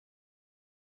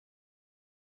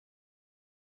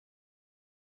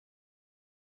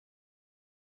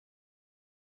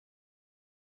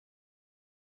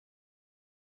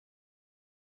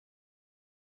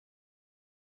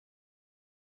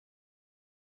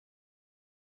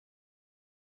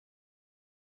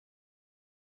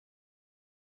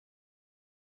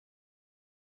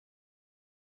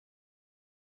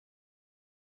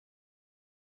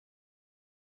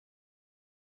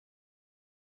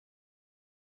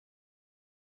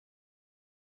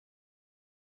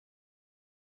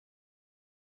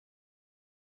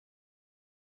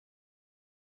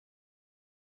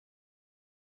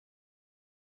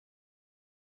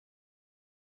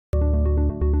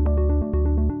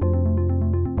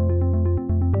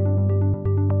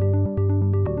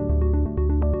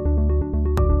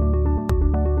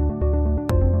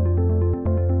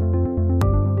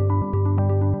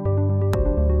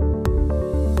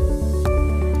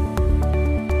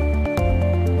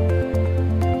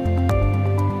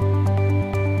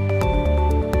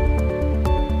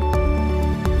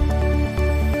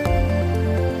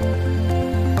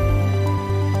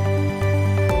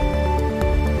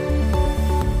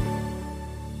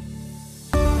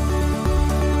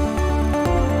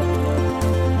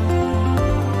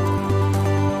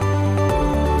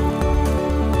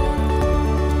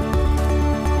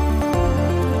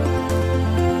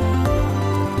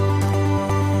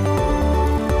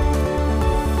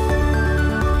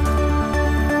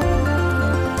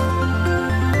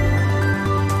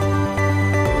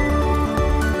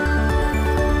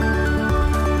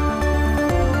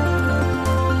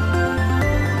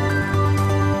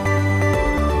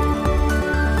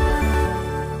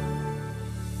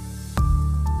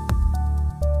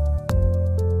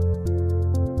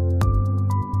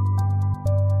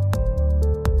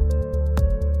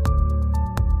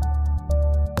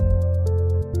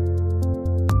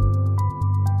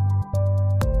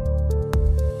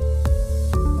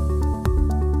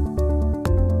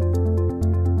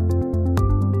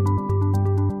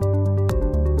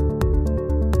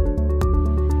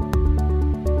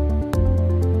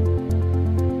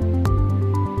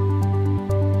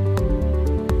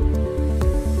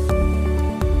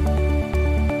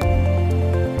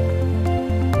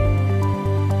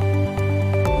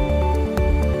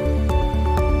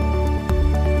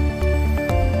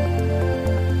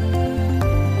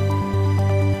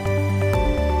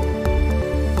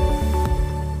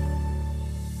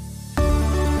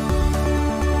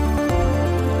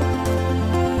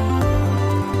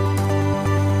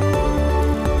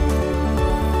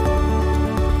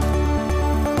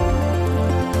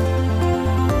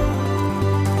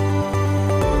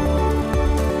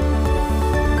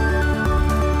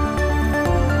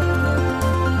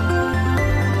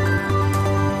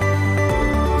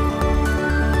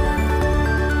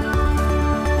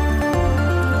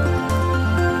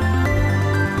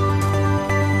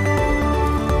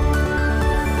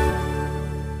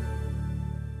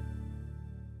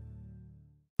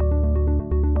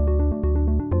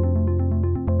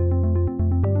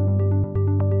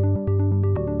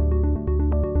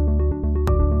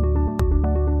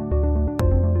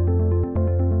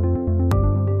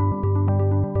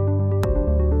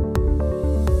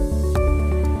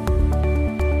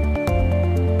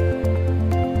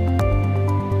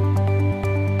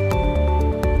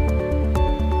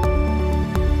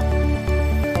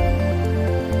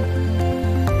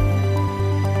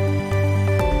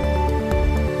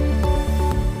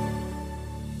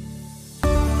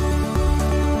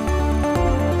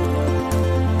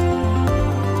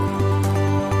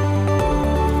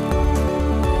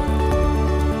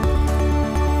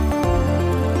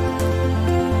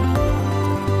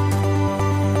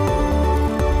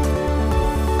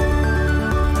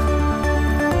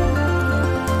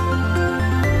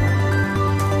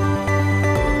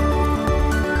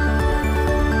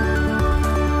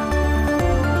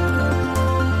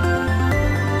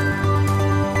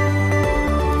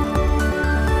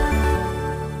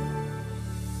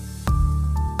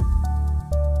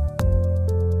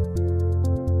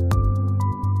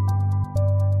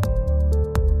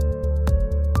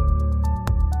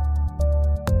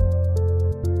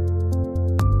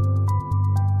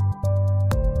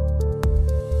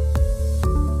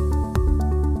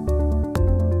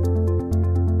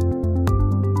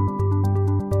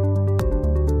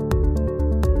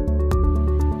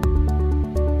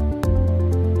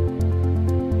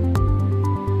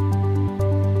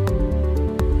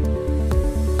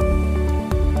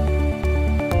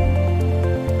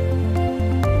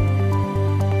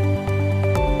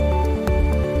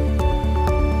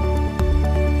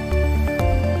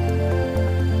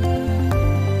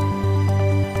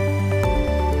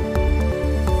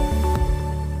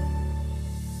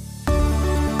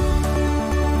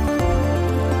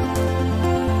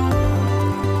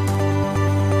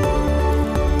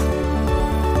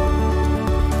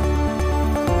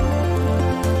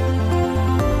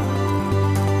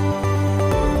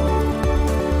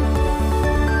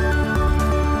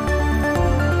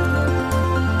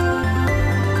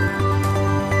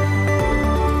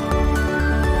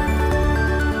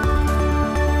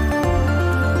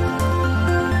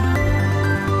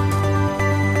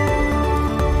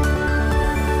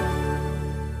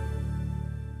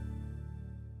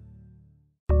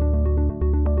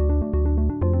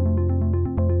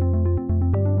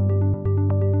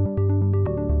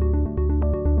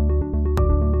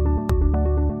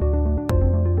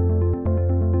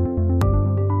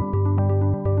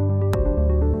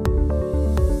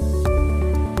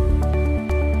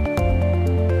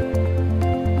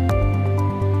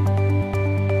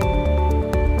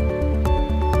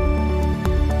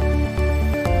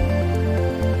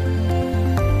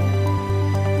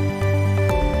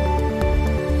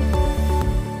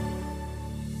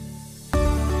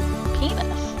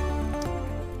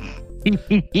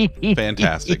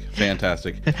Fantastic,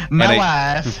 fantastic. My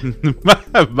wife.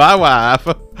 my wife.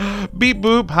 Beep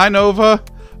boop. Hi Nova.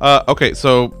 Okay,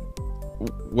 so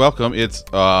welcome. It's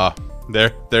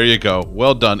there you go.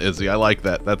 Well done, Izzy. I like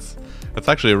that. That's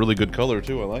actually a really good color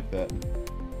too. I like that.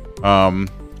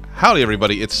 Howdy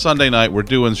everybody. It's Sunday night. We're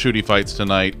doing shooty fights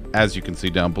tonight, as you can see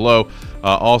down below.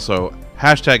 Also,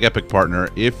 hashtag Epic Partner.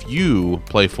 If you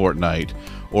play Fortnite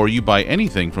or you buy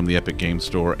anything from the Epic Games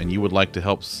Store and you would like to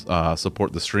help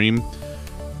support the stream,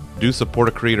 do support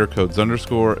a creator, code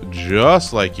zunderstream,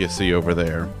 just like you see over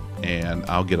there, and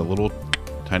I'll get a little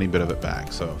tiny bit of it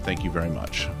back. So thank you very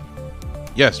much.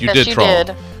 Yes, you did, Troll.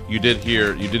 You did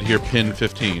hear pin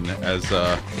 15 as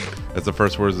the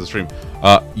first words of the stream.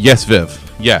 Yes, Viv.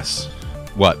 Yes.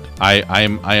 What? I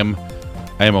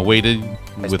am awaiting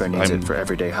with it for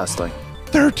everyday hustling.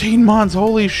 13 months.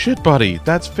 Holy shit, buddy.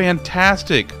 That's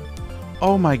fantastic.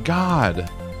 Oh my god.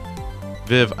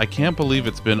 Viv, I can't believe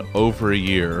it's been over a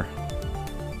year.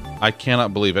 I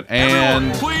cannot believe it. And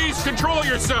everyone, please control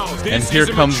yourselves. And here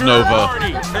comes Nova.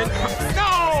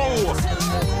 No!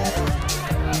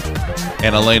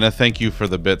 And Elena, thank you for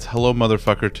the bits. Hello,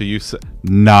 motherfucker, to you.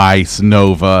 Nice,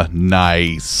 Nova.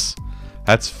 Nice.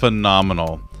 That's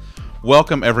phenomenal.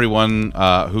 Welcome, everyone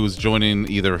who's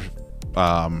joining either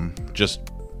just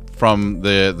from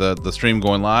the stream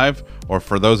going live, or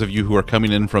for those of you who are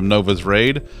coming in from Nova's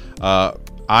raid.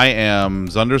 I am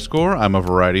Zunderscore. I'm a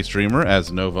variety streamer,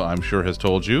 as Nova, I'm sure, has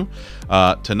told you.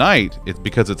 Tonight,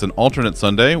 because it's an alternate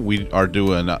Sunday, we are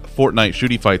doing Fortnite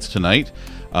shooty fights tonight.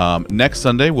 Next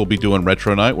Sunday, we'll be doing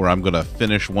Retro Night, where I'm going to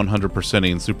finish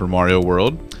 100%ing Super Mario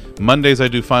World. Mondays, I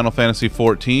do Final Fantasy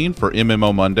XIV for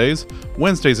MMO Mondays.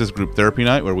 Wednesdays is Group Therapy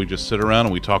Night, where we just sit around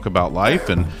and we talk about life.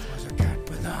 And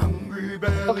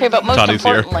okay, but most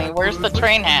importantly, here. Where's the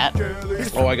train hat?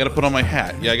 Oh, I got to put on my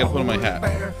hat. Yeah, I got to put on my hat.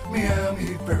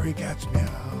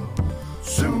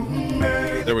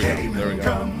 There we go. There we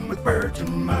go.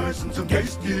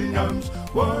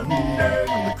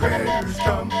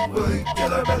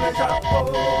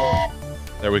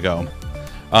 There we go.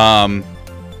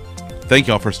 Thank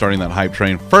y'all for starting that hype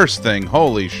train. First thing,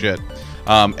 holy shit.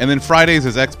 And then Fridays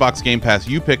is Xbox Game Pass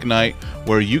You Pick Night,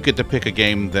 where you get to pick a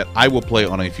game that I will play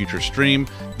on a future stream.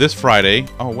 This Friday.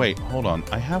 Oh wait, hold on.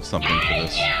 I have something for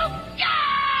this.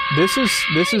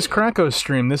 This is Krako's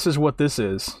stream. This is what this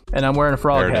is, and I'm wearing a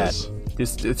frog hat.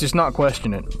 It's just not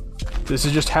question it. This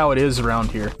is just how it is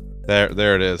around here.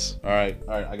 There it is. All right.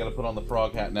 I gotta put on the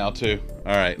frog hat now too.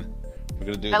 All right, we're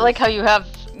gonna do. I like how you have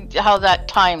that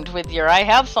timed with your "I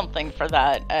have something for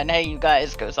that" and "Hey, you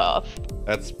guys" goes off.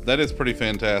 That is pretty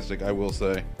fantastic, I will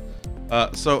say.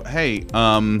 So hey,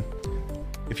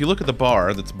 if you look at the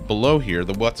bar that's below here,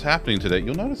 the what's happening today,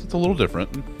 you'll notice it's a little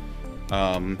different.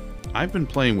 I've been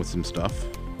playing with some stuff.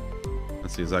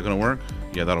 Let's see, is that gonna work?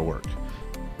 Yeah, that'll work.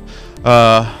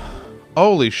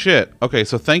 Holy shit. Okay,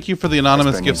 so thank you for the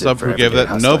anonymous gift sub who gave that.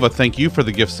 Hustling. Nova, thank you for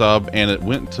the gift sub, and it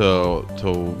went to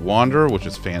Wander, which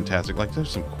is fantastic. Like, there's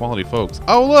some quality folks.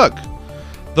 Oh, look!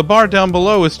 The bar down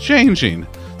below is changing.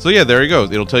 So yeah, there he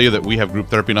goes. It'll tell you that we have Group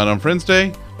Therapy Night on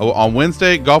Wednesday. Oh, on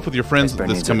Wednesday, golf with your friends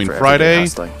this coming Friday.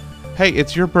 Hey,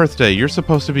 it's your birthday. You're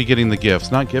supposed to be getting the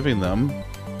gifts, not giving them.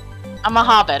 I'm a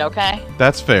hobbit, okay?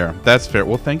 That's fair. That's fair.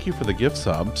 Well, thank you for the gift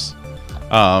subs.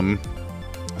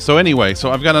 So anyway,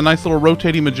 so I've got a nice little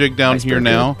rotating majig down here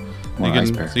now. You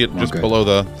can see it just below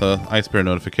the Ice Bear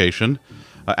notification.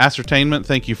 Ascertainment,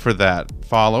 thank you for that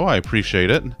follow. I appreciate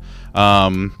it.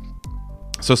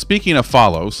 So speaking of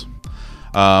follows,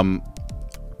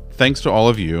 thanks to all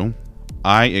of you,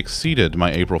 I exceeded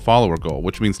my April follower goal,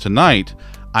 which means tonight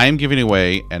I am giving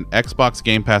away an Xbox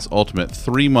Game Pass Ultimate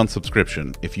 3-month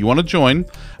subscription. If you want to join,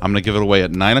 I'm going to give it away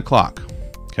at 9 o'clock.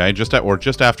 Okay, just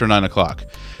after 9 o'clock.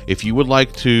 If you would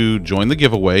like to join the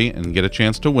giveaway and get a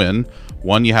chance to win,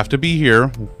 1, you have to be here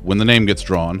when the name gets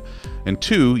drawn, and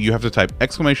 2, you have to type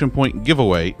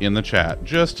 !giveaway in the chat,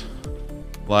 just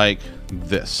like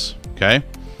this. Okay,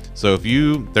 so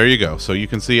there you go. So you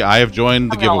can see I have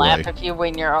joined the giveaway. I'm gonna laugh if you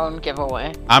win your own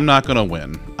giveaway. I'm not gonna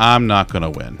win. I'm not gonna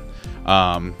win.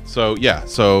 So yeah,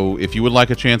 so if you would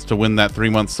like a chance to win that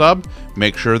 3-month sub,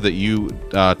 make sure that you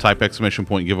type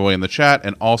 !giveaway in the chat,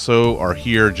 and also are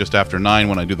here just after 9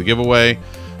 when I do the giveaway.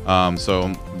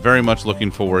 So very much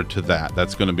looking forward to that.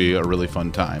 That's going to be a really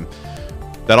fun time.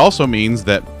 That also means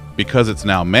that because it's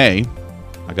now May,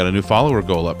 I got a new follower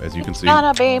goal up, as you can see. It's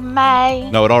gonna be May.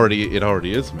 No, it already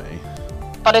is May.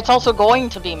 But it's also going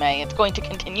to be May. It's going to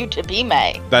continue to be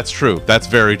May. That's true. That's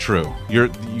very true.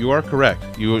 You are correct.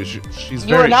 She's very.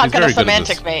 You are not going to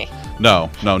semantic me. No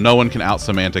one can out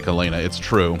semantic Elena. It's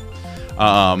true.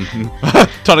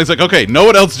 Tony's like, okay, no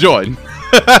one else join.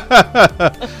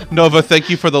 Nova, thank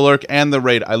you for the lurk and the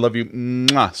raid. I love you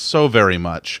mwah, so very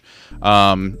much.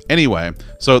 Anyway,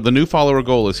 so the new follower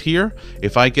goal is here.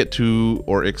 If I get to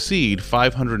or exceed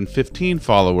 515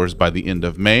 followers by the end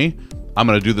of May, I'm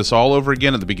going to do this all over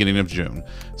again at the beginning of June.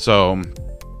 So,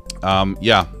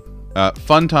 yeah.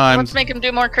 Fun times. Let's make him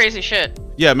do more crazy shit.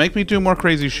 Yeah, make me do more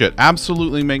crazy shit.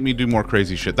 Absolutely make me do more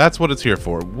crazy shit. That's what it's here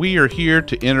for. We are here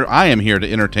to I am here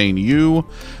to entertain you.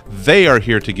 They are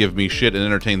here to give me shit and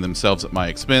entertain themselves at my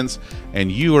expense.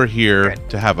 And you are here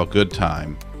to have a good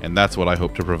time. And that's what I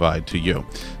hope to provide to you.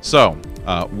 So,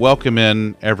 welcome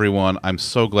in, everyone. I'm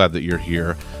so glad that you're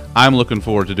here. I'm looking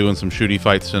forward to doing some shooty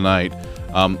fights tonight.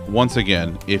 Once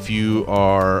again, if you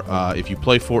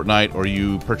play Fortnite or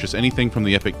you purchase anything from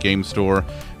the Epic Game Store,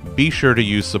 be sure to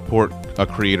use support a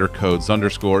creator code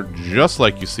Zunderscore, just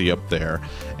like you see up there,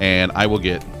 and I will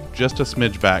get just a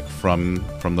smidge back from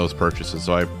those purchases.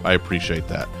 So I appreciate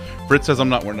that. Fritz says I'm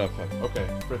not wearing enough. Okay,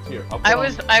 Fritz, here.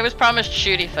 I was promised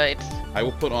shooty fights. I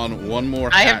will put on one more.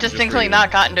 I have distinctly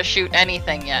not gotten to shoot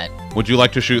anything yet. Would you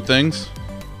like to shoot things?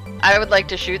 I would like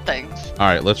to shoot things. All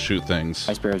right, let's shoot things.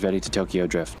 Ice Bear is ready to Tokyo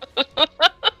Drift.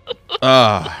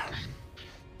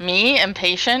 Me?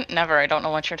 Impatient? Never. I don't know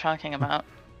what you're talking about.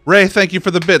 Ray, thank you for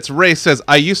the bits. Ray says,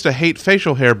 I used to hate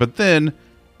facial hair, but then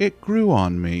it grew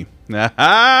on me.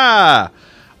 I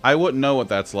wouldn't know what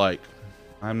that's like.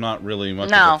 I'm not really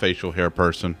much of a facial hair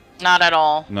person. Not at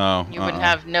all. No. You would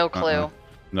have no clue.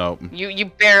 No. You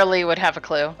barely would have a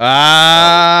clue.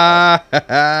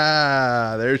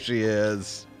 There she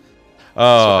is.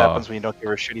 That's what happens when you don't give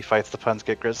her shooty fights. The puns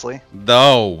get grisly.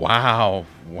 Oh, wow.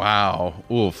 Wow.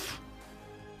 Oof.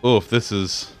 Oof, this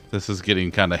is getting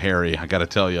kind of hairy, I gotta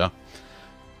tell you. All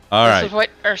right. This is what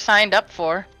are signed up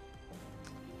for.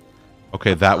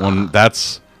 Okay, that one,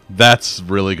 that's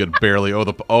really good. Barely.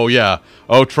 Oh yeah.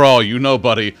 Oh, Troll, you know,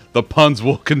 buddy, the puns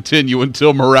will continue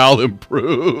until morale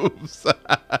improves.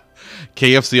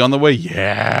 KFC on the way.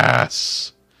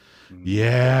 Yes.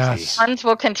 Yes. Puns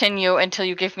will continue until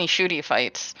you give me shooty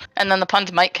fights. And then the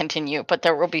puns might continue, but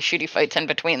there will be shooty fights in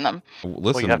between them. Listen,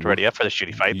 well, you have to ready up for the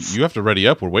shooty fights. You have to ready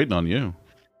up. We're waiting on you.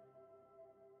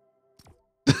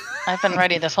 I've been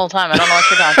ready this whole time. I don't know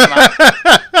what you're talking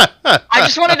about. I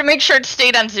just wanted to make sure it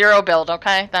stayed on 0 build,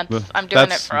 okay? I'm doing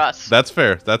it for us. That's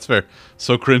fair. That's fair.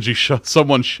 So cringy.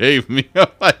 Someone shave me. Oh,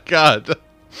 my God.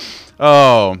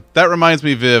 Oh, that reminds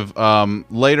me, Viv.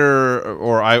 Later,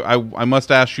 or I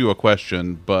must ask you a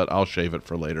question, but I'll shave it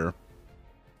for later.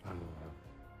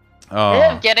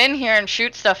 Viv, get in here and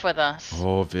shoot stuff with us.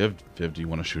 Oh, Viv, do you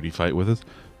want a shooty fight with us?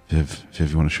 Viv,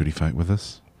 you want a shooty fight with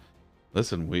us?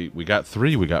 Listen, we got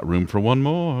 3. We got room for one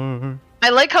more. I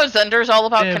like how Zunder's all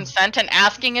about consent and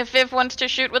asking if Viv wants to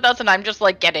shoot with us, and I'm just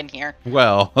like, get in here.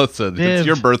 Well, listen, it's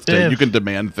your birthday. You can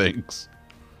demand things.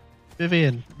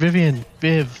 Vivian,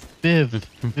 Viv.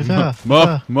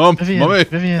 Mom, mommy.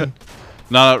 Vivian.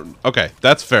 No, okay,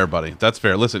 that's fair, buddy. That's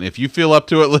fair. Listen, if you feel up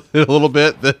to it a little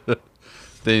bit,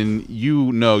 then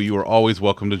you know you are always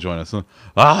welcome to join us.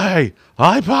 Hi,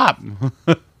 Pop.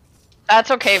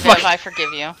 That's okay, Viv. I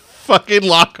forgive you. Fucking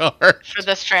Lockhart. For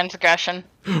this transgression.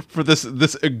 For this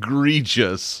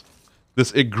egregious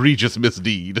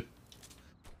misdeed.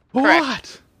 Correct.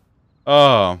 What?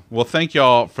 Oh, well, thank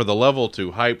y'all for the level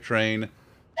 2 hype train.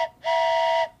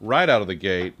 Right out of the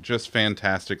gate. Just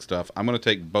fantastic stuff. I'm going to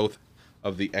take both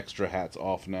of the extra hats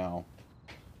off now.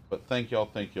 But thank y'all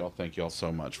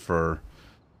so much for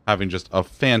having just a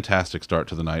fantastic start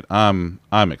to the night. I'm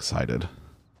excited.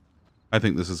 I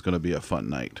think this is going to be a fun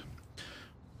night.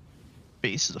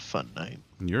 Face is a fun night.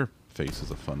 Your face is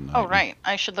a fun night. Oh, right.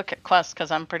 I should look at quests, because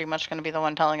I'm pretty much going to be the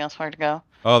one telling us where to go.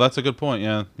 Oh, that's a good point.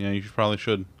 Yeah, you probably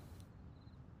should.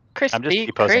 Crispy I'm just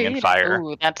deposing in fire.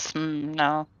 Ooh, that's...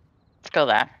 no. Let's go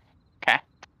there. Okay.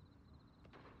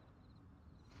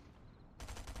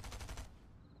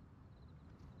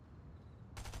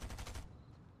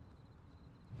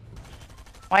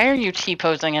 Why are you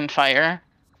T-posing in fire?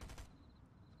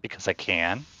 Because I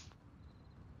can.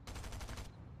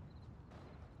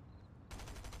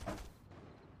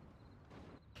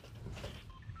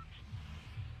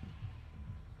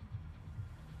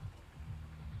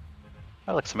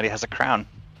 Oh, look, somebody has a crown.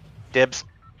 Dibs.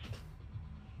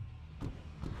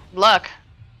 Look.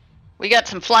 We got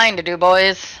some flying to do,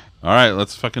 boys. Alright,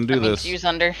 let's fucking do this. Use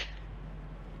Under.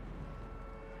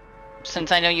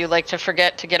 Since I know you like to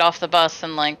forget to get off the bus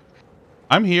and, like...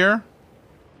 I'm here.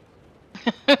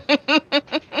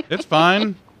 It's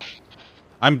fine.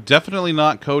 I'm definitely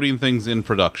not coding things in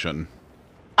production.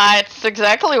 It's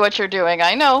exactly what you're doing,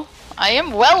 I know. I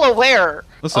am well aware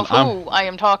of who I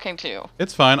am talking to.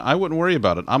 It's fine. I wouldn't worry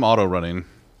about it. I'm auto-running.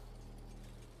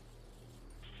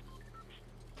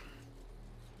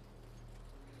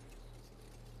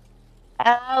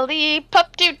 Alley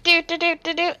pup doo doo doo doo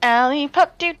doo doo. Alley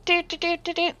pup doo doo doo doo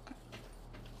doo doo.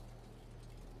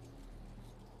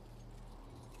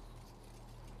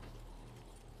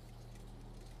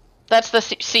 That's the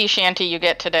sea shanty you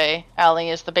get today, Allie,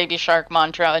 is the baby shark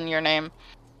mantra in your name.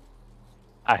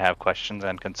 I have questions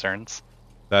and concerns.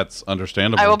 That's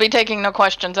understandable. I will be taking no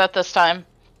questions at this time.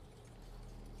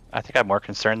 I think I'm more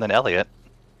concerned than Elliot.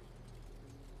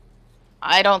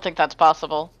 I don't think that's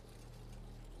possible.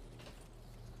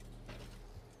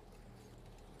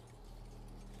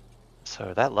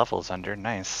 So that level's under.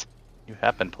 Nice. You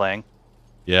have been playing.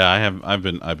 Yeah, I have. I've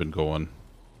been going.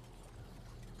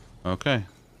 Okay,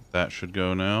 that should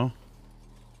go now.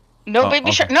 No baby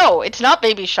okay. shark. No, it's not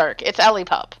baby shark. It's Alley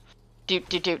pup. Doot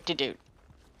doot doot doot doot.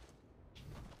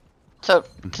 So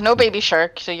it's no baby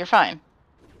shark. So you're fine.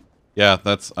 Yeah,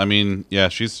 that's. I mean, yeah,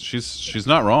 she's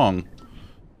not wrong.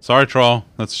 Sorry, Troll.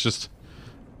 That's just.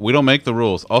 We don't make the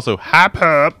rules. Also,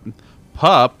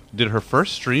 Pup did her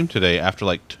first stream today after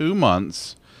like 2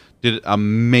 months. Did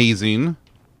amazing.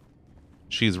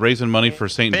 She's raising money for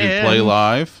St. Jude Play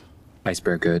Live. Ice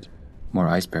Bear good. More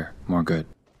Ice Bear. More good.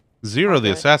 Zero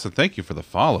the Assassin, thank you for the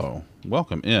follow.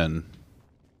 Welcome in.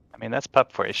 I mean, that's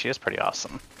Pup for you. She is pretty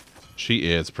awesome.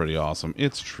 She is pretty awesome.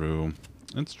 It's true.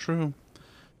 It's true.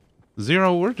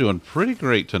 Zero, we're doing pretty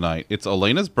great tonight. It's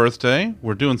Elena's birthday.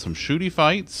 We're doing some shooty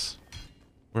fights.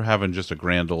 We're having just a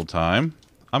grand old time.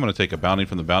 I'm going to take a bounty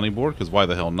from the bounty board, because why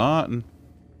the hell not?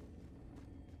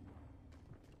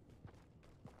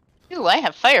 Ooh, I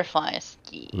have fireflies.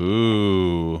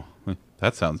 Ooh,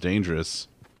 that sounds dangerous.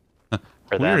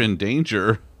 For We're them. in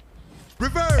danger.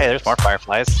 Reverse. Hey, there's more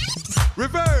fireflies.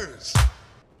 Reverse.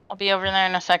 I'll be over there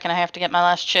in a second. I have to get my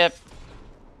last chip.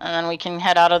 And then we can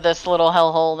head out of this little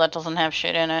hellhole that doesn't have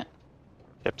shit in it.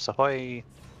 Chips ahoy.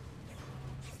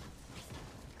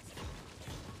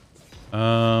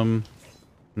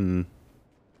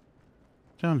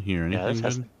 Down here, Yeah, anything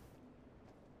this good?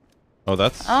 Oh,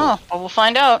 that's... Oh, well, we'll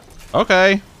find out.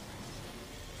 Okay.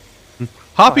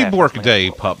 Happy Oh, yeah, Bork definitely.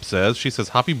 Day, Pup says. She says,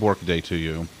 Happy Bork Day to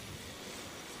you.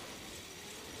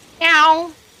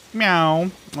 Meow. Meow.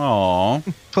 Aw.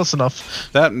 Close enough.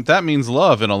 That means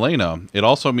love in Elena. It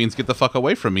also means get the fuck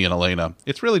away from me in Elena.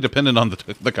 It's really dependent on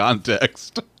the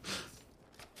context.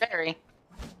 Very.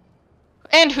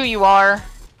 And who you are.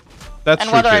 That's And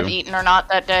true, whether too. I've eaten or not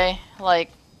that day.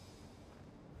 Like,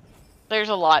 there's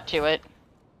a lot to it.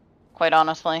 Quite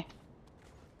honestly.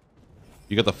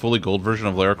 You got the fully gold version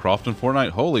of Lara Croft in Fortnite?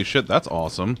 Holy shit, that's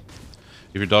awesome.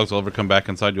 If your dogs will ever come back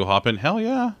inside, you'll hop in? Hell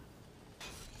yeah.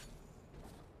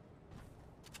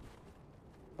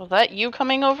 Was that you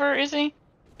coming over, Izzy?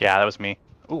 Yeah, that was me.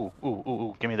 Ooh, ooh, ooh,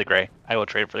 ooh. Give me the gray. I will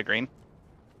trade for the green.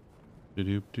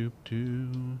 Doop doop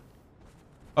doo.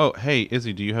 Oh, hey,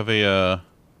 Izzy, do you have a,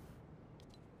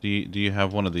 do you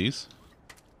have one of these?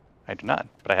 I do not,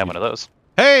 but I have one of those.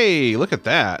 Hey, look at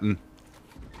that.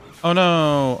 Oh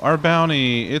no, our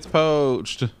bounty, it's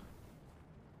poached.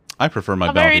 I prefer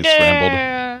my bounties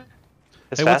scrambled.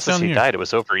 As Hey, what's fast as down he here? died, it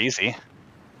was over easy.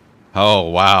 Oh,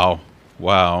 wow.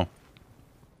 Wow.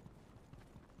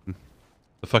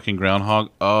 The fucking groundhog.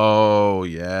 Oh,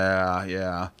 yeah,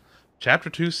 yeah.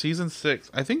 Chapter 2, Season 6.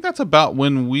 I think that's about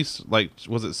when we, like,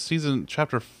 was it season,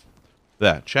 chapter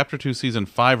 2, Season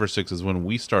 5 or 6 is when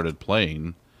we started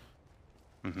playing.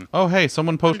 Oh, hey,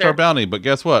 someone poached our bounty, but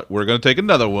guess what? We're going to take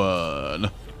another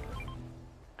one.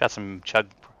 Got some chug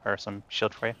or some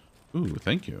shield for you. Ooh,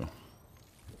 thank you.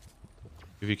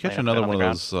 If you catch Laying up another on one the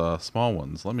of those small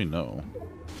ones, let me know.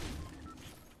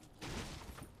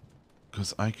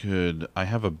 Because I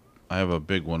have a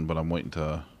big one, but I'm waiting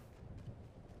to,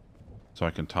 so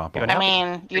I can top You off. I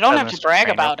mean, you don't have to brag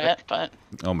about real quick. it, but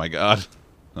Oh my god,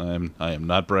 I am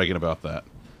not bragging about that.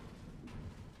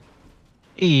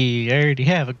 Hey, I already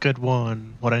have a good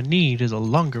one. What I need is a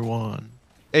longer one.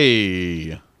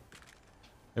 Hey,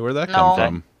 where'd that No. come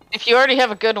from? if you already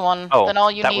have a good one, Oh, then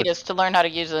all you that need was- is to learn how to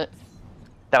use it.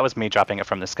 That was me dropping it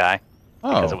from the sky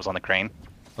because Oh, it was on the crane.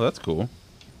 well, that's cool.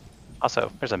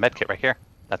 Also, there's a med kit right here.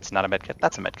 That's not a med kit.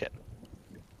 That's a med kit.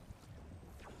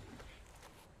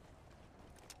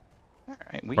 All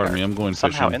right, we Pardon are me, I'm going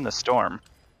somehow fishing. in the storm.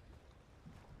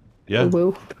 Yeah.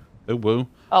 Woo. Oh, woo.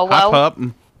 Oh, Hop well. up.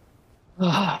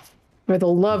 Ah, for the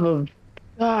love of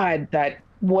God, that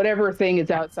whatever thing is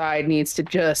outside needs to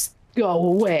just go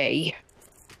away.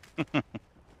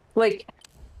 Like,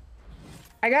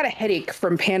 I got a headache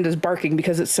from Panda's barking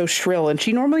because it's so shrill, and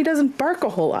she normally doesn't bark a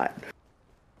whole lot.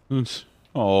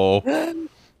 Oh,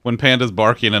 when Panda's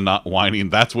barking and not whining,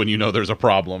 that's when you know there's a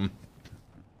problem.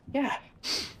 Yeah.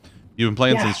 You've been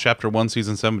playing Yeah. since Chapter 1,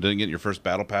 Season 7, didn't get your first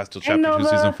Battle Pass till And Chapter 2, Nova.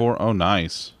 Season 4? Oh,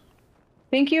 nice.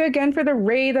 Thank you again for the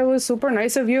raid. That was super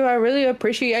nice of you. I really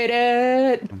appreciate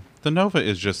it. The Nova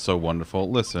is just so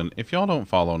wonderful. Listen, if y'all don't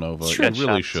follow Nova, you Good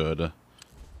really shots. should.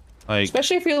 Like,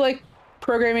 Especially if you like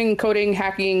programming, coding,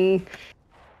 hacking,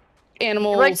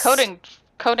 animals. Like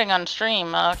coding on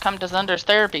stream. Come to Zunder's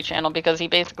therapy channel because he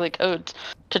basically codes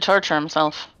to torture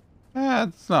himself.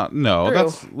 it's not. No, True.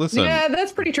 that's listen. Yeah,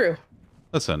 that's pretty true.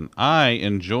 Listen, I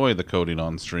enjoy the coding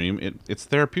on stream. It's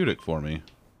therapeutic for me.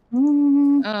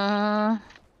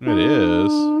 It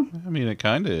is. I mean, it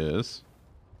kind of is.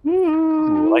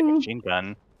 Ooh, like a machine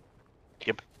gun.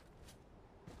 Yep.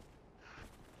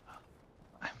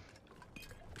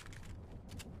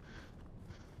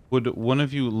 Would one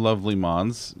of you lovely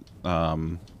mods,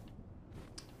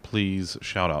 please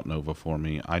shout out Nova for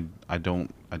me? I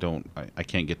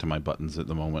can't get to my buttons at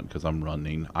the moment because I'm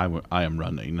running. I am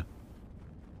running.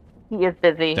 He is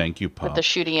busy. Thank you, With Pop. the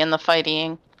shooting and the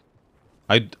fighting.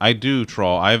 I do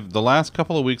troll. The last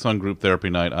couple of weeks on group therapy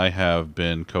night, I have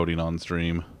been coding on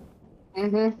stream.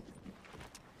 Mm-hmm.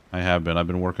 I have been. I've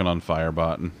been working on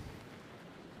Firebot.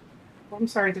 I'm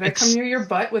sorry. Did I come near your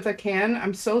butt with a can?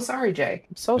 I'm so sorry, Jay.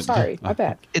 I'm so sorry. My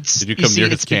bad. Did you come near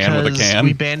his it's can with a because can?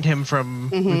 We banned him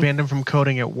from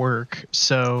coding at work,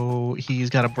 so he's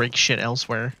got to break shit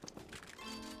elsewhere.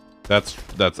 That's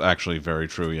actually very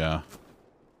true. Yeah.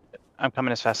 I'm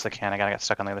coming as fast as I can. I gotta get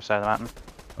stuck on the other side of the mountain.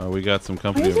 We got some Why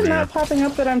company is over it here. not popping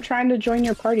up that I'm trying to join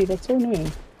your party? That's so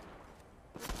annoying.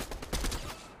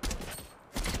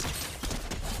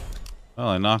 Well,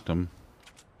 I knocked him.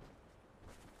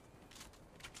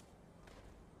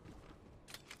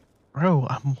 Bro,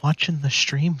 I'm watching the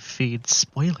stream feed.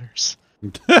 Spoilers.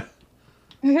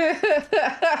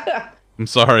 I'm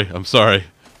sorry. I'm sorry.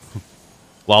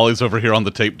 Lolly's over here on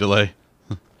the tape delay.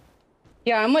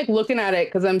 Yeah, I'm like looking at it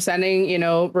because I'm sending,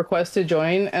 requests to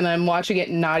join, and I'm watching it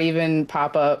not even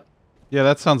pop up. Yeah,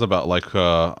 that sounds about like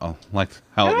how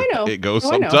I know. it goes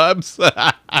Oh, I know. sometimes.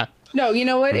 No, you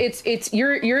know what? It's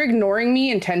you're ignoring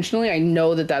me intentionally. I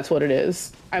know that's what it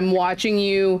is. I'm watching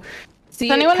you. See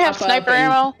Does anyone have pop up sniper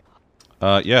and-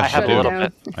 ammo? Yeah, I have a do. little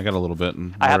down. bit. I got a little bit.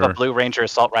 And I have a where- Blue Ranger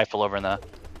assault rifle over in the.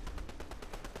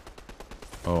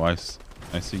 Oh, I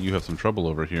see you have some trouble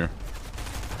over here.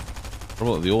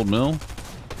 Trouble at the old mill?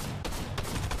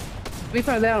 We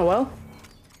found that well.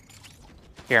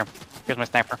 Here's my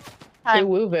sniper. Hi. Ooh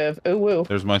woo, Viv. Ooh woo.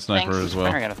 There's my sniper Thanks. as well.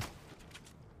 Firing at it.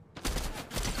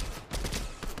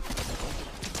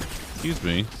 Excuse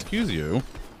me. Excuse you.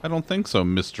 I don't think so,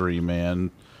 mystery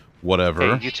man.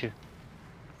 Whatever. Hey, you too.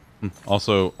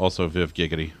 Also Viv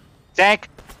Giggity. Tank!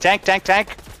 Tank!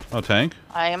 Oh, tank?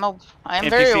 I am NPC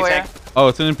very aware. tank. Oh,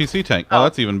 it's an NPC tank. Oh, Oh.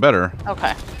 that's even better.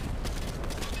 Okay.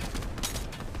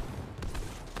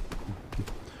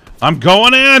 I'm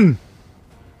going in!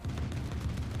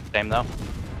 Same though.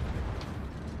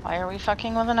 Why are we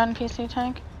fucking with an NPC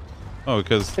tank? Oh,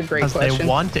 because It's a great Because question. they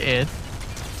want it.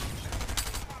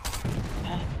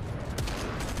 Okay.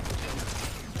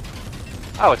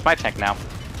 Oh, it's my tank now.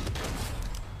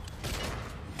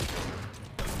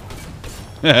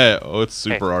 oh, it's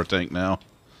super our tank now.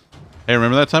 Hey,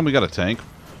 remember that time we got a tank?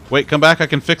 Wait, come back. I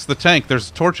can fix the tank.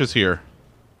 There's torches here.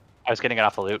 I was getting it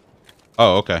off the loot.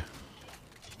 Oh, okay.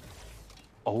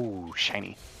 Oh,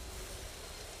 shiny.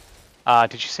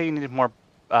 Did you say you needed more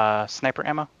sniper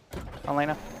ammo,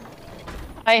 Elena?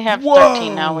 I have Whoa,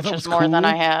 13 now, which that is was more than cool.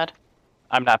 I had.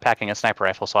 I'm not packing a sniper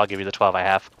rifle, so I'll give you the 12 I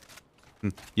have.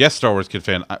 Yes, Star Wars Kid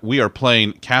fan. We are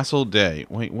playing Castle Day.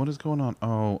 Wait, what is going on?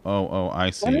 Oh,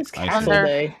 I see. What is I Castle see. Under-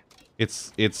 Day?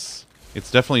 It's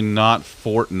definitely not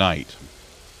Fortnite.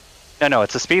 No,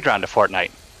 it's a speed run to Fortnite.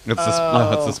 It's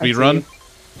Oh, it's the I speed see. run.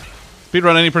 Speed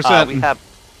run any percent. We have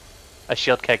a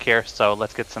shield keg here, so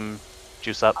let's get some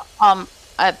juice up.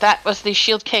 That was the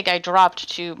shield cake I dropped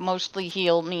to mostly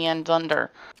heal me and Zunder.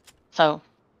 So,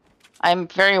 I'm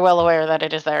very well aware that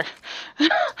it is there. I'm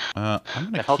gonna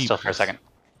And hold keep still for a this. second.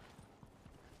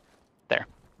 There.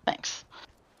 Thanks.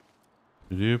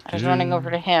 Doop, I was running over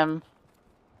to him.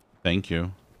 Thank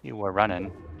you. You were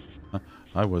running.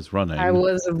 I was running. I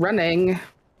was running.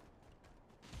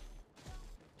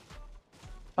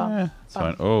 It's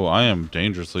fine. Oh, I am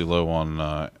dangerously low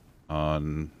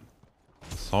on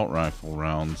assault rifle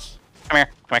rounds. Come here.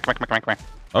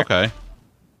 Okay.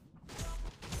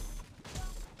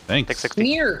 Thanks. 660.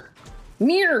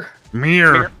 Mirror.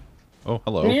 Mirror. Oh,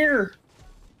 hello. Mirror.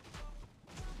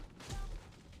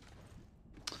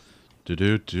 Do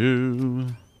do do.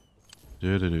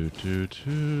 Do do do do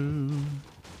do.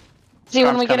 See,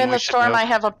 when Storm's we get coming, in we the should storm, move. I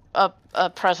have a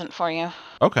present for you.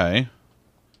 Okay.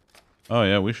 Oh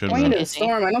yeah, we should. Going into move. the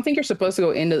storm. I don't think you're supposed to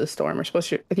go into the storm. I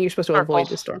think you're supposed to avoid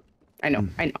the storm. I know.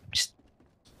 Just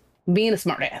being a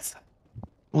smart ass.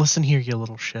 Listen here, you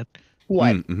little shit. What?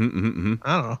 I don't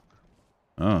know.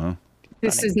 Oh.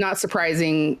 This is not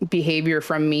surprising behavior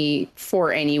from me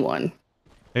for anyone.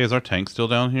 Hey, is our tank still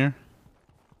down here?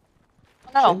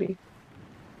 No, Should be.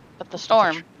 but the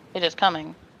storm, it is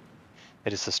coming.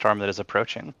 It is the storm that is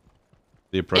approaching.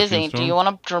 The approaching Izzy, storm? do you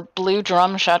want a blue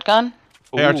drum shotgun?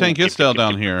 Hey, our Ooh, tank is keep- still keep-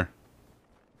 down keep- here.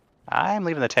 I'm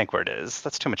leaving the tank where it is.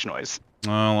 That's too much noise.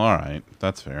 Well, alright.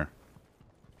 That's fair.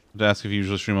 I'd ask if you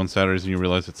usually stream on Saturdays and you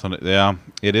realize it's Sunday. Yeah,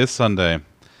 it is Sunday.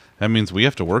 That means we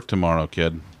have to work tomorrow,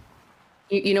 kid.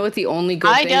 You know what the only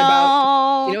good I thing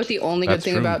about don't. you know what the only That's good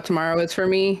thing true. about tomorrow is for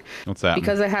me? What's that?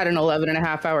 Because I had an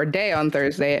 11.5-hour day on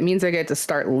Thursday, it means I get to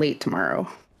start late tomorrow.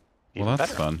 Well, Even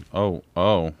that's better. fun. Oh.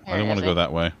 I didn't want to is go it?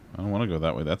 that way. I don't want to go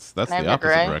that way. That's Can I the have your opposite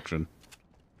gray? direction.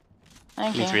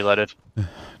 Thank Needs you. reloaded.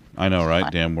 I know, right?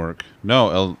 Fine. Damn work.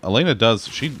 No, Elena does.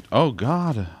 Oh,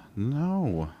 God.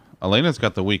 No. Elena's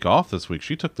got the week off this week.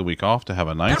 She took the week off to have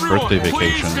a nice birthday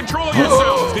vacation. Please control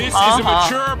yourselves. This is a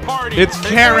mature party. It's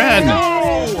Karen!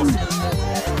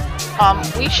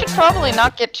 We should probably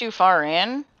not get too far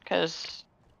in, because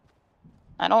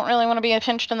I don't really want to be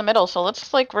pinched in the middle, so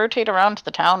let's, like, rotate around to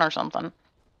the town or something.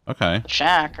 Okay. The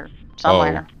shack or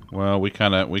somewhere. Oh, well, we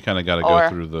kind of got to go Or-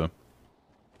 through the...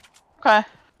 Okay.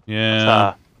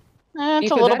 Yeah. It's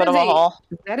Because a little that bit of is a haul.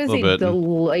 That is Little a bit.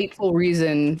 delightful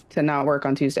reason to not work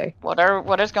on Tuesday.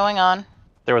 What is going on?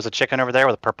 There was a chicken over there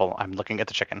with a purple. I'm looking at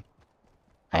the chicken.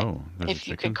 Okay. Oh, there's a If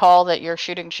you chicken. could call that you're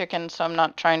shooting chicken, so I'm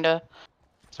not trying to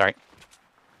Sorry.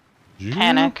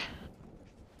 panic.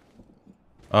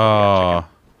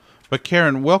 But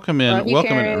Karen, welcome in. Love you,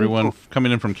 Welcome in, Karen. everyone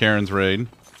coming in from Karen's raid.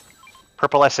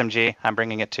 Purple SMG. I'm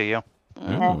bringing it to you.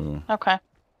 Ooh. Okay.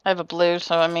 I have a blue,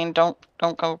 so I mean, don't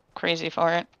go crazy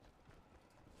for it.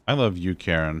 I love you,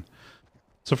 Karen.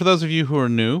 So for those of you who are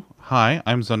new, hi,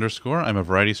 I'm Zunderscore. I'm a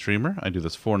variety streamer. I do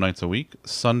this 4 nights a week.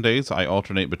 Sundays, I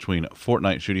alternate between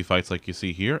Fortnite shooty fights like you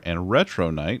see here and Retro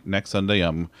Night. Next Sunday,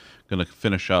 I'm going to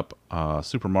finish up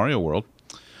Super Mario World.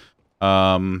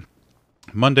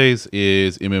 Mondays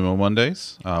is MMO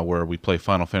Mondays, where we play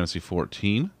Final Fantasy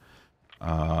XIV.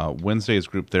 Wednesday is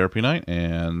Group Therapy Night,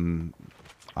 and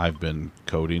I've been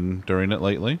coding during it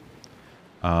lately.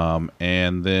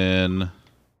 And then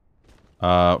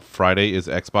Friday is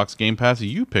Xbox Game Pass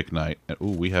You Pick Night. Ooh,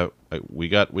 we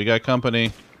got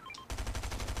company.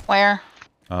 Where?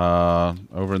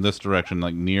 Over in this direction,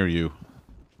 like near you.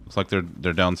 Looks like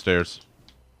they're downstairs.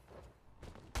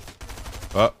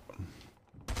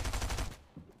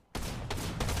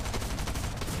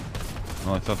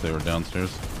 Well, I thought they were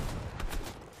downstairs.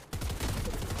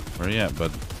 Where are you at,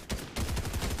 bud?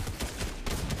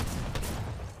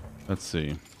 Let's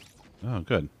see. Oh,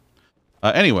 good.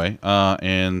 Anyway,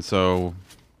 and so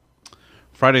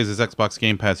Fridays is Xbox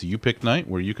Game Pass You Pick Night,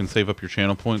 where you can save up your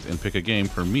channel points and pick a game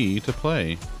for me to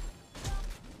play.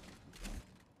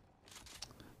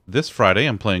 This Friday,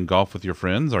 I'm playing golf with your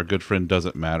friends. Our good friend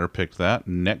Doesn't Matter picked that.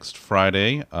 Next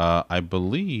Friday, I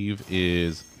believe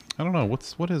is, I don't know,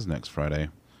 what is next Friday?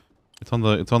 It's on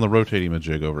the rotating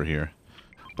majig over here.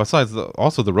 Besides,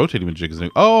 also the rotating majig is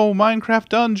new. Oh, Minecraft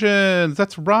Dungeons!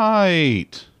 That's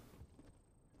right!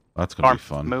 That's gonna be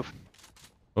fun. Move.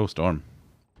 Oh, Storm.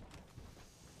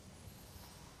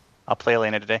 I'll play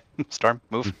Elena today. Storm,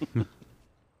 move.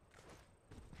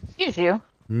 Excuse you.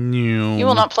 No. You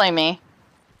will not play me.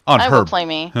 On I her, will play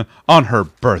me. On her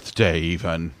birthday,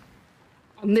 even.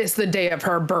 On this, the day of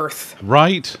her birth.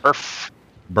 Right? Burf.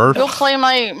 Birth? You'll play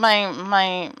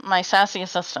my sassy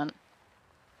assistant.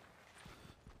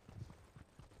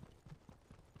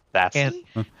 That's And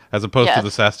As opposed to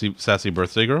Yes. the sassy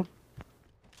birthday girl?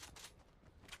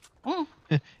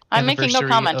 I'm making no Anniversary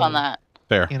comment of- on that.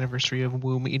 Fair. anniversary of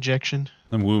womb ejection.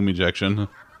 And womb ejection.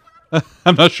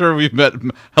 I'm not sure we've met.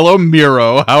 Hello,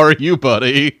 Miro. How are you,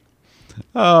 buddy?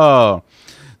 Oh.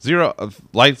 Zero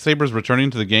lightsabers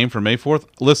returning to the game for May 4th.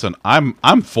 Listen, I'm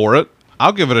for it.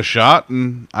 I'll give it a shot,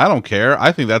 and I don't care.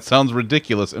 I think that sounds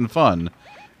ridiculous and fun.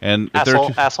 And if there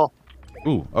are asshole.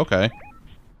 Ooh, okay.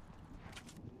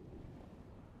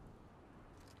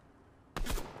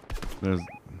 There's...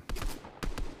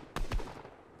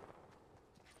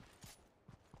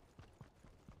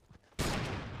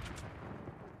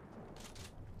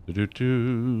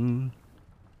 Do-do-do.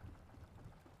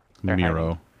 They're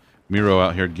Miro. Miro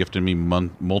out here gifting me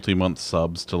multi-month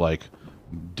subs to, like,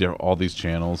 all these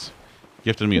channels.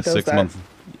 Gifted me a does 6-month...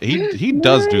 He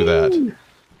does do that.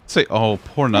 Say, oh,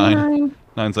 poor Nine.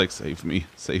 Nine's like, save me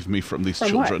from these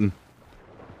From what? children.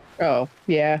 Oh,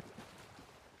 yeah.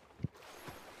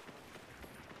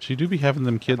 She do be having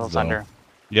them kids, Careful, though. Thunder.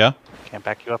 Yeah? Can't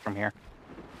back you up from here.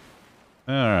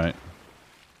 Alright.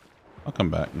 I'll come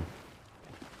back.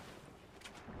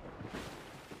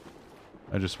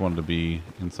 I just wanted to be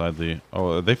inside the...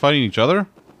 Oh, are they fighting each other?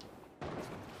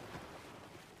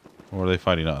 Or are they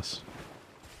fighting us?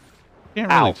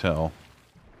 Can't really tell.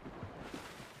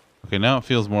 Okay, now it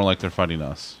feels more like they're fighting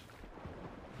us.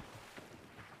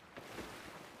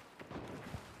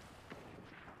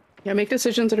 Yeah, make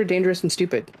decisions that are dangerous and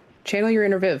stupid. Channel your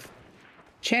inner Viv.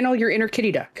 Channel your inner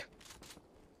kitty duck.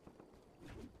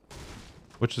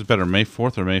 Which is better, May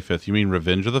 4th or May 5th? You mean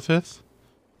Revenge of the 5th?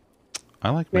 I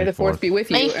like May 4th. May the 4th be with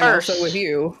you, May and 1st. also with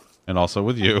you. And also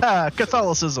with you.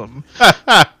 Catholicism.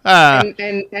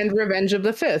 and Revenge of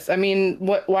the 5th. I mean,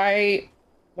 why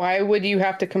would you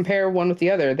have to compare one with the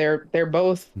other? They're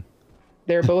both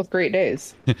great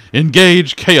days.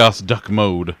 Engage Chaos Duck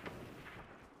Mode.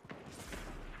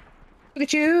 Look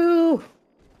at you!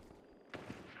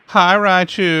 Hi,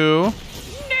 Raichu.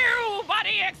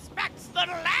 Nobody expects the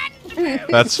land to move.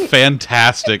 That's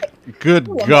fantastic. Good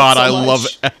love God, it so I love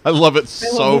much. it. I love it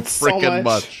so love it so freaking much.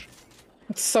 much.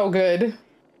 It's so good.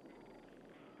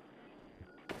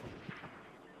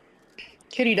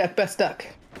 Kitty duck, best duck.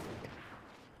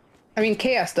 I mean,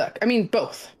 chaos duck. I mean,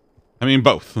 both. I mean,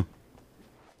 both.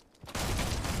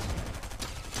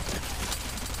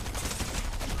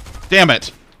 Damn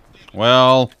it.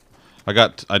 Well,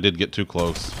 I did get too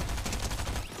close.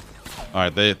 All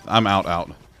right, I'm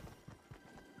out.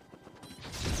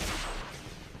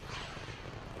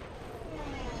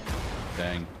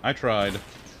 Dang, I tried.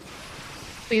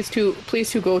 Please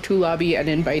to go to lobby and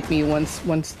invite me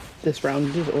once this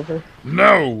round is over.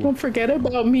 No. Don't forget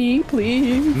about me,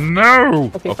 please. No.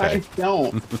 Okay, fine.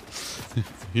 Don't.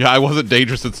 Yeah, I wasn't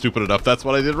dangerous and stupid enough. That's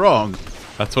what I did wrong.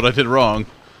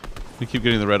 You keep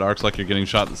getting the red arcs like you're getting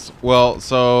shot. Well,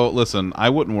 so, listen, I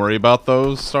wouldn't worry about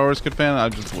those, Star Wars Kid fan. I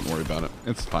just wouldn't worry about it.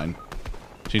 It's fine.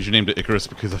 Change your name to Icarus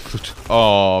because of...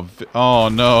 Oh,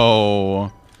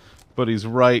 no. But he's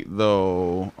right,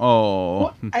 though. Oh.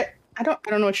 What? I don't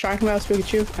know what you're talking about,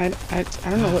 Pikachu.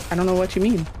 I don't know what you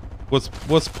mean.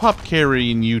 Was Pup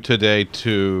carrying you today,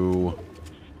 too?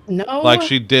 No. Like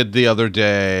she did the other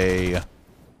day.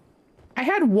 I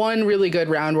had one really good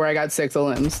round where I got 6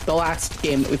 limbs, the last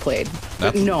game that we played.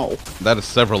 But no. That is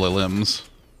several limbs.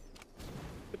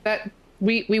 That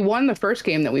we won the first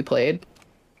game that we played,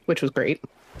 which was great.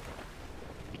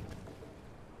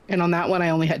 And on that one I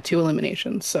only had 2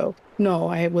 eliminations, so no,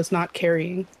 I was not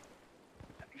carrying.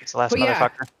 It's the last But yeah,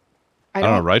 motherfucker. I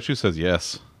don't know. Raichu says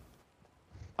yes.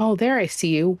 Oh, there I see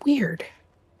you. Weird.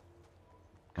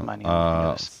 Come on,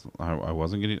 I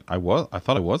wasn't getting. I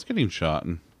thought I was getting shot.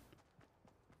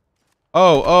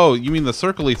 Oh, you mean the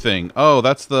circly thing? Oh,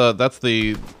 that's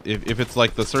the. If it's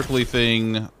like the circly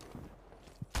thing,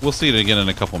 we'll see it again in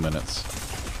a couple minutes.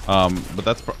 But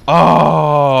that's.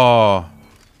 Oh.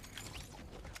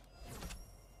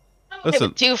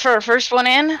 Listen, 2 for a first one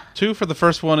in. 2 for the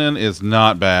first one in is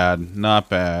not bad. Not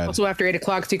bad. Also after 8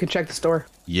 o'clock, so you can check the store.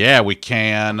 Yeah, we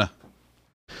can.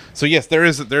 So yes, there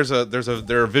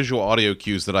are visual audio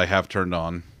cues that I have turned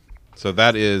on. So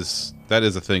that is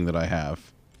a thing that I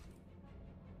have.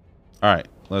 All right,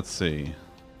 let's see.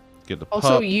 Get the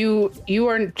Also, pup. you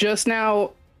are just now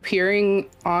appearing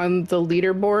on the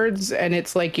leaderboards, and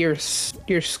it's like your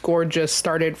score just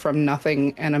started from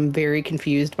nothing, and I'm very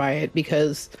confused by it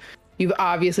because you've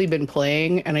obviously been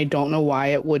playing, and I don't know why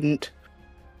it wouldn't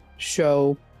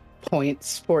show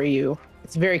points for you.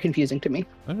 It's very confusing to me.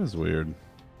 That is weird.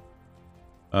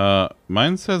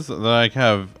 Mine says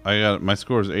that I got my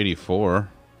score is 84.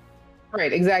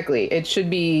 Right, exactly. It should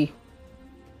be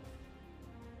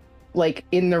like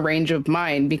in the range of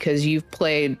mine because you've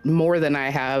played more than I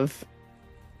have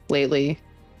lately.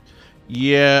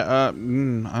 Yeah, I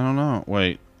don't know.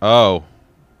 Wait. Oh.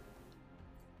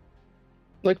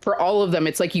 Like for all of them,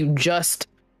 it's like you just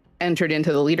entered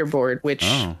into the leaderboard, which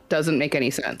doesn't make any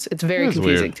sense. It's very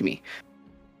confusing to me.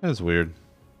 That is weird.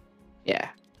 Yeah.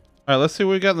 All right, let's see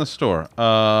what we got in the store.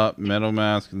 Meadow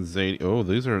Mask and Zadie. Oh,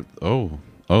 these are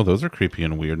those are creepy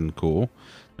and weird and cool.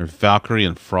 There's Valkyrie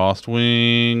and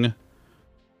Frostwing.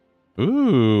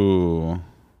 Ooh.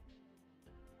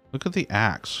 Look at the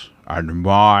axe. And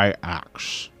my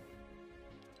axe.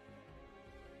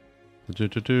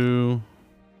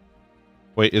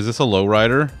 Wait, is this a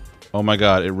lowrider? Oh my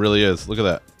god, it really is. Look at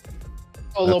that.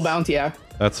 Oh, low bounty, yeah.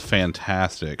 That's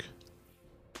fantastic.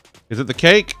 Is it the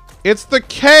cake? It's the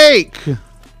cake!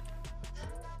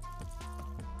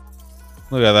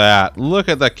 Look at that. Look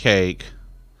at the cake.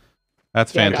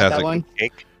 That's fantastic. I got that one.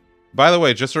 Cake. By the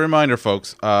way, just a reminder,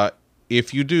 folks,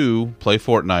 if you do play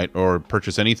Fortnite or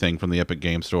purchase anything from the Epic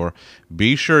Game Store,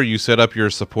 be sure you set up your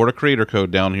support a creator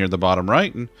code down here at the bottom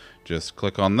right, and just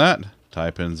click on that,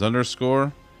 type in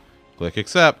 _, click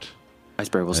accept, Ice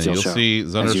Bear will And still you'll show. see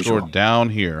as Zunderscore usual. down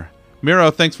here.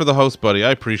 Miro, thanks for the host, buddy. I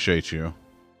appreciate you.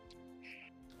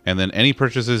 And then any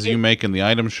purchases you make in the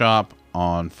item shop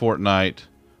on Fortnite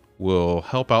will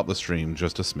help out the stream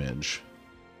just a smidge.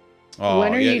 Oh,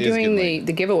 when are yeah, you it is doing getting late.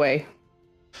 the giveaway?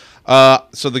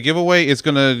 So the giveaway is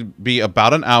going to be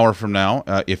about an hour from now.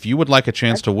 If you would like a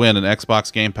chance to win an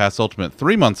Xbox Game Pass Ultimate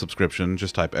 3-month subscription,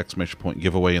 just type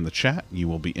 !giveaway in the chat. You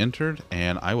will be entered,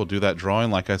 and I will do that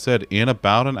drawing, like I said, in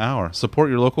about an hour. Support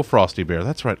your local Frosty Bear.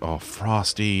 That's right. Oh,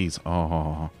 Frosties.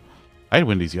 Oh, I had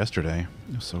Wendy's yesterday.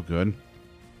 It was so good.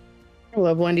 I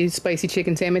love Wendy's spicy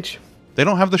chicken sandwich. They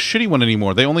don't have the shitty one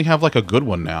anymore. They only have like a good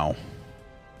one now.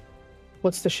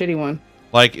 What's the shitty one?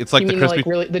 Like it's like You the mean crispy. like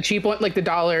really the cheap one, like the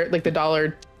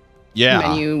dollar Yeah.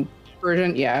 menu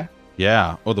version? Yeah.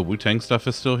 Yeah. Oh, the Wu-Tang stuff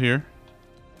is still here.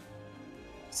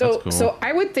 So That's cool. so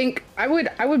I would think I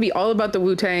would be all about the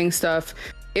Wu-Tang stuff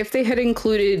if they had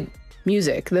included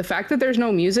music. The fact that there's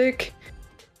no music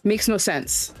makes no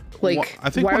sense. Like Well, I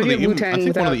think why one of would the you have Wu-Tang I think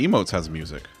without... one of the emotes has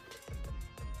music.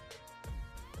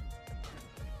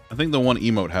 I think the one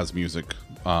emote has music.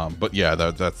 But yeah,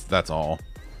 that's all.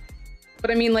 But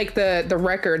I mean, like the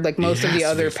record, like most of the Yes,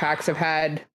 other we've- packs have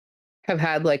had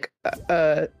like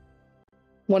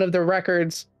one of the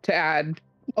records to add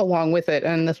along with it,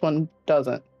 and this one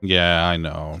doesn't. Yeah, I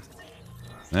know.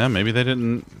 Yeah, maybe they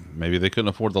didn't. Maybe they couldn't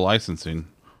afford the licensing,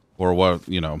 or what?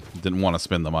 Didn't want to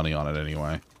spend the money on it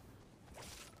anyway.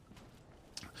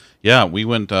 Yeah, we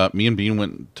went. Me and Bean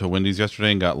went to Wendy's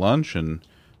yesterday and got lunch, and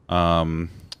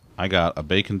I got a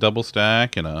bacon double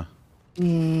stack and a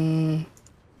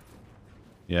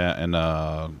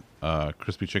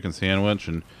crispy chicken sandwich,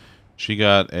 and she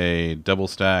got a double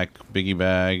stack biggie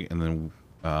bag, and then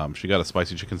she got a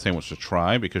spicy chicken sandwich to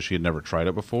try because she had never tried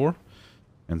it before,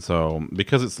 and so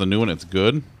because it's the new one, it's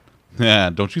good. Yeah,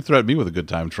 don't you threaten me with a good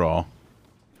time, Trawl.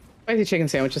 Spicy chicken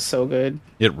sandwich is so good.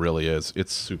 It really is.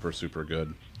 It's super, super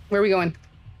good. Where are we going?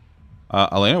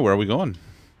 Elena, where are we going?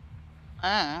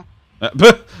 Uh,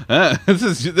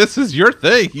 This is your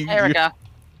thing. there we go.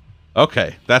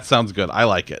 Okay, that sounds good. I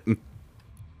like it. Hey,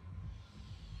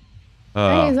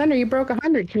 Zunder, you broke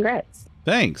 100. Congrats.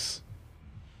 Thanks.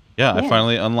 Yeah, I Yeah.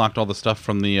 finally unlocked all the stuff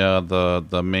from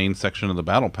the main section of the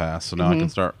battle pass, so now I can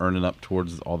start earning up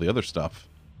towards all the other stuff.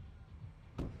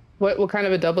 What kind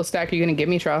of a double stack are you gonna give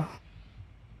me, Traw?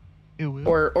 Ew, ew.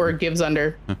 Or give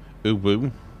Zunder, Ooh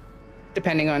woo.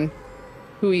 depending on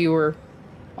who you were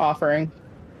offering.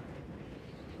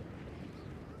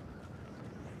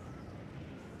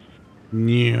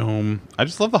 I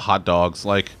just love the hot dogs.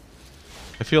 Like,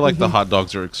 I feel like the hot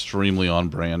dogs are extremely on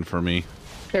brand for me.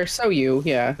 They're so you,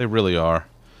 yeah. They really are.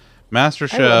 Master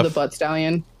I love the Chef, butt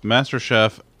stallion. Master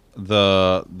Chef,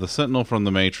 the Sentinel from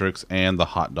the Matrix, and the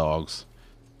hot dogs.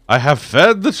 I have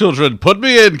fed the children. Put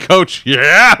me in, Coach.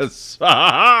 Yes.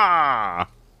 Yeah,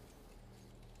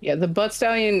 the butt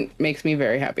stallion makes me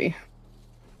very happy.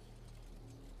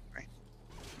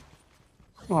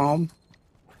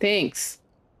 Thanks.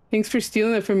 Thanks for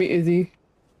stealing it from me, Izzy.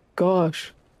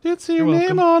 Gosh. Did see your You're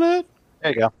name welcome. on it.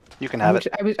 There you go. You can have it.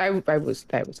 I was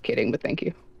kidding, but thank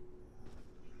you.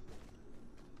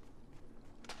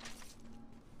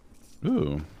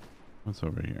 Ooh, what's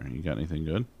over here? You got anything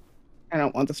good? I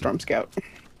don't want the Storm Scout.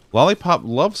 Lollipop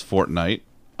loves Fortnite,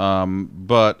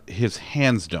 but his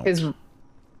hands don't.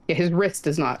 His wrist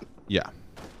is not Yeah.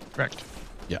 Correct.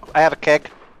 I have a keg.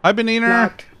 Hi, Beniner.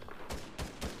 knocked.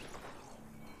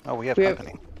 Oh, we have We have-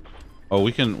 company. Oh,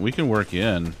 we can work you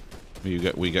in.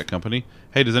 We got company.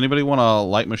 Hey, does anybody want a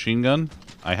light machine gun?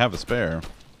 I have a spare.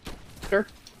 Sure.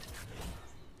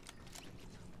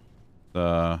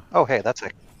 Oh, hey, that's a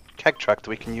keg truck that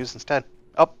we can use instead.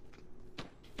 Oh,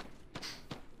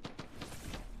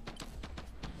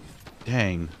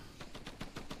 Dang.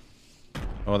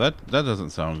 Oh, that doesn't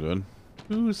sound good.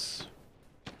 Who's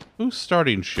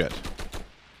starting shit?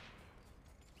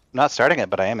 not starting it,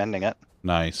 but I am ending it.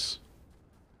 Nice.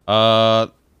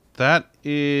 That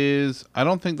is. I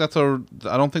don't think that's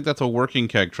a working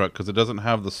keg truck because it doesn't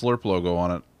have the Slurp logo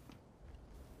on it.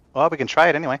 Well, we can try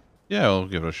it anyway. Yeah, we'll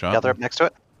give it a shot. Gather up next to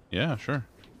it. Yeah, sure.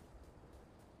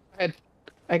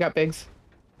 I got bigs.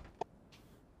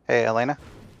 Hey, Elena.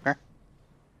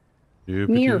 Here.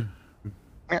 Near.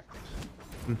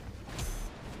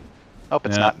 Oh,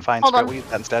 it's Yeah. not. Fine. Hold Screw on. weed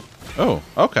instead. Oh,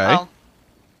 okay. Oh,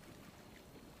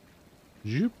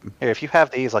 Zoop. Here, if you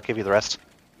have these, I'll give you the rest.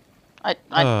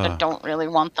 I don't really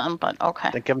want them, but okay.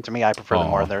 Then give them to me. I prefer them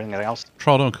more Aw. than anything else.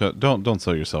 Troll, don't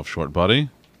sell yourself short, buddy.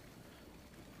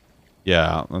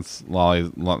 Yeah, that's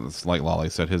Lolly. It's like Lolly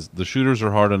said. The shooters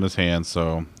are hard on his hands,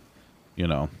 so you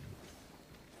know.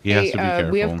 He has to be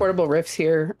careful. we have portable rifts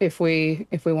here if we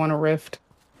want to rift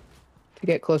to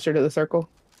get closer to the circle.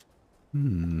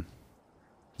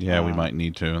 Yeah, we might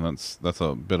need to, and that's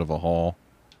a bit of a haul.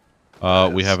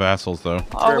 We have assholes though.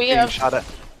 Oh, We're we being have. shot at.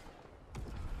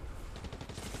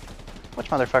 Which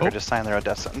motherfucker just signed their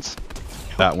death sentence?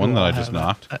 That one You that all I just have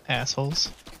knocked.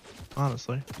 Assholes.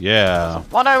 Honestly. Yeah.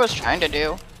 What I was trying to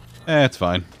do. It's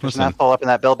fine. There's an Listen, asshole up in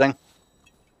that building.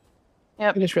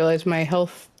 I just realized my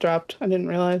health dropped. I didn't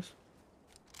realize.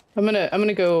 I'm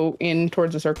gonna go in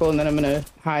towards the circle and then I'm gonna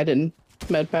hide in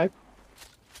med pack.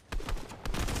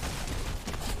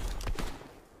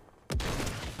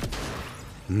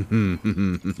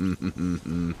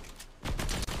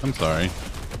 I'm sorry.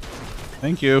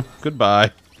 Thank you.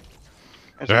 Goodbye.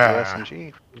 There's a blue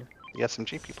SMG. The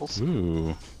SMG peoples.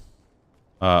 Ooh.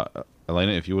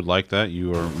 Elena, if you would like that,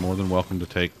 you are more than welcome to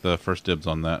take the first dibs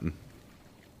on that.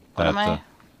 What am I?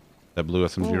 That blue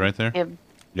SMG right there? Yep.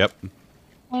 Yep.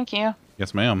 Thank you.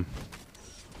 Yes, ma'am.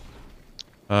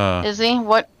 Izzy,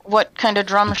 what kind of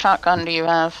drum shotgun do you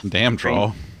have? Damn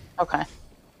troll. Okay.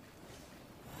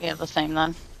 We have the same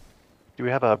then. Do we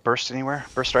have a burst anywhere?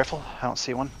 Burst rifle? I don't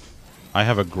see one. I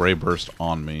have a gray burst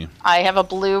on me. I have a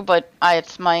blue, but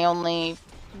it's my only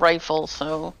rifle,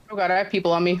 so. Oh god, I have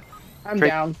people on me. I'm Trade-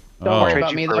 down. Oh. Don't worry Trade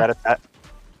about you me for though. Rat-a-tat.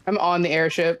 I'm on the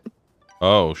airship.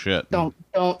 Oh shit. Don't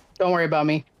worry about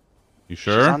me. You She's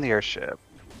sure? on the airship.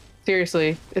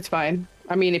 Seriously, it's fine.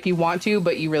 I mean, if you want to,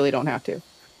 but you really don't have to.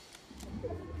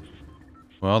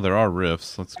 Well, there are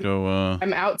rifts. Let's go.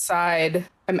 I'm outside.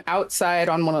 I'm outside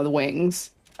on one of the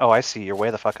wings. Oh, I see. You're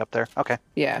way the fuck up there. Okay.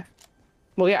 Yeah.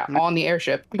 Well, yeah, on the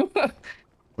airship. where I'm gonna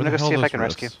the go hell see if are I those can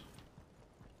rifts? rescue.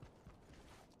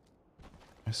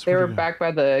 I They swear were to God. back by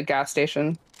the gas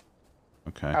station,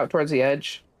 Okay. out towards the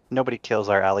edge. Nobody kills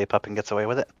our alley pup and gets away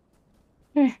with it.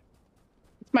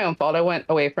 It's my own fault. I went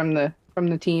away from the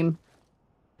team.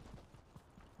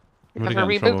 I'm Have gonna a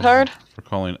get in reboot trouble card? for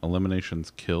calling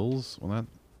eliminations kills. Well,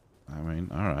 that. I mean,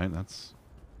 all right. That's.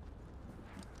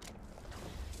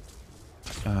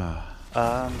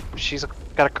 She's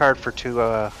got a card for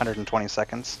 220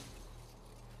 seconds.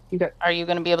 Are you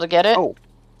going to be able to get it? Oh.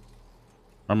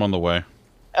 I'm on the way.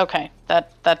 Okay,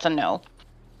 that's a no.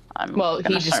 I'm Well,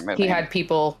 gonna start he moving. had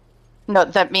people. No,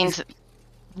 that means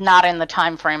not in the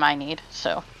time frame I need.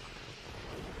 So,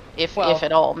 if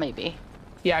at all, maybe.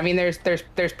 Yeah, I mean, there's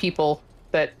people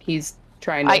that he's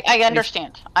trying to. I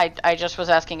understand. I just was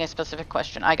asking a specific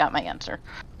question. I got my answer.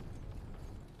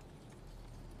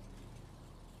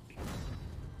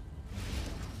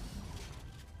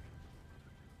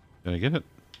 Did I get it?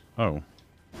 Oh.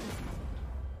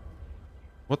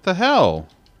 What the hell?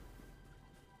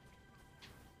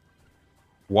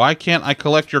 Why can't I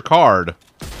collect your card?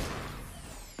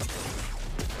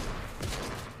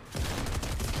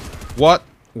 What?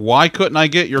 Why couldn't I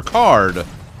get your card?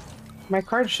 My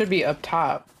card should be up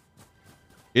top.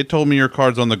 It told me your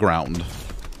card's on the ground.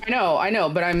 I know,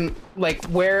 but I'm like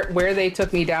where they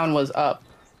took me down was up.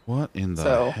 What in the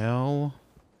So- hell?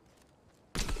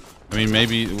 I mean,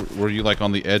 maybe were you like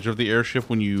on the edge of the airship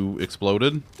when you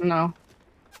exploded? No.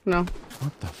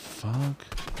 What the fuck?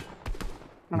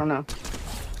 I don't know.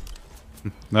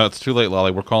 No, it's too late,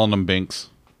 Lolly. We're calling them binks.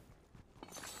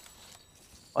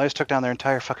 Well, I just took down their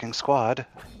entire fucking squad,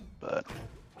 but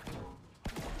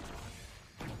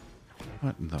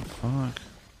What in the fuck?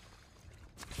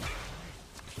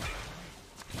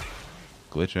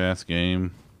 Glitch ass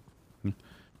game.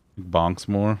 Bonks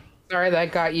more. Sorry,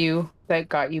 that got you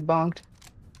bonked.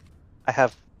 I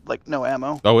have like no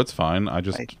ammo. Oh, it's fine. I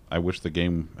just Right. I wish the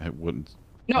game wouldn't.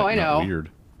 No, like, I not know. Weird.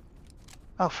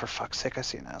 Oh, for fuck's sake! I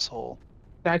see an asshole.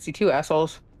 I see two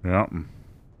assholes. Yeah.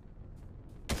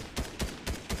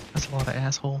 That's a lot of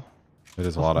asshole. It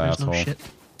is a lot of There's asshole. no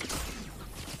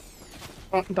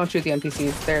shit. Don't shoot the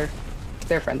NPCs.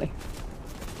 They're friendly.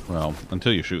 Well,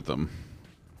 until you shoot them.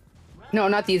 No,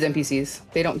 not these NPCs.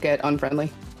 They don't get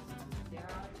unfriendly.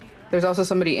 There's also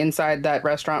somebody inside that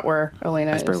restaurant where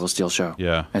Elena Iceberg is. will still show.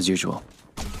 Yeah. As usual.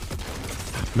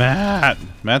 Matt,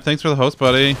 thanks for the host,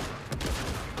 buddy.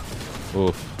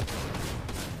 Oof.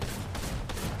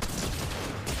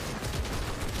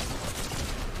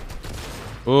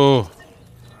 Ooh.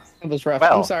 It was rough.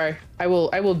 Well. I'm sorry. I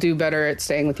will do better at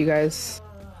staying with you guys.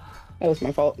 That was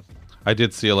my fault. I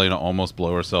did see Elena almost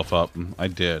blow herself up. I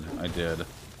did. Elena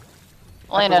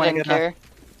Everyone didn't get care.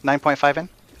 9.5 in.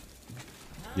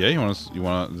 Yeah, you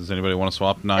want? Does anybody want to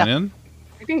swap 9 in?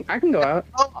 I can go out.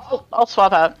 I'll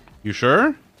swap out. You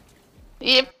sure?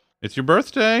 Yep. It's your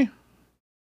birthday.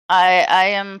 I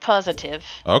am positive.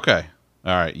 Okay.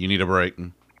 All right. You need a break.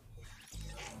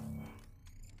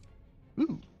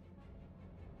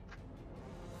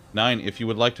 9, if you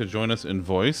would like to join us in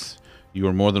voice, you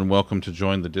are more than welcome to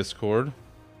join the Discord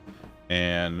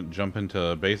and jump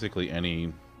into basically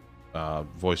any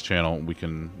voice channel we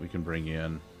can bring you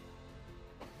in.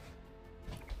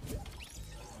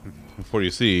 Before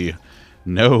you see,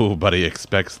 nobody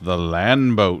expects the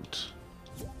land boat.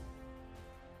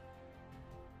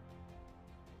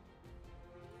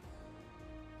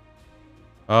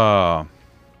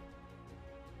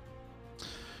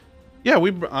 Yeah,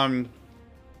 we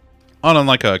on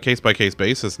like a case by case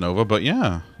basis, Nova. But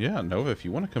yeah, Nova, if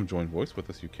you want to come join voice with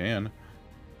us, you can.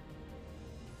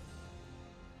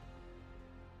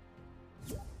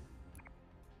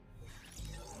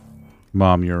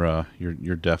 Mom,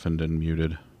 you're deafened and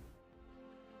muted.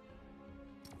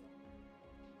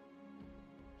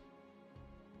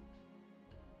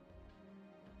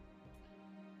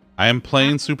 I am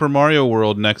playing Super Mario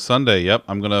World next Sunday. Yep,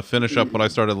 I'm gonna finish up what I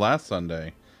started last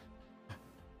Sunday.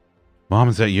 Mom,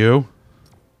 is that you?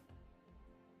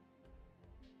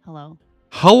 Hello.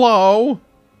 Hello.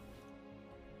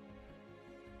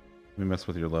 Let me mess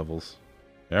with your levels.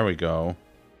 There we go.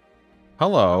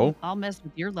 Hello. I'll mess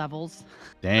with your levels.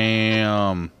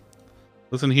 Damn.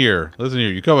 Listen here.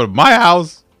 You come to my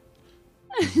house.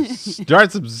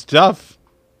 Start some stuff.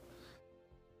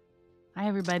 Hi,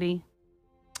 everybody.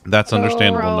 That's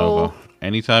understandable, Hello. Nova.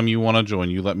 Anytime you want to join,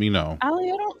 you let me know.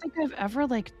 Ali, I don't think I've ever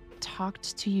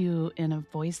talked to you in a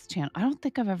voice channel. I don't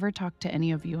think I've ever talked to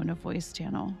any of you in a voice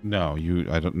channel. No,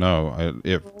 I don't know. I'm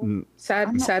not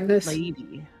Sadness. a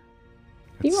lady.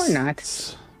 You are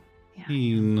not.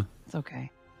 Yeah, it's okay.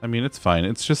 I mean, it's fine.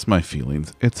 It's just my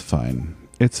feelings. It's fine.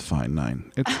 It's fine,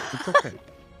 9. It's okay.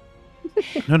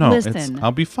 No. Listen.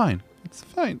 I'll be fine. It's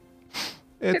fine.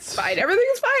 It's fine.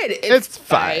 Everything's fine. It's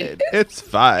fine. It's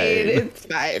fine. It's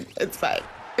fine. It's fine.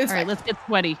 It's All right, fine. let's get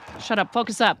sweaty. Shut up.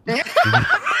 Focus up.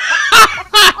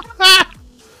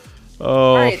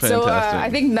 Oh, All right, fantastic. so I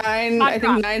think Nine's Hot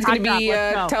gonna drop, be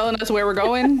let's go. telling us where we're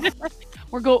going.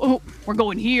 We're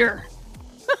going here.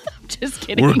 Just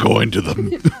kidding. We're going to the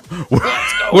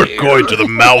we're going to the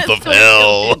mouth of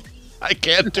hell. I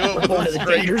can't do it with Going to a the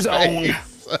straight danger zone. face.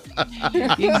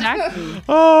 Exactly.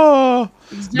 Oh,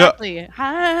 Exactly.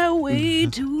 Highway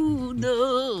to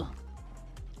the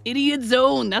idiot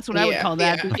zone. That's what I would call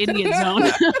that. The idiot zone.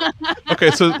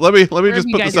 Okay, so let me Wherever just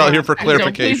you put guys this out are. here for Please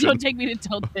don't clarification. take me to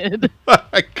Tilted. Oh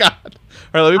my God.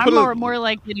 All right, let me put I'm more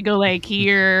likely to go like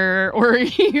here or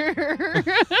here.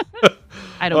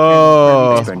 I don't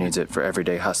Oh. Expert needs it for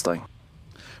everyday hustling.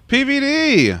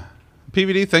 PVD,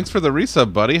 thanks for the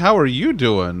resub, buddy. How are you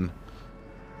doing?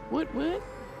 What?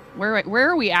 Where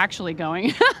are we actually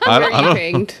going? I Where are you don't-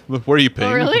 pinged? Where are you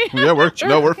pinged? really? Yeah,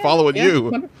 we're following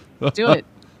you. Do it.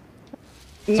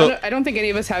 So- I don't think any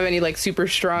of us have any super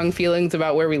strong feelings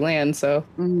about where we land. So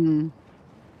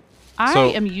I So-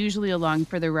 am usually along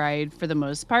for the ride for the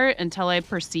most part until I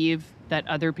perceive that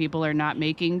other people are not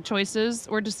making choices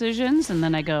or decisions, and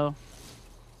then I go,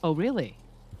 "Oh, really?"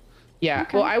 yeah.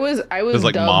 Well, I was Does,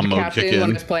 like, mom dubbed mode kick captain when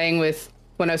in? I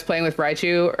was playing with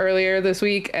Raichu earlier this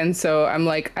week, and so I'm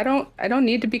like, I don't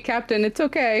need to be captain. It's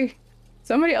okay.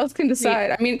 Somebody else can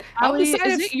decide. I mean, I'll Ali, decide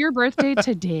is if- it your birthday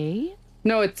today?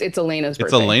 No, it's Elena's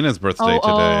It's birthday. Elena's birthday today.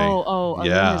 Oh,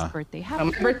 yeah. Elena's birthday.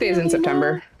 My birthday is in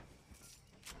September.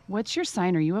 What's your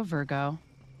sign? Are you a Virgo?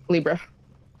 Libra.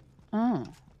 Oh.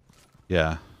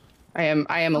 Yeah. I am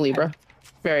a Libra.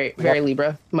 Very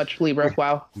Libra. Much Libra.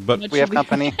 Wow. But We have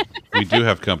company. we do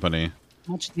have company.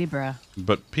 Much Libra.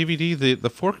 But PVD, the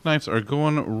fork knives are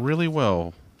going really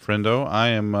well,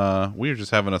 friendo. We are just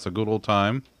having us a good old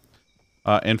time.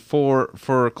 And for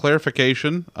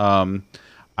clarification,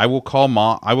 I will call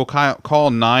mom. I will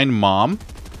call 9 mom.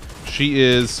 She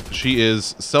is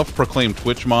self-proclaimed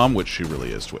Twitch mom, which she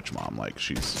really is Twitch mom. Like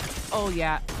she's. Oh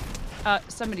yeah.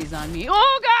 Somebody's on me.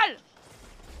 Oh God.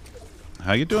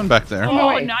 How you doing back there?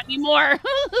 Oh, not anymore.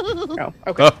 Oh,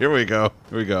 okay. Oh, here we go.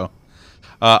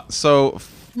 So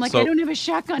I'm like, I don't have a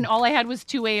shotgun. All I had was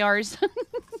 2 ARs.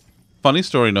 funny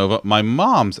story, Nova. My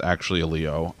mom's actually a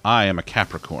Leo. I am a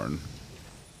Capricorn,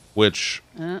 which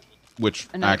Another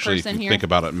actually, if person you here? think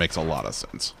about it, makes a lot of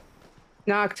sense.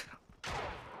 Knocked.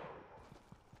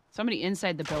 Somebody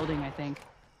inside the building, I think.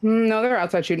 No, they're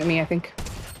outside shooting at me, I think.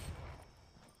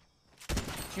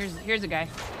 Here's a guy. I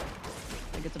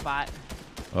think it's a bot.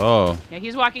 Oh, Yeah,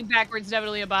 he's walking backwards.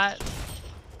 Definitely a bot.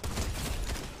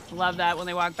 Love that when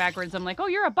they walk backwards. I'm like, oh,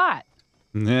 you're a bot.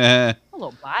 nah.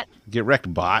 Hello, bot. Get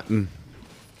wrecked, bot. Like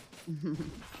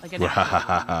an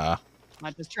not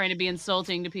just trying to be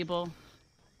insulting to people.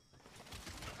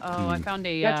 Oh, I found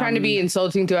a. Not trying to be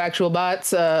insulting to actual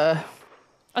bots. a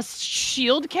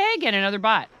shield keg and another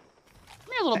bot.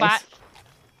 Come here, little Nice.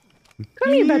 bot.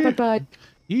 Come here, bud.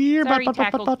 Here, Sorry, bud, bud, bud,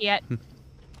 Cackle bud. Cat.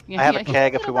 I have a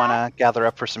keg if we want to gather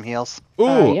up for some heals.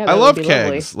 Ooh, yeah, I that would love be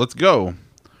kegs. Let's go.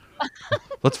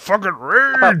 Let's fucking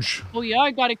rage. Oh yeah,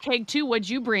 I got a keg too. What'd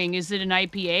you bring? Is it an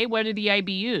IPA? What are the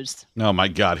IBUs? Oh my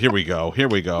God! Here we go. Here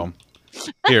we go.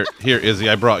 Here, Izzy.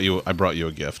 I brought you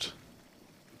a gift.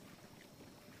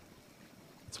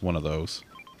 It's one of those.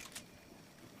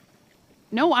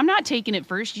 No, I'm not taking it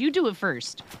first. You do it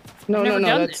first. No, I've no, never no.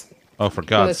 done That's Oh, for no,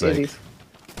 God's that's sake! Izzy's.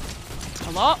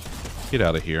 Hello. Get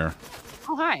out of here.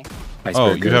 Oh hi.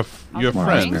 Oh, you have More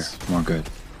friends. More good.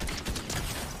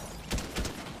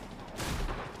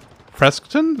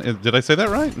 Preston? Did I say that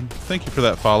right? Thank you for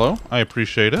that follow. I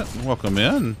appreciate it. Welcome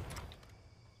in.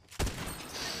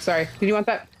 Sorry. Did you want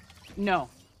that? No.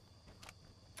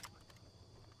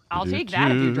 I'll take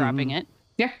that if you're dropping it.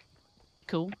 Yeah.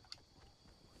 Cool.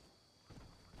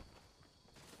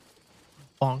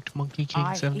 Bonked Monkey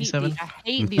King 77. I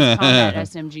hate these combat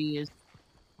SMGs.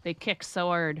 They kick so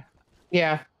hard.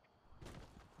 Yeah.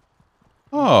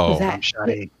 Oh. Is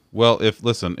that- Well, if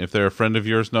they're a friend of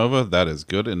yours, Nova, that is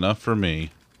good enough for me.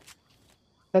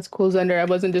 That's cool, Zunder. I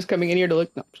wasn't just coming in here to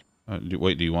look. No,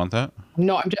 Wait, do you want that?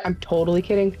 no I'm totally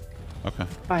kidding. Okay.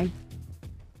 Fine.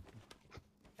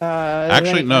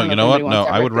 Actually, no. You know what? No,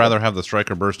 I would rather have the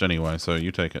striker burst anyway. So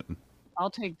you take it. I'll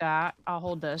take that. I'll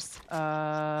hold this.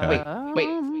 Wait.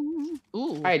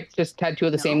 Ooh. I just had two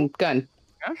of the same gun.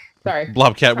 Sorry.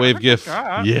 Blobcat wave gift.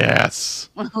 Yes.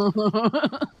 I'm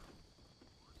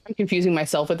confusing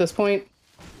myself at this point.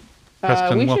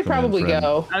 Preston, We welcome should probably in, friend.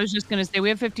 go. I was just gonna say we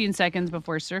have 15 seconds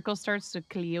before circle starts to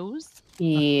close.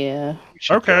 Yeah.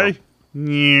 Okay.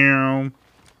 Meow.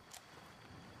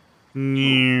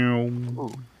 Meow.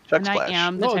 Chug And I splash.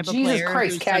 am the Oh, type of Jesus player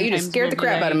Christ, who Cat, you just sometimes scared will the be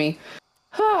crap out of like, me.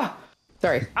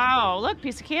 Sorry. Oh, look,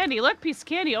 piece of candy. Look, piece of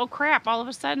candy. Oh, crap. All of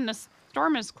a sudden, a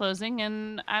storm is closing,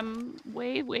 and I'm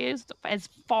way as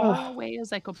far away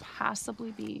as I could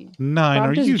possibly be. Nine, Bob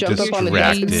are just you jumped up on the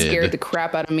desk and scared the distracted?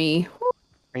 crap out of me.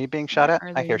 Are you being shot at?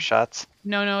 Are I hear they- shots.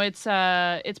 No, it's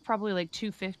probably like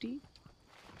 250.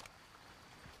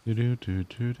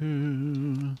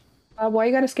 Do-do-do-do-do. Why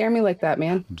you gotta scare me like that,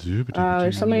 man?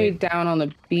 There's somebody down on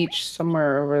the beach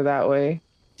somewhere over that way.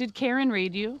 Did Karen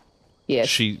raid you? Yes.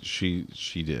 She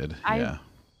did. Yeah.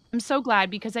 I'm so glad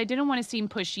because I didn't want to seem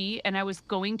pushy, and I was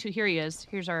going to. Here he is.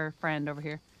 Here's our friend over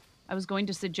here. I was going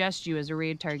to suggest you as a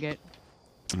raid target.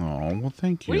 Oh, well,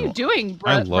 thank you. What are you doing,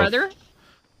 I love- brother?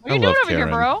 What are I you doing love over here,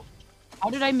 Karen. bro? How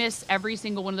did I miss every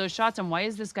single one of those shots, and why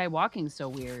is this guy walking so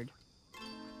weird?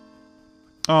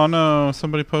 Oh no!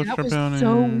 Somebody poked That her was down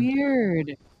so in.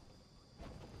 weird.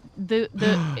 The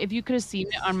if you could have seen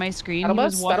it on my screen, he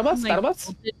was Battle walking bus, like battle bus?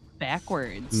 tilted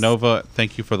backwards. Nova,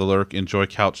 thank you for the lurk. Enjoy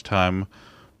couch time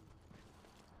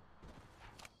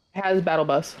Has battle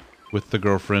bus. with the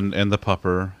girlfriend and the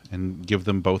pupper, and give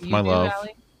them both You my do, love.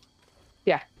 Allie?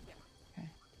 Yeah.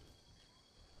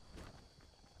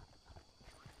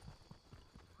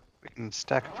 We can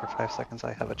stack for 5 seconds.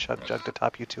 I have a chug jug to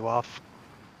top you two off.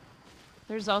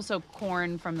 There's also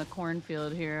corn from the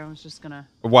cornfield here. I was just gonna.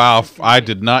 Wow, I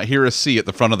did not hear a C at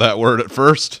the front of that word at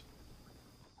first.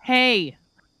 Hey.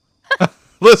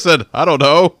 Listen, I don't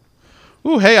know.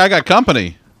 Ooh, hey, I got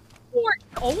company. Corn.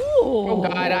 Oh. Oh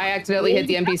God, I accidentally hit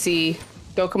the NPC.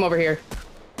 Don't come over here.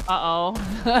 Uh-oh.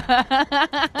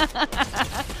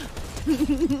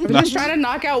 I'm just trying to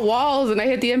knock out walls and I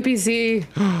hit the NPC.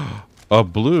 A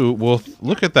blue. Well,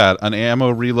 look at that. An ammo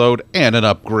reload and an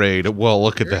upgrade. Well,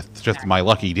 look at that. It's just my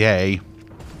lucky day.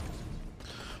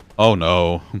 Oh,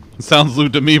 no. Sounds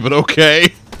lewd to me, but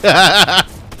okay.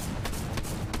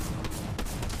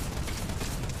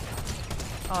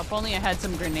 Oh, if only I had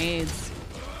some grenades.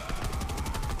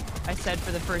 I said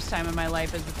for the first time in my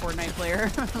life as a Fortnite player.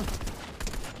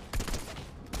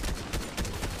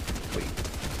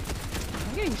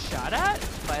 Am I getting shot at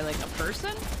by like a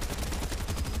person?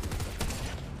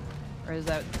 Or is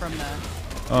that from the...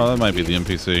 Oh, that might be the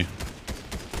NPC.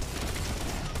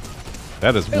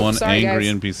 That is Oops, one sorry, angry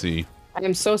guys. NPC. I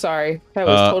am so sorry. That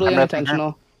was totally I'm right there.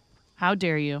 unintentional. How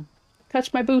dare you?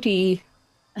 Touch my booty.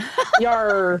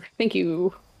 Yar. Thank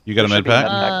you. You got a There med should be med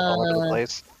pack? pack all over the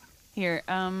place. Here,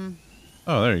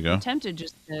 Oh, there you go. I'm tempted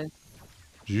just to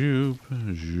Joop,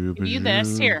 joop, give you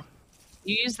this. joop. Here,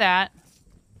 you use that.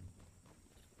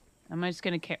 I'm just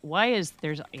gonna. Why is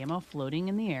there's ammo floating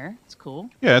in the air? It's cool.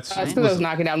 Yeah, it's. It's because I was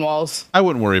knocking down walls. I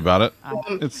wouldn't worry about it.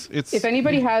 Um, It's. If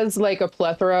anybody has like a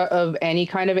plethora of any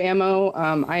kind of ammo,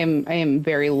 I am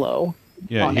very low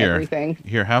Yeah, on here. everything.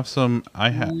 Here, have some. I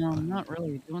have. No, I'm not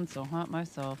really doing so hot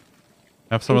myself.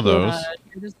 Have some of those.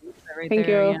 Here's this right Thank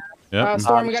there, you. yeah. Yep.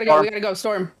 Storm, we gotta go. We gotta go.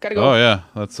 Storm, gotta go. Oh yeah,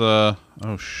 that's oh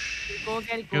shh.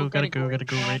 Gotta go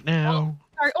right now.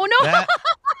 Sorry. Oh no! That-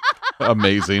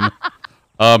 Amazing,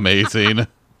 amazing.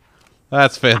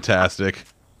 That's fantastic.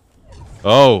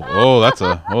 Oh, that's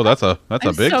a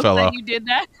I'm big so fella. glad you did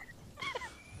that.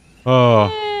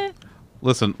 Oh,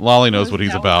 listen, Lolly knows what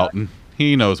he's about.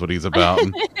 He knows what he's about.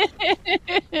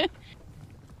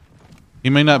 He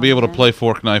may not be able to play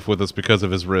fork knife with us because of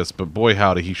his wrist, but boy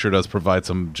howdy, he sure does provide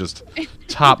some just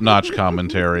top-notch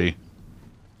commentary.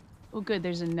 Oh, good.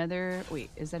 There's another.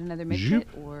 Wait, is that another midget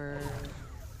or?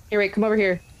 Here, wait, come over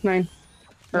here. 9.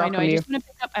 No, Or I I'll know. come I to just you. want to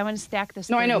pick up. I want to stack this.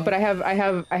 No, I thing know, here. but I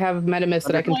have Metamis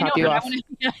that I can Oh, top know, you but off. I'm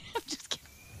just kidding.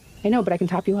 I know, but I can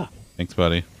top you off. Thanks,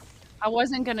 buddy. I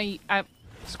wasn't gonna. I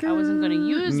wasn't gonna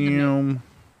use the. No,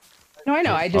 I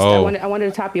know. I just Oh. I wanted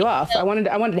to top you off. I wanted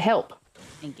to help.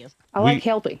 Thank you. I like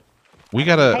helping. We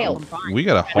gotta Hail. haul. We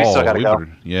still gotta go.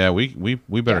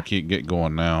 We better get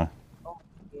going now.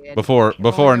 Yeah, Before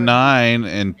sure. 9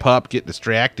 and Pup get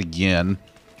distracted again.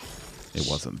 It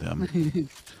wasn't them.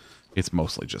 It's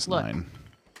mostly just Look. 9.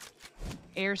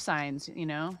 Air signs, you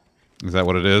know. Is that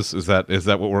what it is? Is that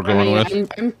what we're going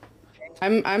with?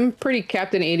 I'm pretty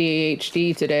Captain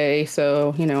ADHD today,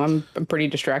 so you know I'm pretty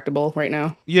distractible right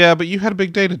now. Yeah, but you had a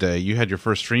big day today. You had your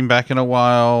first stream back in a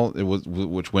while.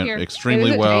 Which went Here. extremely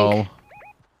There's a well.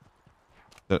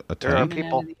 tank. A There are tank?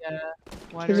 people.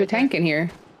 There's a tank in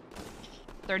here.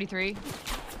 33.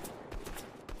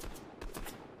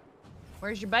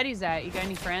 Where's your buddies at? You got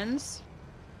any friends?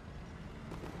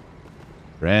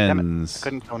 Friends.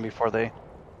 Couldn't kill him before they.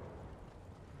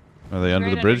 Are they under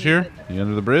the Right bridge here? underneath You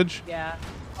under the bridge? Yeah.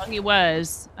 Well, he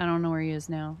was. I don't know where he is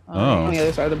now. Oh. On the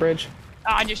other side of the bridge.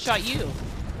 Oh, I just shot you.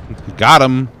 Got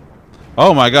him.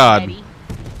 Oh my God. Eddie.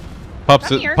 Pups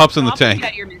Come here. in the I'll put you tank.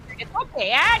 out of your misery. It's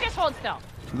okay. Ah, just hold still.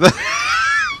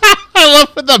 I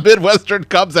love when the Midwestern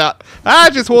comes out.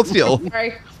 Just hold still.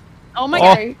 Sorry. Oh my Oh.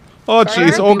 god. Sorry. Oh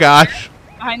jeez. Oh gosh.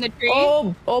 Behind the tree.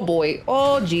 Oh boy.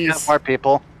 Oh Yeah, jeez. more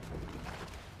people.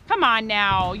 Come on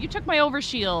now. You took my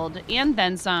overshield and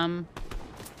then some.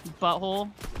 Butthole.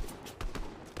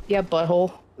 Yeah,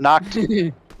 butthole. Knocked.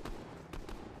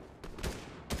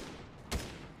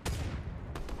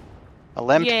 A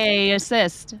limp. Yay,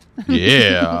 assist.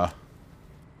 Yeah.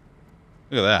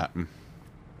 Look at that.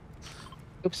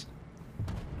 Oops.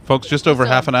 Folks, just over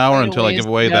Still half an hour quite a until I ways give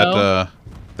away to go.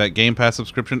 that Game Pass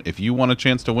subscription. If you want a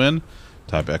chance to win,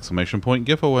 type !!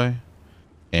 giveaway.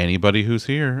 Anybody who's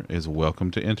here is welcome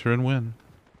to enter and win.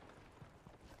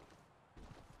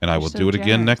 And I You're will so do it again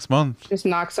generous. next month. Just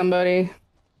knock somebody.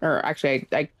 Or actually,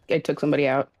 I took somebody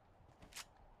out.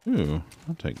 Ooh,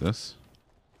 I'll take this.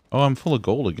 Oh, I'm full of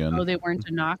gold again. Oh, they weren't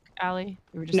a knock, Allie?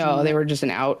 They were just No, they were just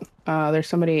an out. There's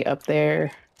somebody up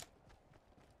there.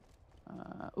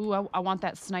 Ooh, I want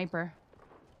that sniper.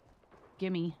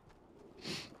 Gimme.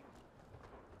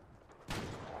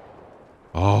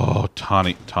 Oh,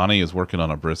 Tawny is working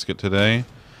on a brisket today.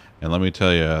 And let me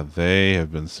tell you, they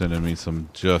have been sending me some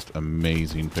just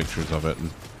amazing pictures of it.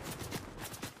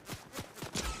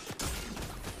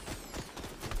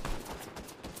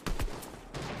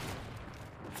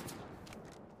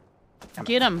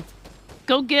 Get him.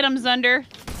 Go get him, Zunder.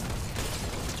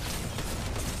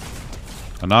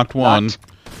 I knocked one,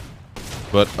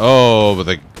 but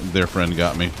their friend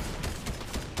got me.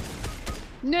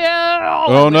 No!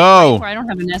 Oh, no. I don't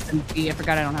have an SMG. I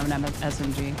forgot I don't have an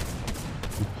SMG.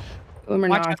 Boomer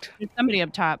Watch out. knocked. There's somebody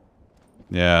up top.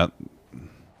 Yeah.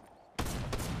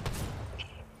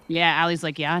 Yeah, Allie's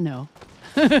like, yeah, I know.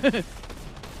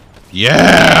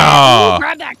 Yeah! Ooh,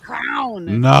 grab that crown.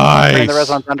 Bring Nice. the res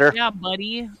on thunder. Yeah,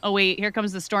 buddy. Oh, wait. Here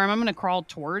comes the storm. I'm going to crawl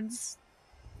towards.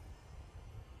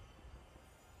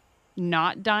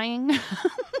 Not dying.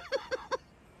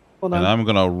 Hold And on. I'm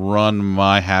gonna run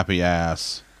my happy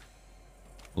ass.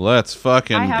 Let's I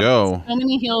fucking have go. so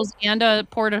many heals and a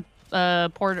what do you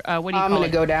I'm call gonna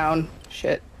it? go down.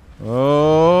 Shit.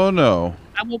 Oh no.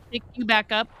 I will pick you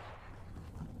back up.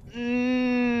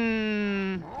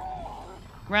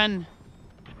 Run.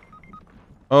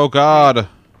 Oh god.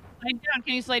 Slide down.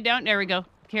 Can you slide down? There we go.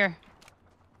 Here.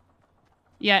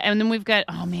 Yeah, and then we've got.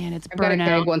 Oh man, it's I've got a burnout.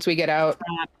 keg once we get out.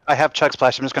 I have chug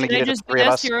splash. I'm just gonna Should I get it to just the do three of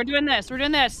this? us. Here, we're doing this. We're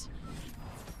doing this.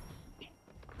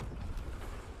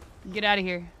 Get out of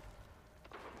here.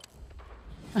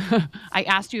 I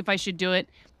asked you if I should do it.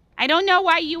 I don't know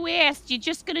why you asked. You're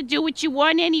just gonna do what you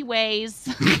want anyways.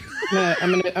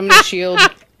 I'm gonna shield.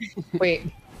 Wait.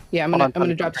 Yeah, I'm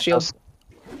gonna drop the shield.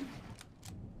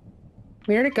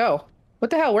 Where did it go?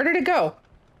 What the hell? Where did it go?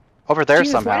 Over there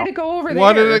Jesus, somehow. why did it go over there?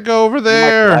 Why did it go over Might be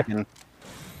there? lagging.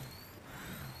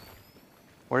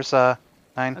 Where's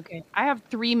 9. Okay, I have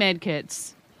 3 med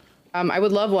kits. I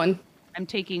would love one. I'm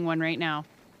taking one right now.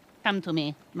 Come to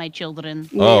me, my children.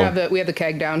 We Oh. have the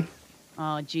keg down.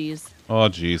 Oh, jeez. Oh,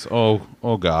 jeez.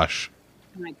 Oh, gosh.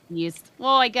 My keys.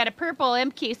 Well, I got a purple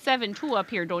MK7 up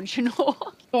here, don't you know?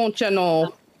 Don't you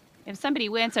know? If somebody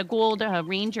wants a gold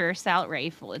Ranger assault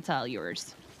rifle, it's all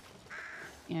yours.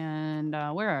 And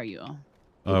where are you?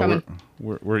 Coming.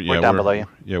 We're down below you.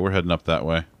 Yeah, we're heading up that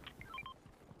way.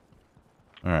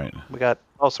 All right. We got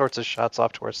all sorts of shots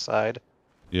off to our side.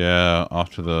 Yeah,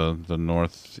 off to the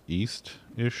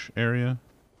northeast-ish area.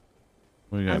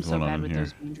 What do you got I'm so going bad on with in here?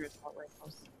 those Ranger assault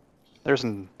rifles. There's a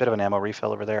bit of an ammo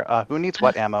refill over there. Who needs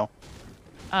what ammo?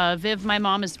 Viv, my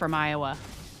mom is from Iowa.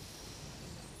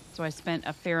 So I spent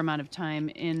a fair amount of time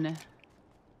in...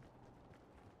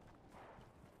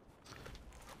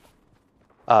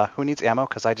 Who needs ammo?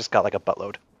 Because I just got like a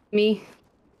buttload. Me?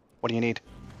 What do you need?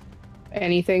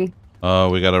 Anything?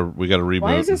 We gotta reboot.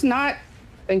 Why is this not?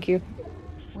 Thank you.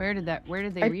 Where did they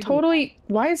reboot? Totally.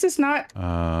 Why is this not?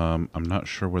 I'm not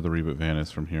sure where the reboot van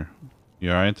is from here.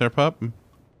 You all right there, pup?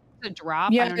 The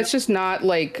drop? I Yeah, don't it's know. just not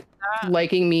like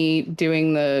liking me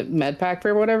doing the med pack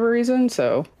for whatever reason.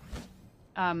 So.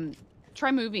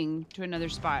 Try moving to another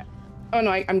spot. Oh no,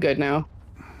 I'm good now.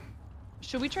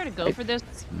 Should we try to go for this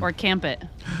or camp it?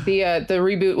 The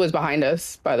reboot was behind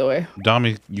us, by the way.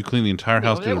 Dommy, you cleaned the entire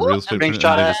house due to real estate being and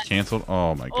shot they at. just canceled.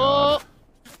 Oh my god. Oh,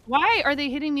 why are they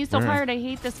hitting me so Where? hard? I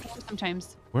hate this game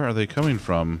sometimes. Where are they coming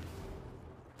from?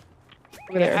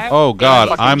 Over there. I- Oh god,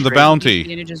 fucking I'm the tree. bounty.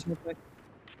 Bandages real quick.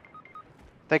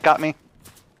 They got me.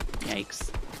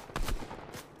 Yikes.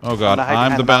 Oh god, I'm gonna hide I'm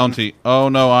behind the the mountain. bounty. Oh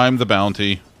no, I'm the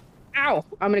bounty. Ow!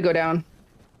 I'm gonna go down.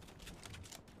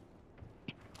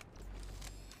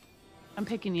 I'm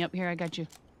picking you up here. I got you.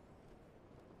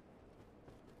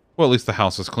 Well, at least the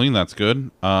house is clean. That's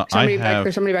good. Somebody back.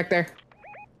 There's somebody back there.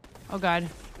 Oh god.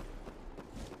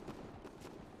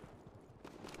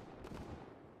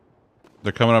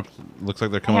 They're coming up. Looks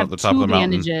like they're I coming have up the top 2 of the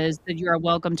mountain. bandages that you are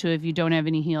welcome to if you don't have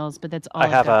any heals, but that's all I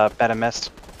I've have got. a bed of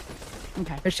mist.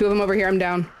 Okay. There's 2 of them over here. I'm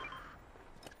down.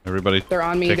 Everybody, They're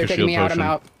on me. take They're a taking me shield out. I'm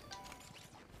potion. out.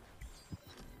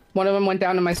 One of them went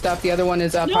down to my stuff. The other one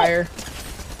is up No. higher.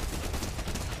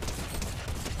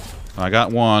 I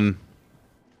got one.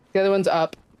 The other one's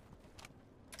up.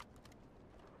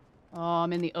 Oh,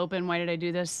 I'm in the open. Why did I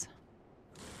do this?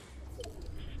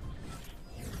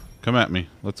 Come at me.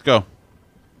 Let's go.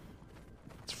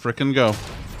 Let's frickin' go.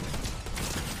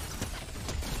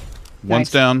 One's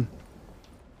Nice. down.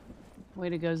 Way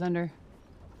to go, Zunder.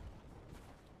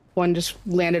 One just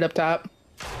landed up top.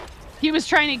 He was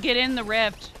trying to get in the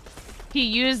rift. He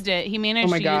used it. He managed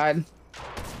Oh my to god.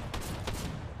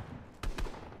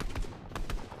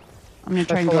 I'm gonna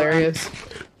try That's and go around.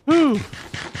 hilarious.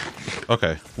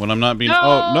 Okay, when I'm not being. No,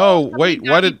 Oh no! somebody Wait,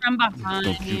 got why me did? from Don't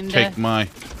you behind. take my?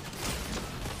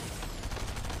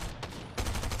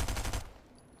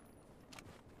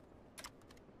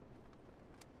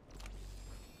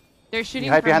 They're shooting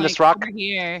hide from behind like, this rock? over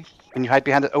here. Can you hide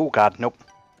behind it? Oh god, nope.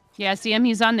 Yeah, see him?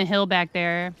 He's on the hill back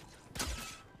there.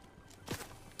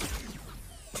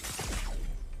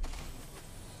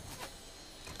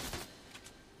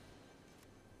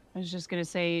 I was just gonna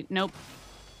say, nope.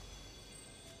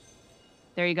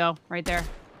 There you go, right there.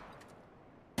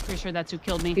 Pretty sure that's who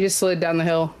killed He me. just slid down the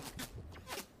hill.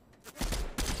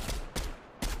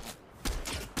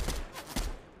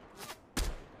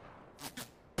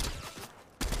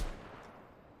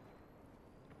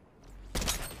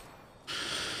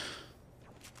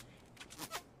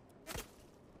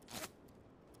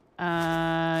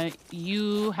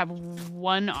 You have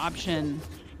one option.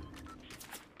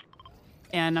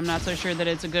 And I'm not so sure that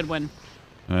it's a good one.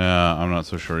 Yeah, I'm not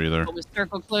so sure either. It was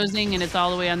circle closing and it's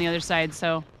all the way on the other side,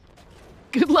 so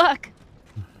good luck.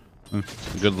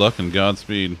 Good luck and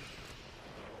Godspeed.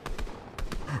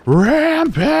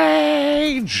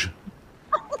 Rampage!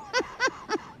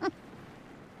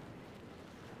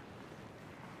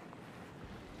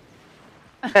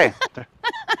 Hey,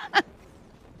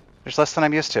 there's less than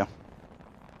I'm used to.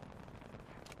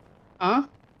 Huh?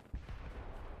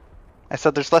 I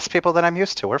said there's less people than I'm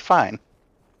used to. We're fine.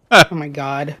 Oh my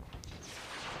god.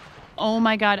 Oh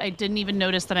my god, I didn't even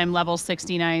notice that I'm level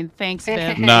 69. Thanks,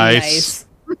 Viv. Nice.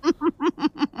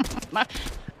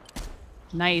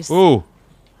 Nice. Ooh.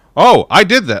 Oh, I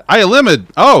did that. I eliminated.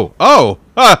 Oh.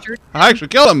 I actually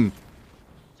killed him.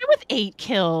 You're with 8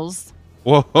 kills.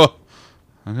 Whoa.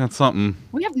 I got something.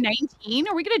 We have 19.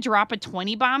 Are we gonna drop a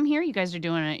 20 bomb here? You guys are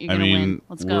doing it. You're I gonna mean, win.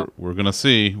 Let's go. we're gonna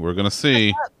see. We're gonna see.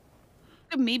 You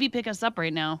could maybe pick us up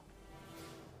right now.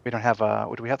 We don't have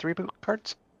do we have the reboot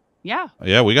cards? Yeah.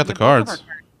 Yeah, we got the We have both of cards.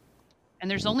 our And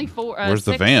there's only four. Where's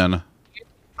the six. van?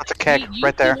 That's a keg You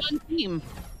right there. One team.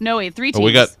 No, wait, 3 teams. Oh,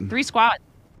 we got 3 squads.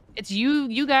 It's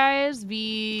you guys.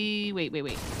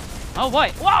 Wait. Oh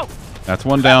boy! Whoa! That's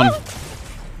one down.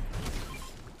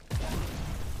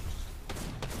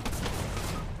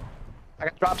 I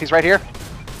got dropped. He's right here.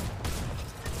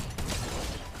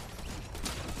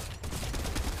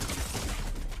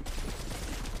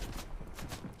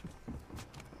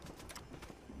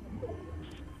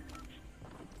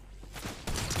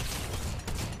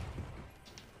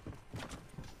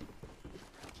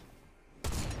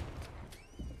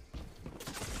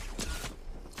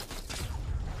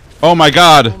 Oh my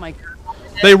god. Oh my god.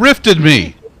 They rifted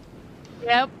me.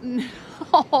 Yep.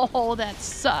 Oh, that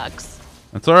sucks.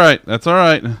 That's all right. That's all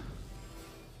right.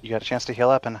 You got a chance to heal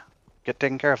up and get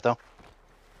taken care of, though.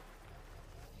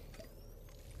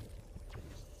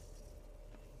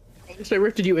 So I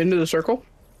rifted you into the circle?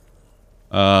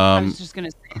 I was just gonna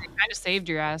say, I kind of saved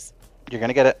your ass. You're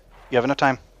gonna get it. You have enough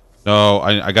time. No,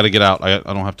 I got to get out. I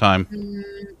don't have time.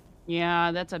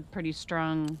 Yeah, that's a pretty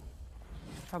strong,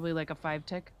 probably like a 5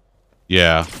 tick.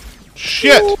 Yeah.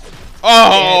 Shit.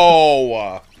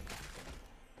 Oh.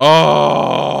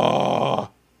 Oh.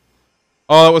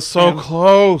 Oh, that was so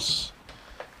close.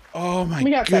 Oh my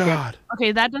We got second. god.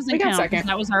 Okay, that doesn't We got count. 'Cause second.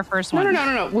 That was our first No, one.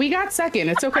 no. We got second.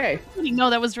 It's okay. No,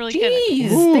 that was really Jeez,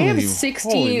 good. they have Holy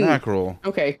 16. mackerel.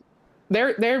 Okay,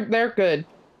 they're good.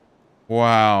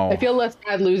 Wow. I feel less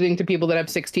bad losing to people that have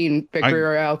 16 victory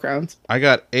royale crowns. I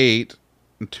got 8,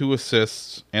 2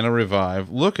 assists, and a revive.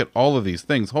 Look at all of these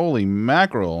things. Holy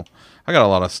mackerel. I got a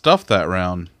lot of stuff that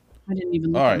round. I didn't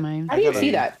even look All at right. mine. How do you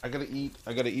see that? I gotta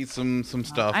eat some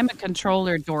stuff. I'm a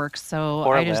controller dork, so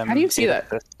Or I just. How do you see that?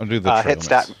 I'll do the Hit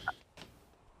stat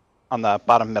on the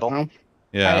bottom middle. Oh,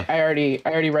 Yeah. I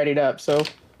already read it up. So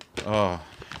Oh.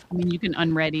 I mean, you can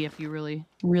unready if you really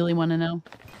want to know.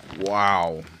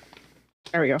 Wow.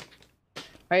 there we go.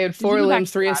 I had 4 you go back limbs,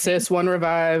 to 3 Bobby? assists, 1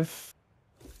 revive.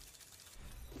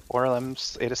 4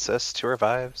 limbs, 8 assists, 2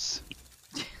 revives.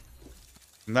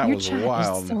 That Your was chat is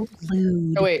wild. so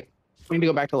lewd. Oh wait, we need to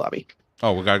go back to lobby.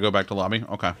 Oh, we gotta go back to lobby?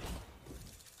 Okay.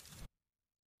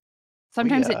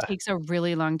 Sometimes We, it takes a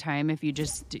really long time if you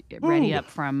just get ready up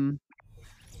from.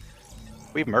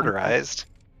 We've murderized.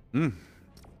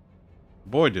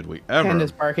 Boy, did we ever.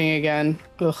 Panda's barking again.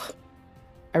 Ugh.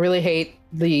 I really hate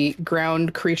the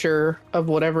ground creature of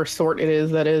whatever sort it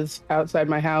is that is outside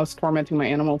my house tormenting my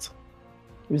animals.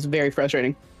 It was very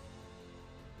frustrating.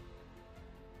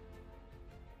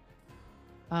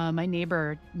 My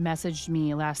neighbor messaged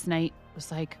me last night.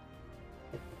 Was like,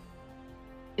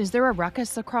 "Is there a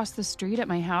ruckus across the street at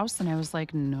my house?" And I was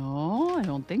like, "No, I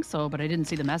don't think so." But I didn't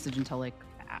see the message until like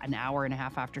an hour and a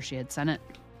half after she had sent it.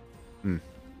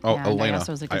 Oh, And I Elena, asked,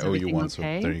 I was like, I "Is owe you everything one,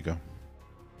 okay?" so there you go.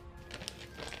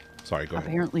 Sorry, go ahead.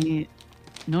 Apparently,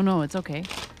 no, it's okay.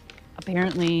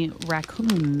 Apparently,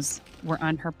 raccoons were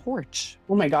on her porch.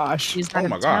 Oh my gosh. She's Oh out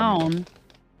my of God. town.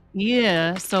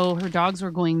 Yeah, so her dogs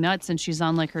were going nuts, and she's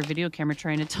on like her video camera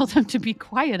trying to tell them to be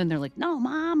quiet, and they're like, "No,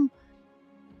 mom."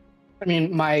 I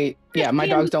mean, my Candy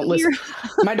dogs don't listen. here.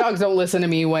 My dogs don't listen to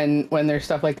me when there's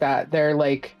stuff like that. They're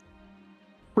like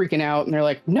freaking out, and they're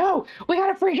like, "No, we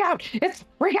gotta freak out! It's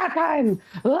freak out time!"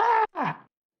 Ah!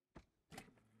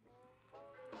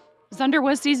 Zunder,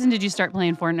 what season did you start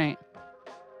playing Fortnite?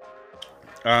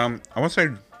 I want to say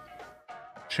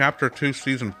chapter 2,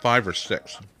 season 5 or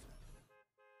 6.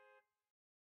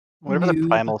 Whatever the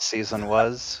primal season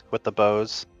was with the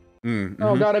bows.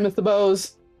 Oh god, I miss the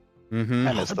bows. I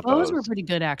miss The the bows bows. were pretty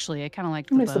good, actually. I kind of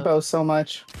liked I the miss bows. the bows so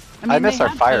much. I miss they our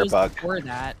had fire bows bug. before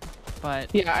that,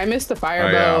 but Yeah, I miss the fire Oh,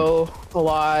 yeah. bow a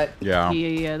lot. Yeah.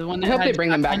 yeah, the one I that hope had they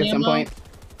bring them back at some ammo. point.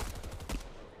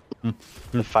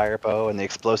 The fire bow and the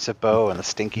explosive bow and the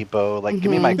stinky bow. Like,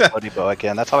 give me my explodey bow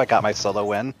again. That's how I got my solo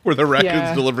win. Were the raccoons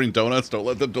Yeah. delivering donuts? Don't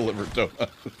let them deliver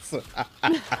donuts.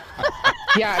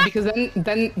 Yeah, because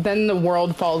then the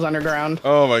world falls underground.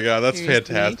 Oh my god, that's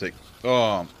Seriously? fantastic.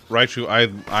 Oh, Raichu,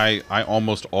 I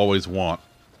almost always want,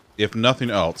 if nothing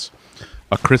else,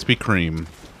 a Krispy Kreme,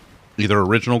 either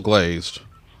original glazed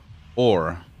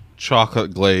or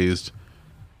chocolate glazed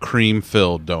cream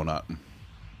filled donut. Where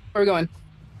are we going?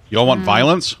 Y'all want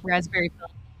violence? Raspberry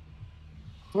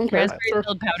filled. Okay. Raspberry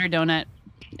filled powder donut.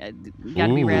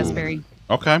 Gotta be Ooh. raspberry.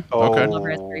 Okay. Oh. Okay. Love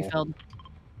raspberry filled.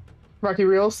 Rocky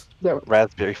Reels? That-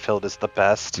 Raspberry filled is the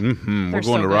best. We're They're going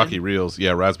so to good. Rocky Reels.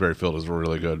 Yeah, raspberry filled is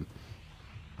really good.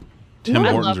 Tim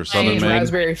I Hortons love or my Southern Huge Maine.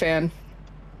 raspberry fan.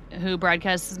 Who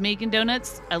broadcasts making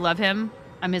donuts. I love him.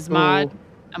 I'm his mod.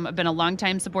 Ooh. I've been a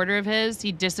longtime supporter of his.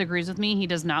 He disagrees with me. He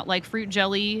does not like fruit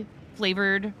jelly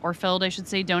flavored or filled, I should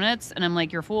say, donuts. And I'm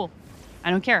like, you're a fool. I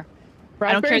don't care.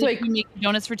 I don't care Raspberry's that like you make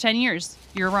donuts for 10 years.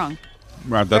 You're wrong.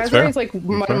 Right, that's fair. raspberry's like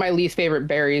one of my least favorite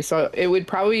berries, so it would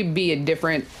probably be a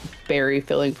different berry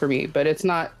filling for me. But it's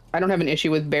not. I don't have an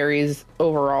issue with berries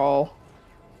overall.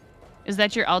 Is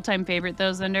that your all-time favorite,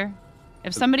 though, Zunder?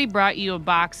 If somebody brought you a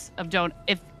box of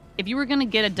if you were gonna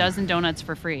get a dozen donuts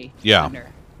for free, Yeah. Zunder,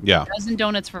 Yeah. a dozen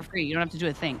donuts for free, you don't have to do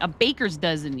a thing. A baker's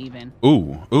dozen, even.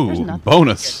 Ooh, There's ooh, nothing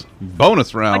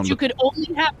bonus round. But you could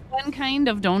only have one kind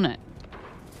of donut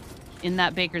in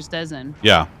that baker's dozen.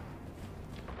 Yeah.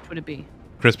 What would it be?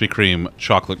 Krispy Kreme,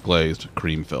 chocolate glazed,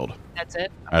 cream filled. That's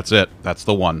it. That's it. That's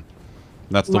the one.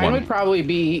 That's the Mine one. would probably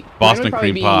be Boston mine would probably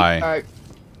cream be, pie.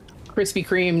 Krispy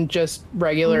Kreme, just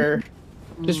regular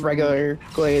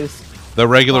glaze. The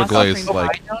regular Boston glaze, cream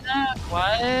like, pie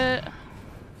donut? What?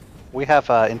 We have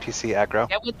NPC aggro.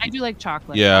 Yeah, I do like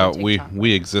chocolate. yeah, I'll take chocolate.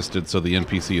 we existed, so the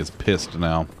NPC is pissed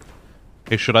now.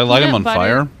 Hey, should I light him on Peanut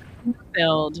fire? butter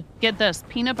Filled. Get this,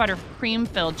 peanut butter cream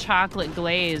filled, chocolate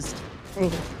glazed.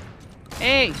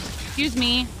 Hey, excuse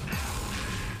me.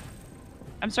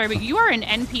 I'm sorry, but you are an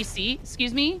NPC.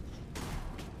 Excuse me.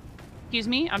 Excuse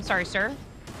me. I'm sorry, sir.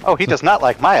 Oh, he does not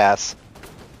like my ass.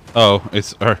 Oh,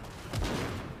 it's her.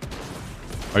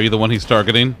 Are you the one he's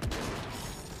targeting?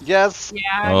 Yes.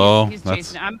 Yeah, Oh, he's that's-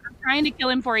 chasing. I'm trying to kill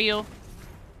him for you.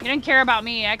 You don't care about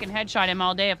me. I can headshot him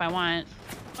all day if I want.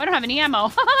 I don't have any ammo.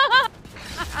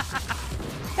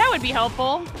 That would be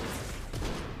helpful.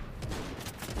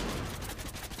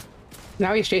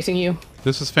 Now he's chasing you.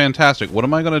 This is fantastic. What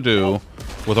am I going to do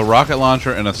with a rocket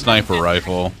launcher and a sniper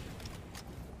rifle?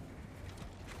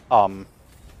 Do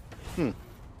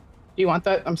you want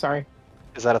that? I'm sorry.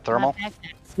 Is that a thermal?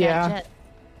 Yeah.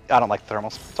 I don't like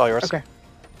thermals. It's all yours. Okay.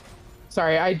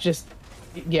 Sorry,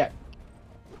 yeah.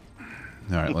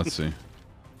 All right, let's see.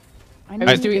 I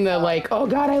was doing the like, oh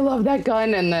god, I love that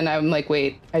gun, and then I'm like,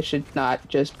 wait, I should not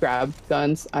just grab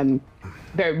guns. I'm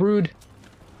very rude.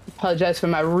 Apologize for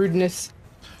my rudeness.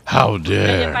 How And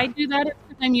dare! if I do that, it's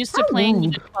because I'm used to playing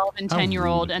with a 12 and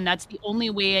 10-year-old, and that's the only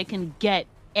way I can get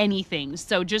anything.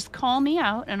 So just call me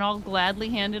out, and I'll gladly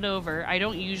hand it over. I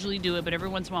don't usually do it, but every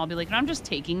once in a while I'll be like, I'm just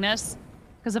taking this.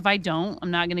 Because if I don't, I'm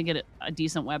not going to get a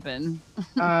decent weapon.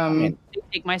 They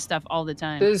take my stuff all the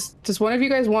time. Does one of you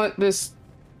guys want this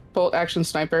bolt action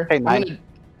sniper? Hey, nine.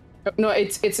 No,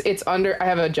 it's under. I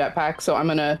have a jetpack, so I'm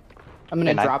gonna Hey,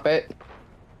 nine. drop it.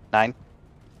 9.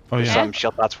 Oh There's yeah. some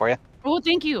shield bots for you. Oh,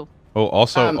 thank you. Oh,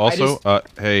 also, I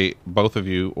hey, both of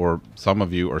you, or some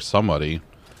of you, or somebody.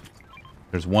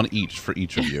 There's one each for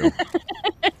each of you.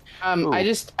 I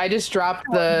just dropped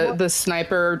the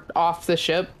sniper off the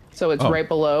ship, so it's right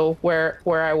below where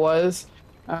I was,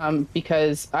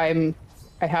 because I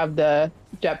have the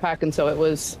jetpack, and so it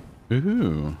was.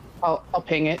 Ooh. I'll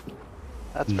ping it.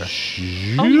 That's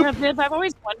fair. Oh, yeah, Viv, I've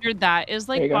always wondered that. Is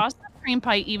There you like go. Boston cream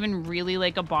pie even really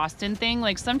like a Boston thing?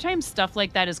 Like sometimes stuff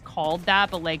like that is called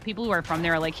that, but like people who are from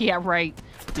there are like, yeah, right.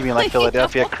 You mean like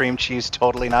Philadelphia cream cheese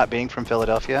totally not being from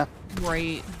Philadelphia?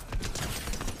 Right.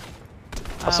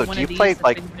 Also, one do of you these, play, if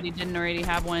like- anybody didn't already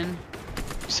have one.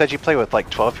 You said you play with like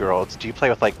 12-year-olds. Do you play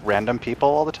with like random people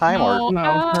all the time, or No,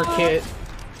 her kid.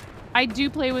 I do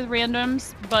play with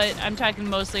randoms, but I'm talking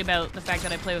mostly about the fact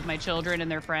that I play with my children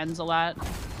and their friends a lot.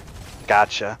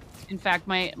 gotcha? In fact,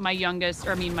 my youngest,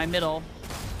 or I mean my middle.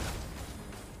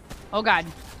 Oh god.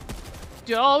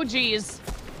 Oh jeez.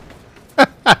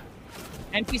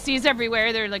 NPCs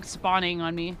everywhere. They're like spawning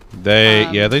on me. They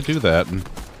they do that.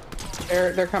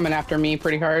 They're coming after me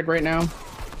pretty hard right now.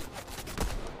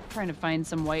 Trying to find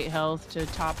some white health to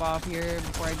top off here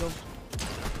before I go.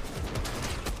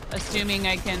 Assuming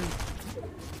I can.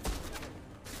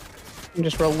 I'm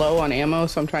just real low on ammo,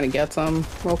 so I'm trying to get some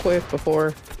real quick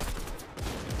before.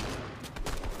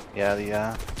 Yeah, the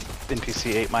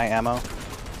NPC ate my ammo,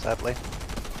 sadly.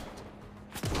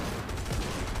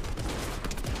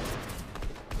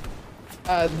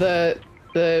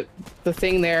 The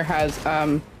thing there has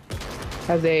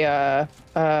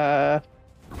a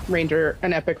ranger,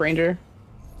 an epic ranger.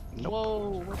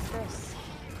 Whoa, what's this?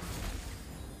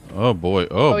 Oh boy.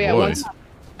 Oh, yeah, boy.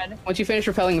 Once you finish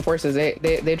repelling the forces,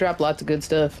 they drop lots of good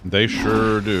stuff. They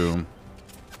sure do.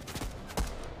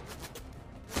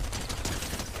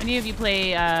 Any of you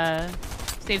play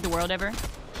Save the World ever?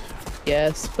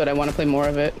 Yes, but I want to play more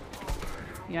of it.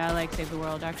 Yeah, I like Save the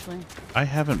World actually. I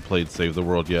haven't played Save the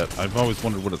World yet. I've always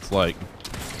wondered what it's like.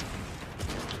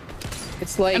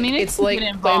 It's like I mean, it's can like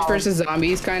get Plants involved. vs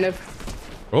Zombies kind of.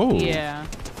 Oh. Yeah.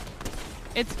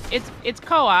 It's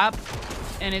co-op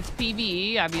and it's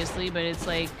PvE obviously, but it's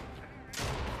like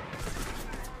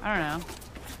I don't know.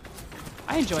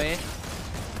 I enjoy it.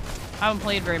 I haven't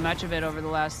played very much of it over the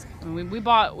last. I mean, we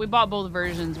bought both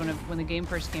versions when the game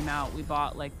first came out. We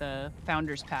bought like the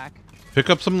Founders Pack. Pick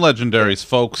up some legendaries,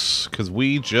 folks, because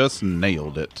we just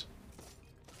nailed it.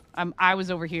 I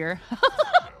was over here.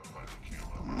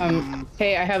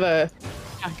 Hey, I have a.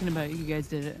 Talking about you guys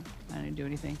did it. I didn't do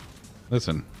anything.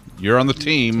 Listen, you're on the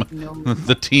team.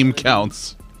 The team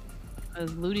counts. I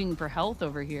was looting for health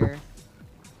over here.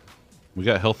 We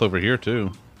got health over here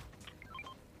too.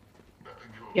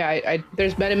 Yeah,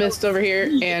 there's Metamist over here,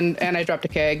 and I dropped a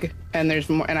keg, and there's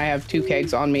more, and I have 2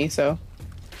 kegs on me, so.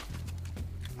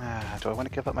 Do I want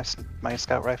to give up my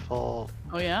scout rifle?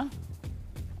 Oh yeah.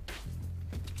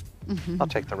 I'll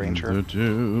take the ranger. What's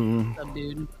up,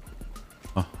 dude?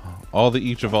 All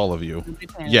each of all of you.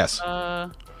 Yes.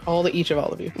 All the each of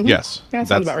all of you. Yes. Yeah, that sounds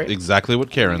that's about right. exactly what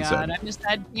Karen Oh said. I missed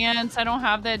that dance. I don't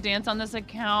have that dance on this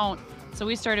account. So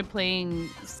we started playing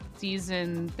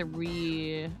season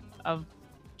 3 of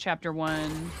chapter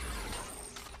 1.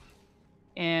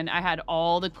 And I had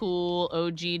all the cool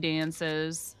OG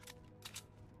dances.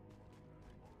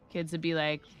 Kids would be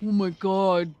like, oh my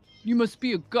god, you must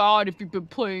be a god if you've been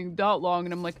playing that long.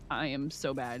 And I'm like, I am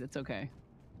so bad. It's okay.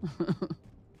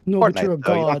 No, but you're a Fortnite,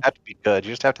 though, you god. don't have to be good.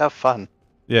 You just have to have fun.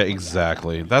 Yeah,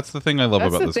 exactly. That's the thing I love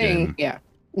That's about the this thing, game. yeah.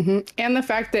 And the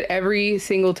fact that every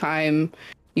single time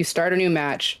you start a new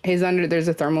match, hey Zunder, there's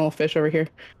a thermal fish over here.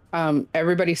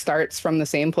 Everybody starts from the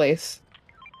same place.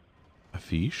 A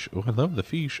fish? Oh, I love the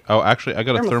fish. Oh, actually, I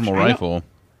got a thermal I know. rifle.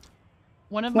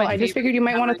 One of Well, my I just figured you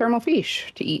might want a thermal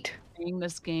fish to eat. playing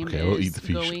this game Okay, I'll is eat the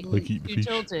fish. going Like, eat the to fish.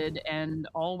 Tilted and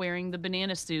all wearing the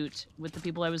banana suit with the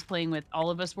people I was playing with. All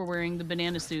of us were wearing the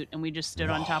banana suit, and we just stood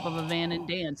on top of a van and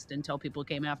danced until people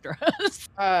came after us.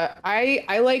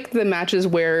 I like the matches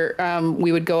where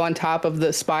we would go on top of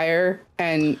the spire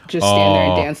and just stand there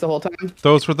and dance the whole time.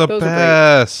 Those were the Those were great.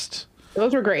 best.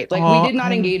 Those were great. Like we did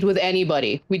not engage with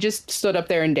anybody. We just stood up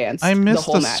there and danced. I missed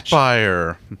the whole the match.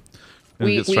 spire.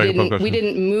 We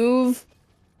didn't move.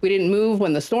 We didn't move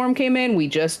when the storm came in. We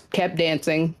just kept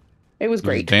dancing. It was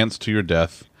great. Dance to your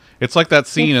death. It's like that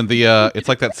scene in the. It's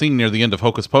like that scene near the end of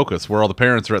Hocus Pocus where all the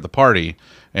parents are at the party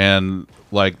and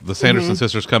like the Sanderson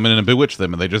sisters come in and bewitch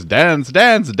them and they just dance,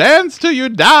 dance, dance till you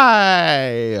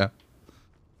die.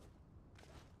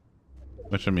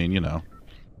 Which I mean, you know.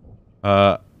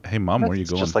 Hey mom, where are you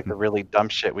going? Just like the really dumb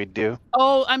shit we do.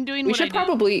 Oh, I'm doing We what I should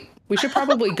do. we should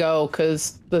probably go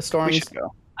because the storms. We should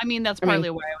go. I mean, that's I mean- partly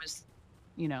why I was,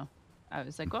 you know, I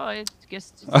was like, well, I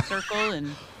guess it's a circle and,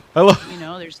 Hello. you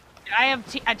know, there's, I have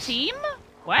a team?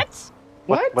 What?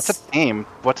 What? What's a team?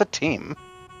 What's a team?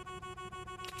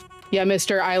 Yeah,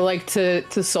 Mister. I like to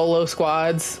solo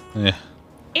squads. Yeah.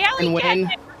 Ellie And gets win.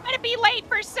 it. We're gonna be late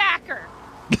for soccer.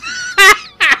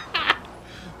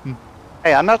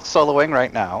 Hey, I'm not soloing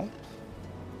right now.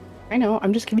 I know.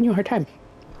 I'm just giving you a hard time.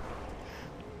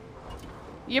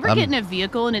 You ever get in a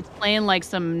vehicle and it's playing like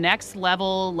some next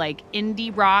level, like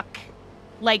indie rock,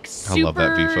 like I love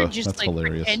that super, FIFA. just That's like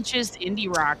hilarious. pretentious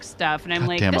indie rock stuff, and I'm God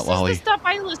like, damn it, this is Lolly. the stuff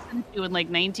I listened to in like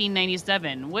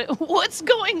 1997. What's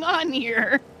going on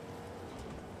here?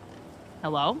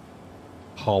 Hello?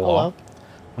 Hello.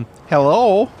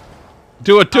 Hello.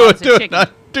 Do it. Do Oh, it. it's a Do it. chicken. Nine.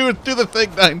 Do it. Do the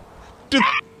thing, Nine. Do.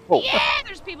 Yeah,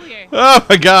 there's people here. Oh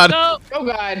my God. So, Oh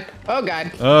God. Oh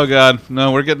God. Oh God.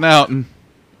 No, we're getting out.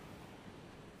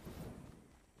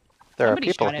 There are somebody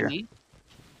people shot at here. me.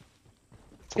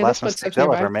 It's the Yeah, last there's mistake footsteps they'll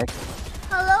nearby. ever make.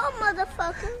 Hello,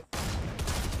 motherfucker.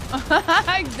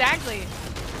 Exactly.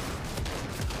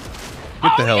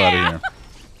 Get the hell out of here.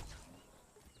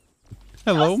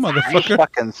 Hello, You motherfucker.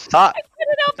 fucking suck. I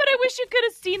couldn't help it. I wish you could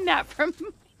have seen that from.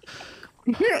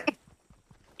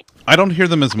 I don't hear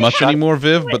them as much anymore,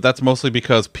 Viv, but that's mostly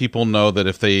because people know that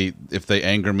if they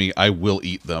anger me, I will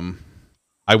eat them.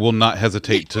 I will not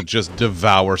hesitate to just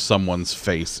devour someone's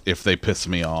face if they piss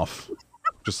me off.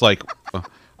 Just like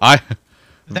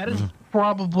That is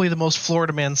probably the most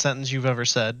Florida man sentence you've ever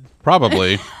said.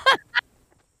 probably.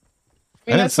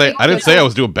 I didn't say I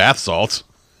was doing bath salts.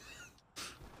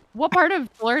 What part of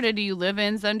Florida do you live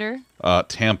in, Zunder?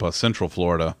 Tampa, Central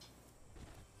Florida.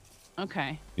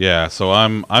 Okay. Yeah, so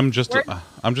I'm just a,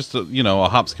 you know, a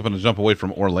hop, skip, and a jump away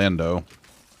from Orlando.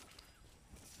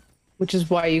 Which is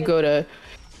why you go to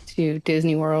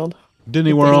Disney World.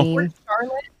 Disney World. Disney.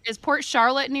 Charlotte? Is Port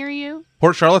Charlotte near you?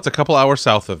 Port Charlotte's a couple hours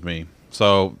south of me,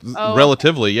 so Oh.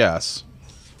 relatively, yes.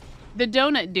 The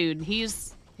donut dude.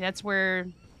 He's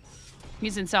in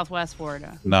Southwest Florida.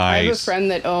 I have a Nice. friend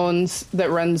that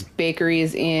runs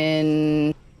bakeries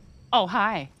in. Oh,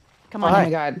 hi. Come Oh on. my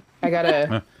God! I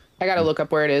gotta look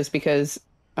up where it is because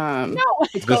No.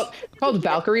 it's called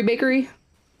Valkyrie Bakery.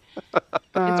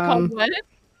 It's called what?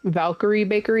 Valkyrie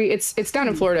Bakery. It's down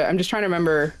in Florida. I'm just trying to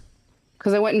remember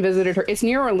because I went and visited her. It's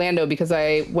near Orlando because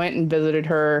I went and visited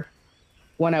her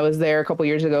when I was there a couple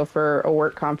years ago for a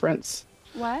work conference.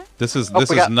 What? This is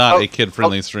not a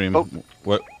kid-friendly stream.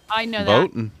 What? I know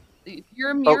boat? that.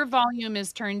 Your volume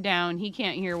is turned down. He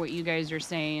can't hear what you guys are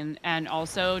saying. And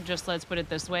also, just let's put it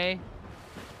this way: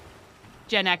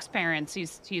 Gen X parents,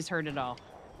 he's heard it all.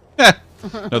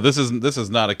 No, this is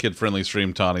not a kid-friendly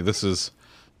stream, Tawny. This is,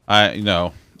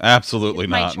 no, absolutely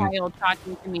it's not. My child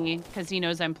talking to me because he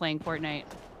knows I'm playing Fortnite.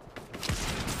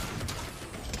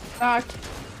 Knocked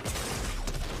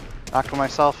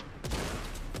myself.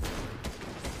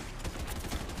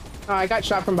 Oh, I got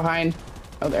shot from behind.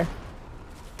 Oh, there.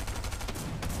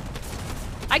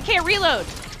 I can't reload.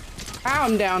 Ow,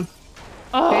 I'm down.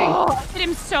 Oh, I hit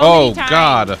him so many times. Oh,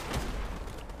 God.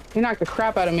 He knocked the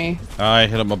crap out of me. I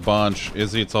hit him a bunch.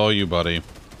 Izzy, it's all you, buddy.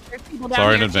 There's people down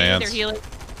Sorry in there advance. They're healing.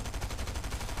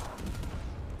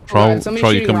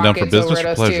 Troll, you coming down for business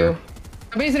or pleasure?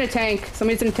 Somebody's in a tank.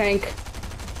 Somebody's in a tank.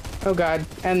 Oh, God.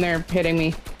 And they're hitting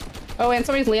me. Oh, and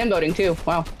somebody's land boating, too.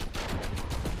 Wow.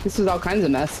 This is all kinds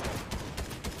of mess.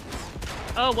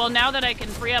 Oh, well, now that I can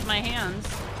free up my hands.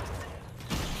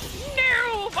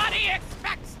 Nobody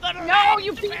expects the No,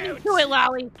 you beat me to it,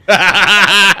 Lolly.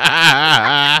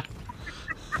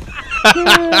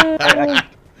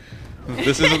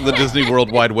 This isn't the Disney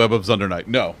World Wide Web of Zunder Night.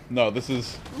 No, this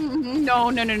is... No.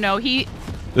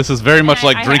 This is very much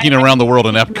like drinking around the world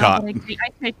in Epcot. I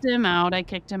kicked him out. I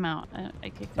kicked him out.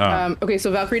 Okay,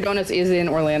 so Valkyrie Donuts is in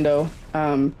Orlando.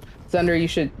 Zunder,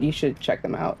 you should check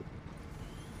them out.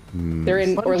 They're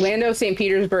in Orlando, St.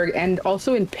 Petersburg, and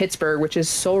also in Pittsburgh, which is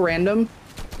so random.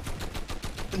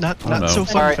 Not so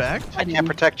fun fact. I can't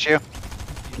protect you.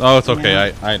 Oh, it's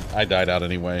okay. I died out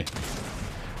anyway.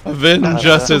 Avenge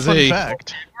us as a...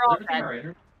 fact.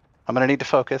 I'm gonna need to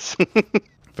focus.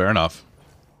 Fair enough.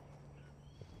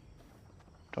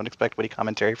 Don't expect witty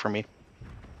commentary from me.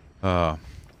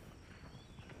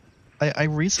 I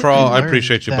recently Troll, I learned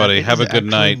appreciate you, that buddy. it Have a is good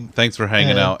night. actually, Thanks for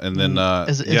hanging out. And then,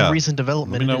 as yeah. recent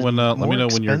development, let me know when you're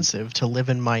expensive to live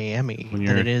in Miami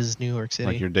than it is New York City.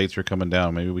 Like your dates are coming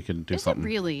down. Maybe we can do Is something. it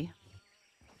really?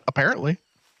 Apparently.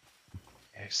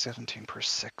 Okay, 17 per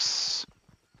 6.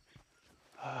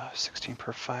 16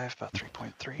 per 5, about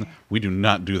 3.3. We do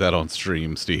not do that on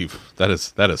stream, Steve. That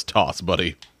is toss,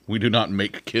 buddy. We do not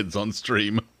make kids on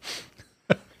stream.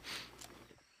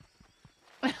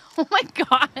 Oh my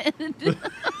God.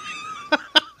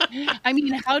 I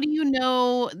mean, how do you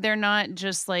know they're not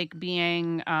just like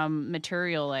being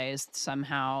materialized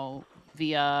somehow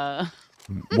via...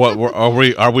 What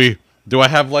are we? Do I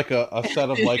have like a set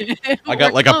of like I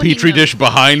got like a petri dish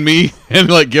behind me and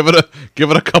like give it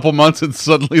a couple months and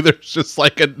suddenly there's just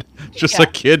like a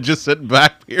kid just sitting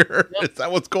back here? Yep. Is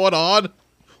that what's going on?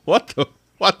 What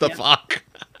the fuck?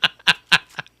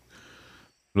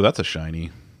 Well, that's a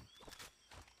shiny.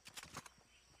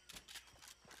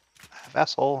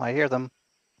 Vessel, I hear them.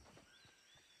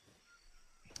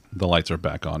 The lights are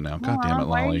back on now. God damn it,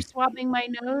 Why are Lolly. you swabbing my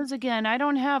nose again? I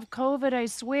don't have COVID, I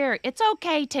swear. It's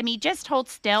okay, Timmy. Just hold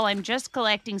still. I'm just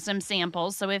collecting some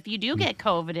samples. So if you do get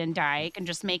COVID and die, I can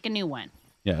just make a new one.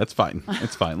 Yeah, it's fine.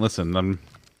 It's fine. Listen,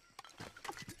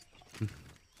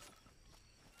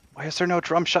 Why is there no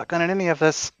drum shotgun in any of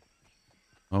this?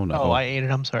 Oh no. Oh, I ate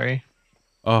it. I'm sorry.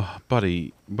 Oh,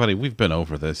 buddy, we've been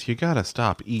over this. You gotta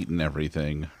stop eating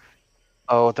everything.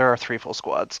 Oh, there are 3 full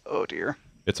squads. Oh dear.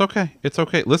 It's okay. It's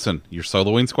okay. Listen, you're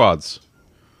soloing squads.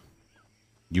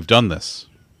 You've done this.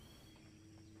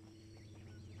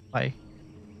 By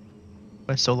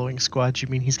soloing squads, you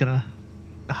mean he's gonna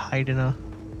hide in a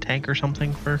tank or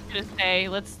something for? Just say,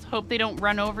 let's hope they don't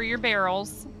run over your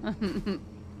barrels.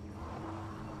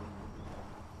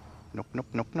 Nope.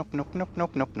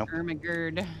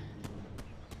 Ermagerd.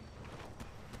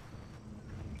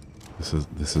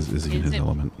 This is Izzy in his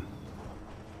element.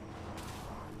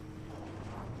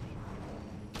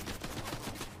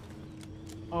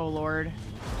 Oh Lord.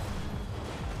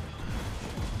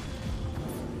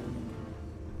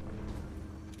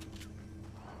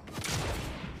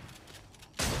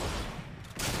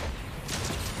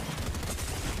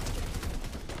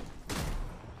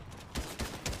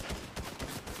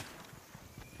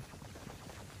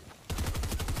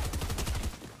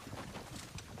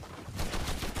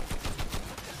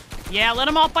 Yeah, let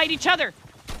them all fight each other.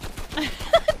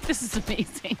 This is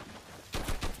amazing.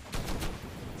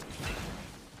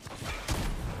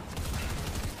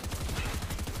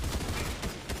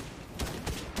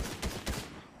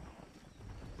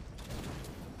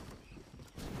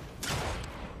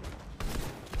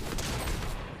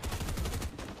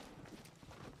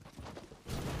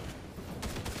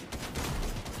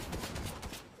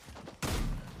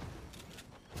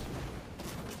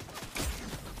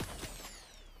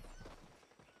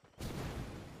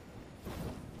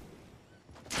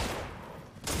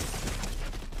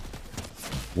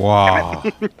 Wow.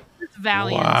 It's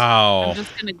valiant. Wow. I'm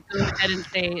just gonna go ahead and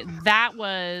say that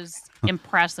was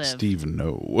impressive. Steve,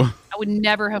 no. I would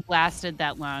never have lasted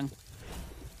that long.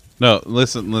 No,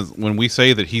 listen, when we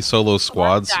say that he solos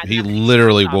squads, that. he Nothing.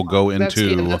 literally will go That's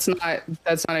into...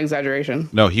 that's not exaggeration.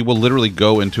 No, he will literally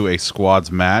go into a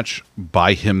squads match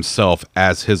by himself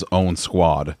as his own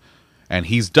squad. And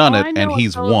he's done it, and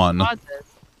he's won.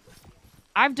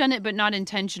 I've done it, but not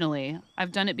intentionally.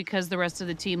 I've done it because the rest of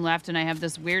the team left, and I have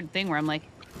this weird thing where I'm like,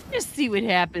 just see what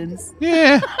happens.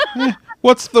 Yeah.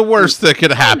 What's the worst that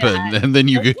could happen? And then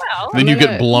you get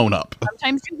blown up.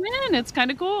 Sometimes you win. It's kind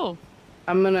of cool.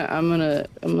 I'm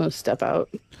gonna step out.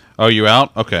 Oh, you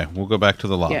out? Okay, we'll go back to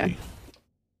the lobby. Yeah.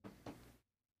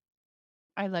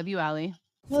 I love you, Allie.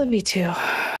 I love you too.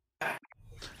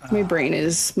 My brain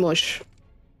is mush.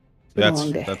 It's been a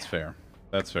long day. That's fair.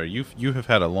 That's fair. You have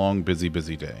had a long, busy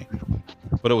day,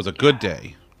 but it was a good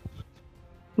day.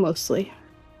 Mostly.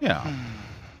 Yeah.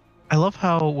 I love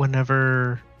how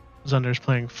whenever Zunder's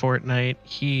playing Fortnite,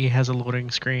 he has a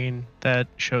loading screen that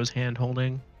shows hand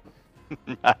holding.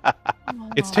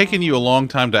 It's taken you a long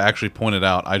time to actually point it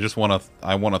out. I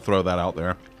want to throw that out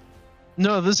there.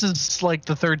 No, this is like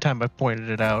the third time I've pointed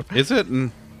it out. Is it?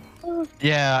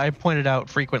 Yeah, I point it out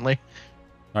frequently.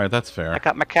 All right, that's fair. I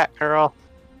got my cat girl.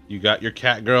 You got your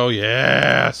cat girl?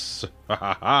 Yes. Do you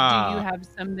have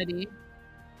somebody?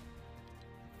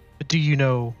 Do you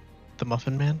know the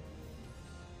Muffin Man?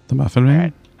 The Muffin Man?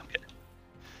 Right.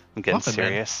 I'm getting Muffin Man.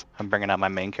 serious. I'm bringing out my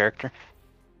main character.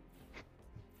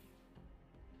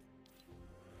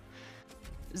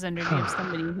 Zunder, do you have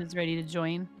somebody who's ready to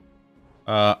join?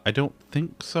 I don't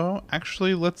think so.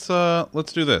 Actually, let's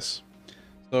do this.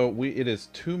 So it is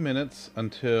 2 minutes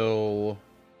until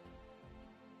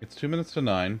it's 2 minutes to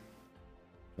 9.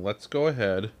 Let's go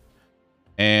ahead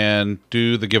and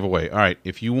do the giveaway. All right,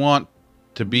 if you want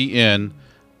to be in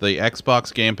the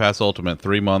Xbox Game Pass Ultimate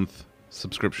 3-month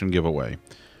subscription giveaway,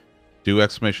 do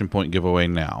 !point giveaway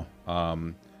now.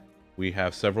 We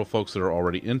have several folks that are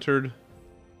already entered,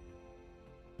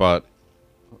 but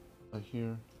I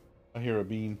hear a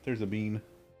bean. There's a bean.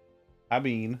 Hi,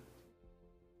 bean.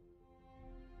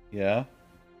 Yeah?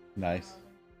 Nice.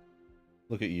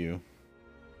 Look at you.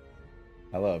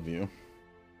 I love you.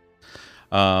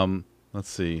 Let's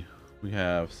see. We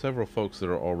have several folks that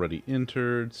are already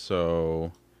entered,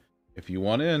 so if you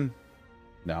want in,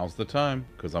 now's the time,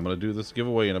 because I'm going to do this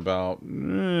giveaway in about...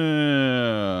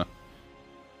 I'm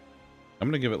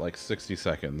going to give it like 60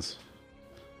 seconds.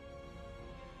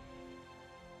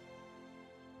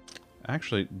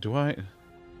 Actually, do I...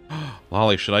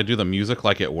 Lolly, should I do the music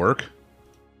like at work?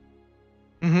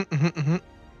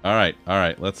 Alright,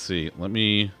 let's see.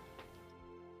 I'm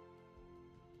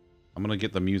gonna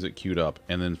get the music queued up,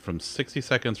 and then from 60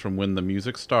 seconds from when the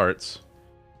music starts,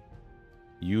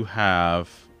 you have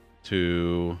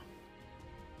to...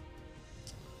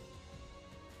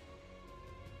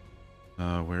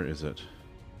 where is it?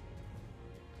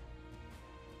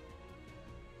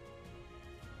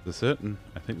 Is this it?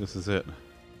 I think this is it.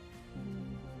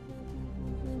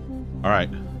 Alright.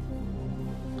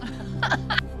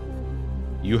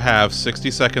 You have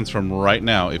 60 seconds from right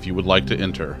now if you would like to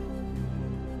enter.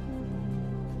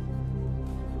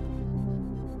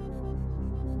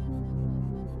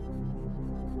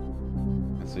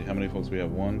 Let's see how many folks we have.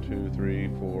 1, 2, 3,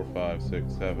 4, 5,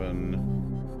 6,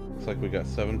 7. Looks like we got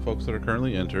 7 folks that are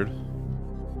currently entered.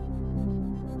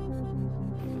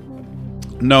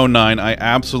 No, 9. I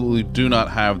absolutely do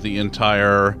not have the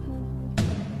entire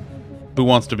Who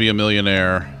Wants to Be a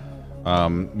Millionaire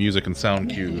music and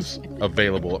sound cues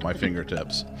available at my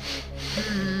fingertips.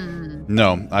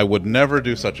 No, I would never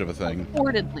do such of a thing.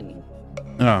 Purportedly.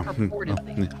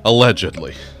 Purportedly.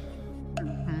 Allegedly.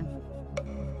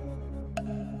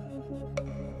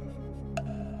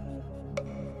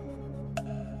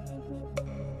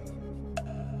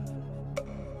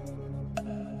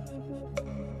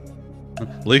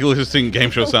 Legally distinct game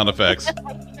show sound effects.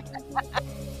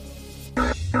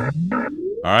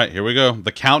 All right, here we go.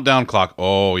 The countdown clock.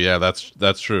 Oh yeah, that's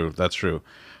true. That's true.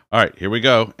 All right, here we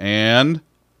go. And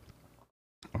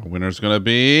our winner's gonna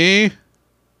be...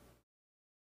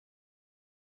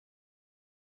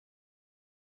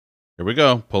 Here we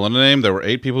go. Pulling a name. There were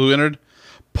 8 people who entered.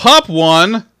 Pup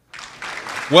won.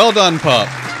 Well done, Pup.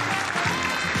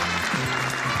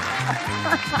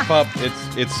 Pup,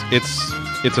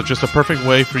 it's just a perfect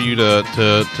way for you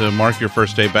to mark your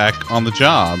first day back on the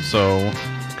job. So,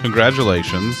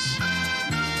 congratulations.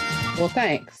 Well,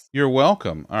 thanks. You're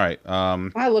welcome. All right.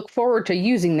 I look forward to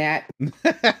using that.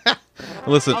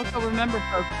 Listen. Also, remember,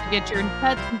 folks, to get your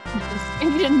pets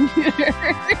spayed and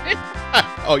neutered.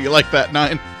 Oh, you like that,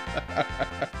 9?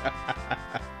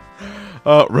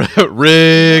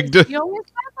 Rigged. You always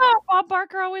said that. Bob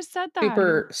Barker always said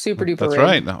that. Super duper. That's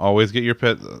rigged. right. Always get your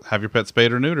pet. Have your pet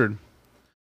spayed or neutered.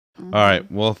 Mhm. All right.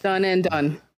 Well, Done and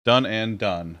done. done and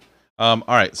done. All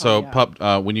right. So, yeah.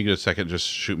 Pup, when you get a second, just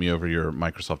shoot me over your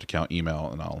Microsoft account email,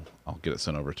 and I'll get it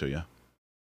sent over to you.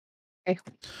 Okay.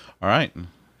 All right.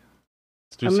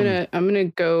 Let's do I'm gonna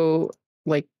go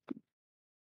like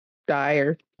die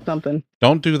or something.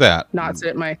 Don't do that. Not sit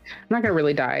at my. I'm not gonna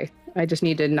really die. I just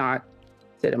need to not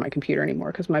sit at my computer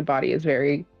anymore because my body is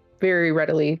very, very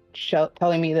readily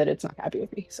telling me that it's not happy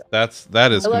with me. So that is I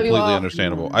love you completely all.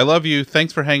 understandable. I love you.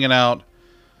 Thanks for hanging out.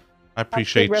 I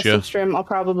appreciate rest you. of stream. I'll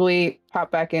probably pop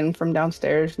back in from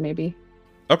downstairs, maybe.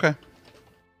 Okay.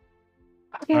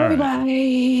 Okay, All right. bye.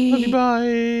 Love you.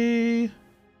 Bye.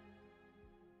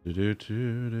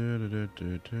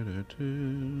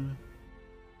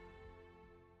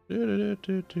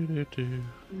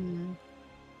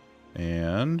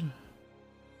 And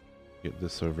get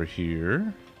this over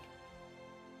here.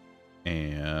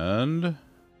 And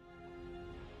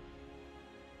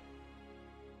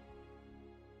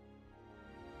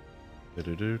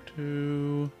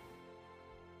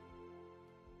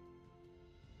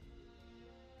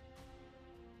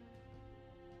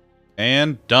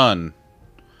and done.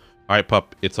 All right,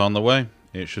 Pup, it's on the way.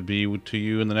 It should be to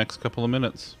you in the next couple of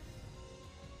minutes.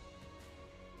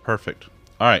 Perfect.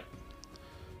 All right.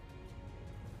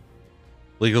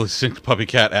 Legally synced puppy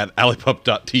cat at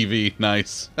alleypup.tv.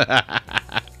 Nice. All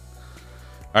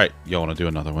right, y'all want to do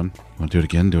another one? You want to do it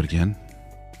again? Do it again.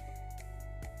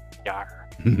 Yar.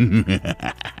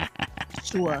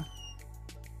 Sure.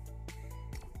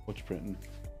 What you printing?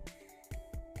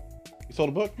 You sold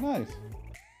a book? Nice.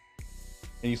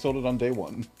 And you sold it on day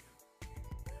one.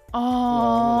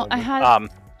 Oh, I had.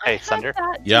 Hey, I had Sunder.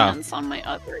 that Yeah. dance on my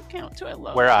other account too. I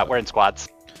love. We're in squads.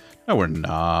 No, we're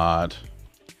not.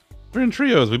 We're in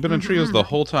trios. We've been in trios the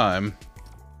whole time.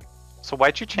 So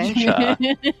why'd you change? Love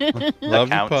you,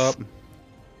 Accounts. Pup.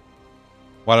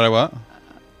 Why did I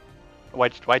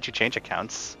what? Why'd you change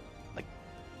accounts? Like,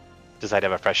 decide to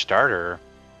have a fresh start or?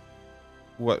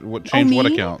 What changed what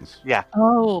me? accounts? Yeah.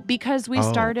 Oh, because we Oh,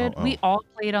 started. oh, We oh. all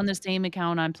played on the same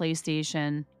account on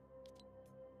PlayStation.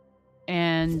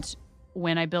 And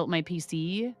when I built my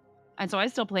PC, and so I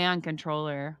still play on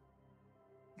controller.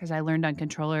 Because I learned on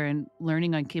controller, and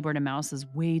learning on keyboard and mouse is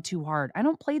way too hard. I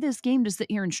don't play this game to sit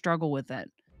here and struggle with it.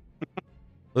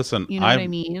 Listen, You know what I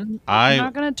mean? I'm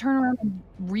not going to turn around and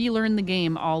relearn the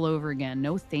game all over again.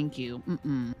 No, thank you.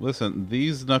 Mm-mm. Listen,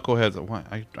 these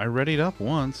knuckleheads. I readied up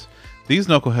once. These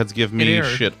knuckleheads give me aired.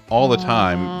 shit all the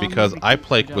time because I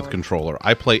play with controller.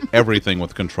 I play everything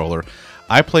with controller.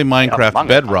 I play Minecraft Among Us on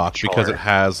Bedrock because controller. it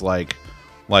has like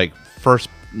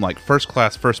first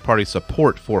class first party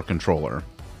support for controller.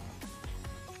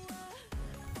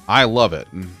 I love it.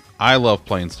 I love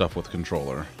playing stuff with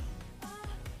controller.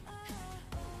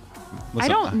 I Listen,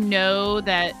 don't know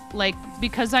that, like,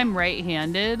 because I'm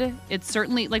right-handed, it's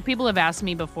certainly, like, people have asked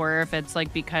me before if it's,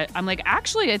 like, because, I'm like,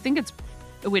 actually, I think it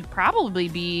would probably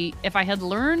be, if I had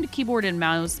learned keyboard and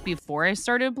mouse before I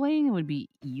started playing, it would be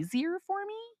easier for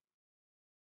me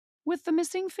with the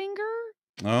missing finger.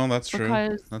 Oh, that's true.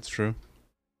 Because- That's true.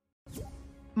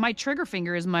 My trigger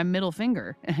finger is my middle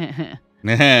finger.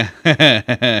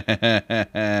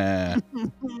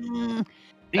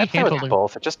 You I play with handled it.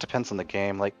 both. It just depends on the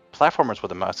game. Like platformers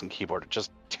with a mouse and keyboard are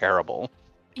just terrible.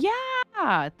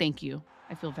 Yeah, thank you.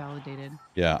 I feel validated.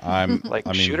 Yeah, I'm Like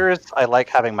I mean, shooters, I like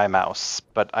having my mouse,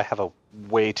 but I have a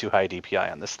way too high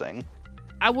DPI on this thing.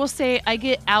 I will say I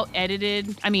get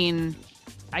out-edited. I mean,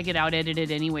 I get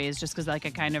out-edited anyways just because, like, I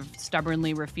kind of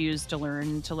stubbornly refuse to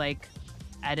learn to, like,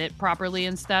 edit properly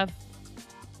and stuff.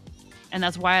 And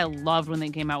that's why I loved when they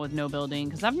came out with no building,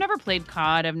 because I've never played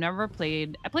COD.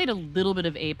 I played a little bit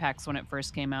of Apex when it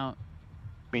first came out.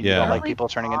 I mean, Yeah. you don't like Never people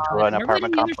turning into played an never played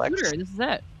apartment any other complex. shooter. This is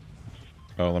it.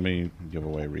 oh, let me give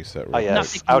away reset. Oh, real yeah. Not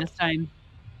Yes, picking out- this time.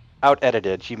 Out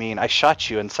edited, you mean I shot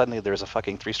you and suddenly there's a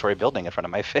fucking 3-story building in front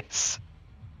of my face.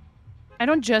 I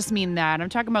don't just mean that. I'm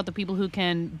talking about the people who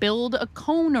can build a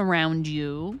cone around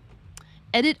you,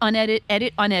 edit, unedit,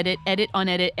 edit, unedit, edit,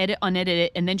 unedit, edit, unedit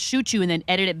it, and then shoot you and then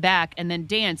edit it back and then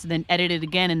dance and then edit it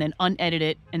again and then unedit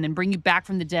it and then bring you back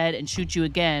from the dead and shoot you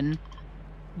again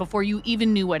before you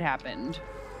even knew what happened.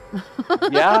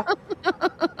 Yeah.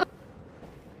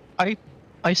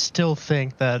 I still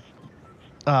think that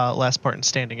Last Part in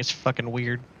Standing is fucking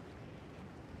weird.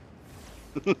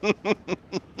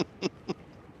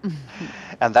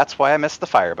 And that's why I miss the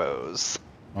fire bows.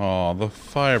 Oh, the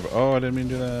fire. Oh, I didn't mean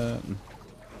to do that.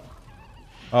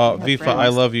 Vifa, I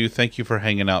love you. Thank you for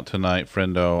hanging out tonight,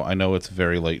 friendo. I know it's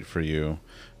very late for you.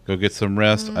 Go get some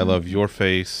rest. I love your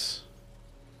face.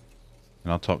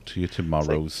 And I'll talk to you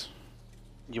tomorrows.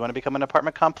 You want to become an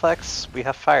apartment complex? We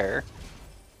have fire.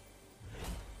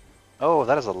 Oh,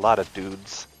 that is a lot of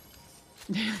dudes.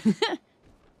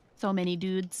 So many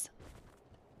dudes.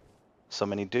 So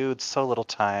many dudes, so little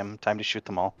time. Time to shoot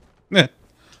them all. You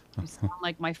sound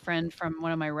like my friend from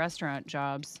one of my restaurant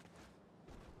jobs.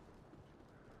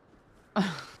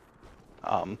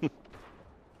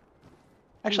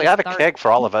 Actually, I have a keg for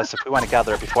all of us if we want to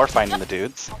gather before finding the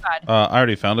dudes. Oh, God. I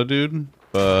already found a dude,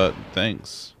 but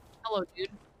thanks. Hello, dude.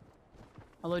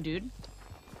 Hello, dude.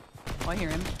 Oh, I hear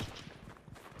him.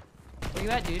 Where you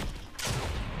at, dude?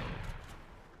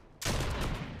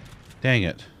 Dang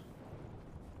it.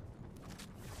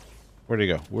 Where'd he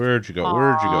go? Where'd you go?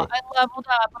 Where'd you go? I leveled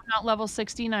up. I'm not level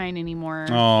 69 anymore.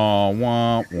 Oh,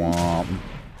 womp womp.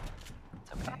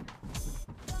 It's okay.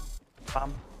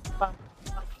 Bum, bum.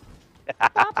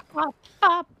 Bop, bop,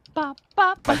 bop, bop,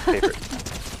 bop. My favorite.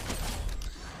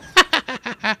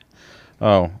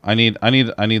 Oh, I need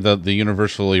the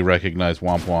universally recognized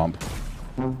womp womp.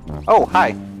 Oh,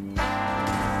 hi.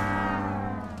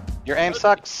 Your aim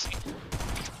sucks.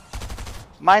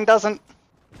 Mine doesn't.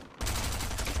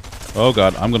 Oh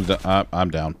god, I'm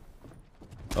down.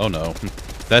 Oh no,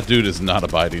 that dude is not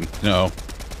abiding. No.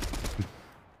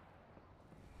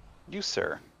 You,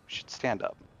 sir, should stand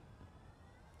up.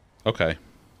 Okay.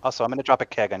 Also, I'm gonna drop a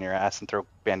keg on your ass and throw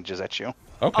bandages at you.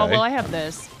 Okay. Oh, well, I have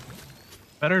this.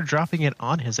 Better dropping it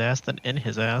on his ass than in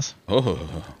his ass.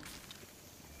 Oh.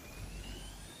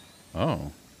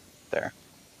 Oh. There.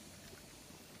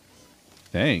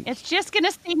 Thanks. It's just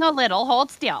gonna sting a little. Hold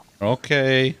still.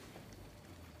 Okay.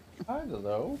 Uh,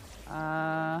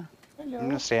 I'm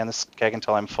gonna stay on this keg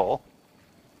until I'm full.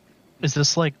 Is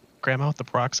this like Grandma with the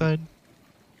peroxide?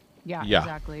 yeah, Yeah.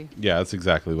 exactly. Yeah, that's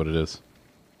exactly what it is.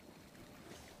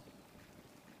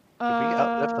 Did we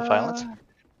outlive the violence?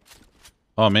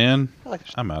 Oh man, I like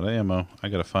this. I'm out of ammo. I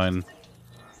gotta find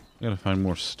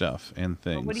more stuff and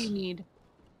things. What do you need?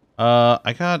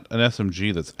 I got an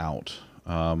SMG that's out.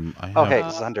 I have, Oh, hey,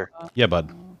 Zunder. Yeah, bud.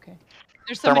 Oh, okay.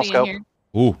 There's Thermal somebody in scope. here.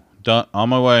 Ooh, done. On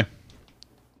my way.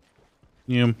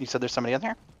 You. You said there's somebody in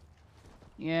there?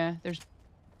 Yeah, there's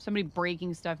somebody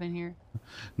breaking stuff in here.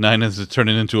 Nine is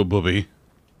turning into a booby.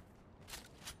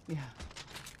 Yeah.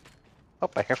 Oh,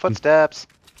 I hear footsteps.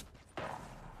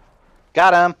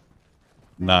 Got him.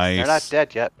 Nice. They're not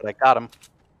dead yet, but I got him.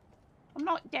 I'm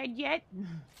not dead yet.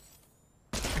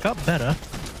 I got better.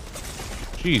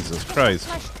 Jesus Christ.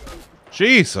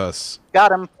 Jesus.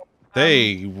 Got him.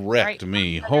 They wrecked right.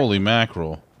 me. Holy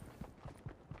mackerel.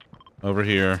 Over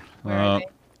here. Where are they?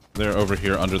 They're over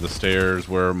here under the stairs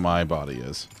where my body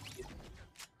is.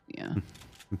 Yeah.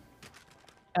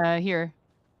 Here.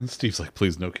 And Steve's like,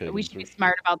 please, no kidding. We should be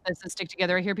smart about this and stick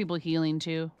together. I hear people healing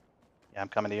too. Yeah, I'm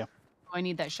coming to you. Oh, I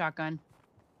need that shotgun.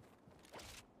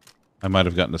 I might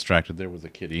have gotten distracted. There was a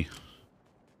kitty.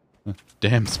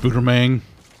 Damn, Spooderman.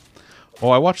 Oh,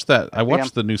 I watched that. I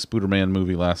watched the new Spooderman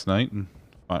movie last night.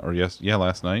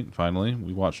 Last night, finally.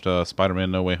 We watched Spider-Man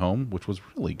No Way Home, which was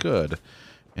really good.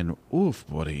 And oof,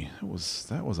 buddy,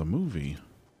 that was a movie.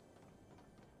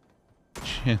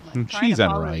 Cheese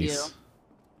and rice.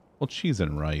 Well, cheese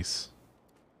and rice.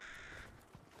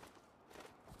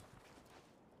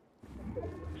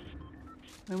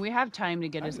 I mean, we have time to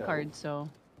get his card, so.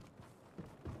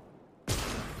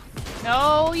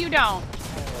 No, you don't.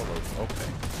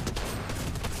 Okay.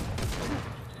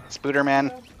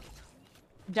 Spooderman.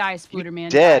 Die, Spooderman.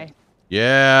 Dead. Die.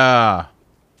 Yeah.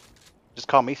 Just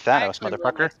call me I Thanos, actually really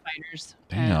motherfucker. like spiders.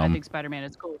 And I Damn. think Spider-Man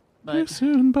is cool, Too but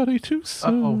soon, buddy. Too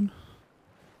soon.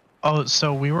 Oh,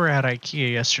 so we were at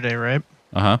IKEA yesterday, right?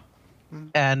 Uh-huh.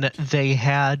 And they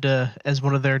had, as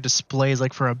one of their displays,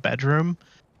 like for a bedroom,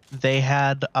 they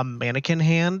had a mannequin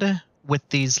hand with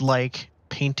these like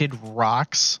painted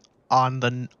rocks on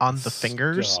the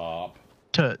fingers Stop.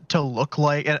 to look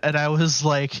like, and I was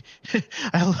like,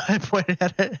 I pointed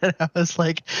at it and I was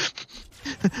like,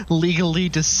 legally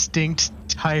distinct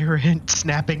tyrant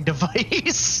snapping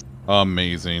device.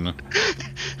 Amazing.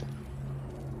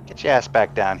 Get your ass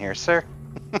back down here, sir.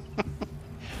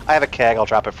 I have a keg. I'll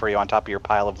drop it for you on top of your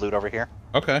pile of loot over here.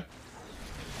 Okay.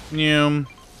 Yum.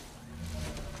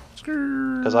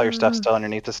 Because all your stuff's still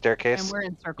underneath the and staircase. we're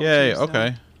in circle. Yay, too, so.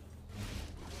 okay.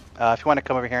 If you want to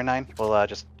come over here, Nine, we'll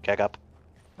just keg up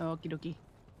Okie dokie.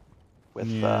 with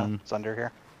Zunder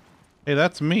here. Hey,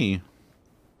 that's me.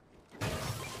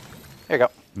 Here you go.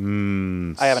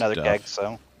 I have another Stuff. keg,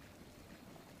 so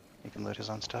you can loot his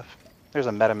own stuff. There's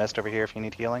a meta mist over here if you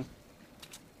need healing.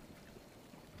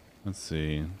 Let's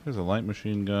see. There's a light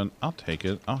machine gun. I'll take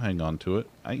it. I'll hang on to it.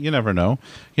 You never know.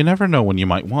 You never know when you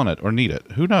might want it or need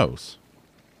it. Who knows?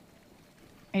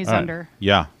 Hey, All right. Zunder.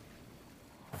 Yeah.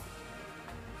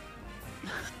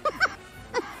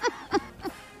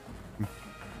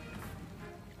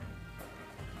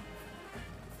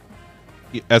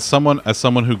 As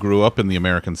someone who grew up in the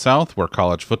American South, where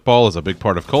college football is a big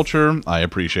part of culture, I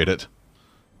appreciate it.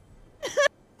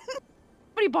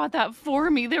 Somebody bought that for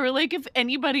me. They were like, if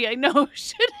anybody I know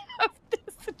should have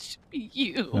this, it should be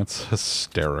you. That's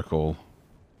hysterical.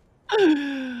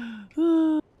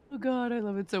 Oh God, I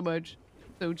love it so much.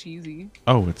 So cheesy.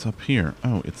 Oh, it's up here.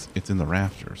 Oh, it's in the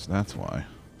rafters. That's why.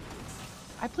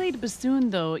 I played bassoon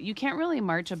though. You can't really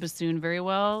march a bassoon very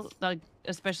well, like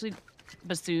especially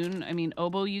bassoon. I mean,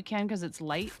 oboe you can because it's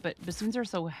light, but bassoons are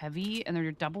so heavy and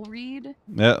they're double reed.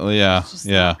 Yeah, It's just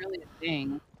yeah. not really a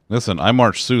thing. Listen, I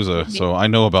march Sousa, so I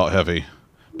know about heavy.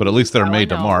 But at least they're made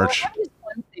to march. Well, that is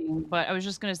one thing, but I was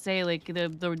just gonna say, like the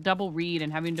double reed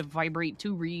and having to vibrate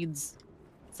 2 reeds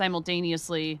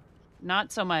simultaneously,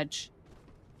 not so much.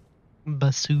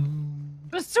 Bassoon.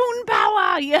 Bassoon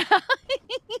power, yeah.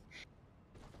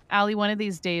 Allie, one of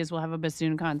these days we'll have a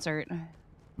bassoon concert.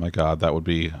 My God, that would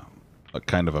be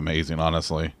kind of amazing,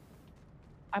 honestly.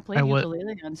 I played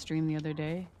ukulele on stream the other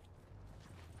day.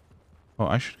 Oh,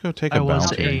 I should go take a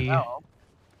bounty.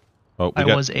 Oh, we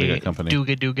got company.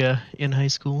 Dooga Dooga in high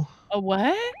school. A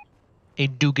what? A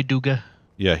Dooga Dooga.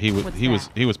 Yeah, he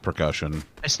was percussion.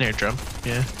 A snare drum.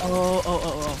 Yeah.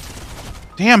 Oh.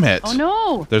 Damn it! Oh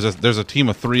no! There's a team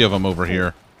of 3 of them over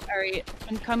here. All right,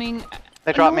 I'm coming.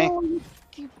 They dropped me.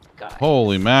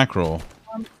 Holy mackerel!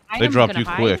 They dropped you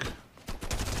quick.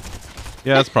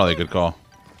 Yeah, that's probably a good call.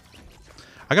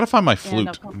 I gotta find my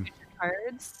flute.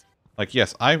 Cards. Like,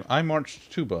 yes, I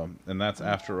marched tuba, and that's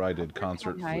after I did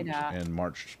concert flute and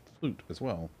marched flute as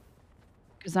well.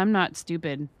 Because I'm not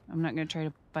stupid. I'm not gonna try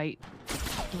to bite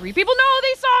 3 people. No,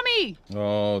 they saw me.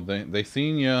 Oh, they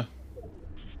seen ya.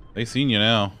 They seen you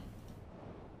now.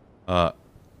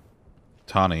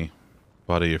 Tani,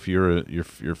 buddy, if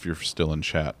you're still in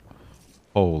chat,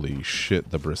 holy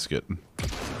shit, the brisket.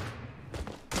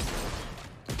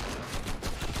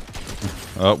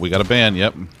 Oh, we got a ban.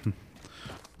 Yep.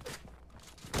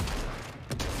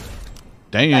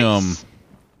 Damn. Nice.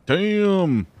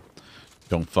 Damn.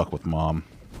 Don't fuck with mom.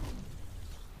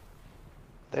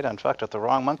 They done fucked with the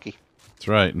wrong monkey. That's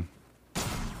right.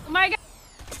 Oh my God.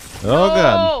 Oh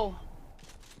God.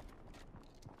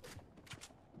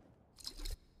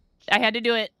 I had to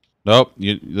do it. Nope.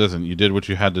 Listen. You did what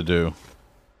you had to do.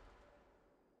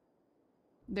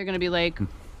 They're gonna be like,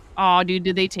 "Oh, dude,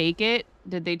 did they take it?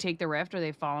 Did they take the rift? Are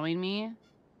they following me?"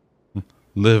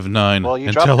 Live 9 Well, you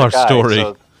and dropped tell the our guy, story.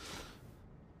 so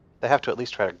they have to at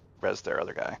least try to res their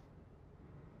other guy.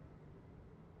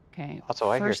 Okay. Also,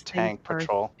 I hear first thing tank first.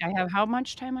 patrol. I have how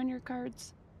much time on your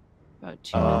cards? About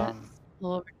 2 minutes. A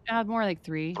little over, more like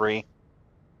 3. 3.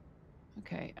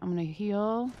 Okay, I'm gonna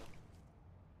heal.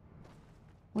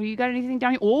 Well, you got anything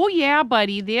down here? Oh yeah,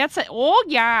 buddy. That's it. Oh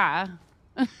yeah.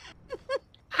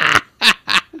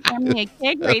 Got me a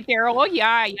keg right there. Oh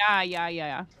yeah.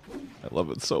 I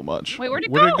love it so much. Wait, where'd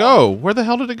it Where'd go? it go? Where the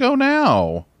hell did it go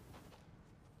now?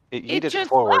 It It yeeted just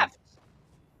forward. left.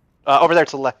 Over there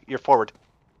to the left. You're forward.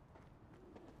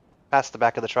 Past the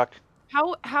back of the truck.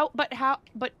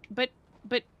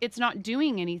 But it's not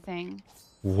doing anything.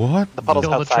 What? The puddle's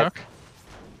Kill the outside. truck.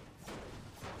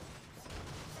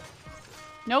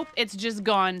 Nope, it's just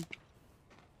gone.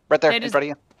 Right there, That in is- front of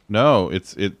you. No,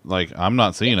 it's like I'm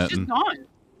not seeing It's it. just gone.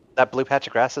 That blue patch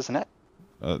of grass, isn't it?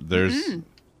 There's. Mm-mm.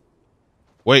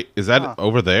 Wait, is that Huh.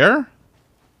 over there?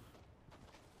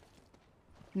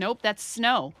 Nope, that's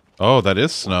snow. Oh, that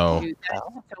is snow. Dude, that is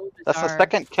so That's the bizarre.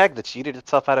 second keg that's yeeted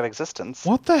itself out of existence.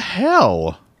 What the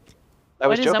hell? I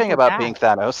was What is up joking with about that? being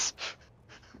Thanos.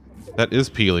 That is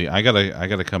Peely. I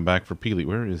gotta come back for Peely.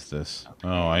 Where is this?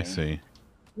 Oh, I see.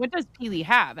 What does Peely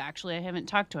have, actually? I haven't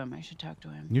talked to him. I should talk to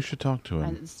him. You should talk to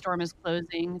him. The storm is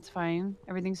closing. It's fine.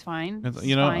 Everything's fine. It's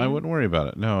You know, I fine. wouldn't worry about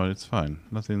it. No, it's fine.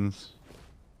 Nothing's.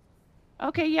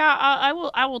 Okay, yeah, I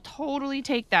will totally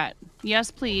take that. Yes,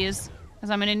 please, because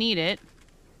I'm gonna need it.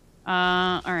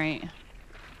 All right.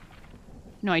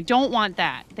 No, I don't want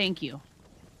that. Thank you.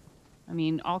 I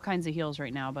mean, all kinds of heals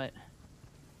right now, but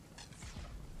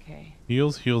okay.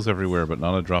 Heals everywhere, but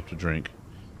not a drop to drink.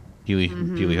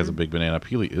 Peely has a big banana.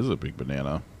 Peely is a big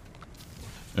banana.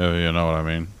 Oh, you know what I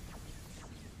mean.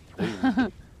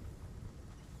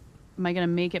 Am I gonna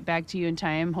make it back to you in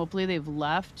time? Hopefully they've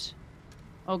left.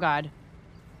 Oh God.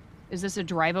 Is this a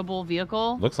drivable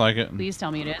vehicle? Looks like it. Please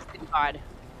tell me it is. Thank God.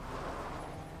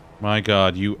 My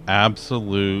God, you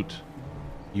absolute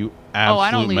You Oh,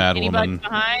 I don't absolute leave mad anybody woman.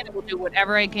 behind. I will do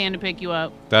whatever I can to pick you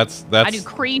up. That's I do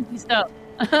crazy stuff.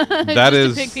 that just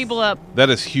is to pick people up. That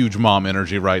is huge mom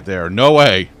energy right there. No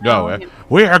way. No. Oh,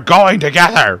 We are going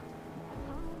together.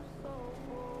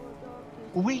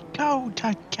 We go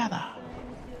together.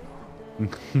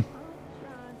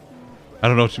 I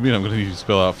don't know what you mean. I'm going to need you to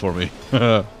spell out for me.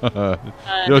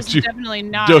 This is definitely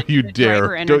not. Don't you the driver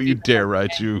dare. energy Don't you for dare,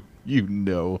 that. Raichu. You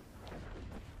know.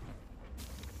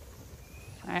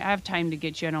 I have time to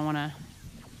get you. I don't want to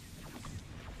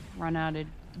run out of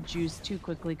juice too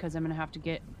quickly because I'm going to have to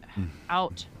get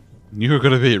out. You're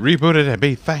going to be rebooted and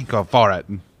be thankful for it.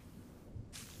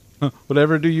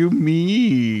 Whatever do you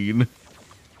mean?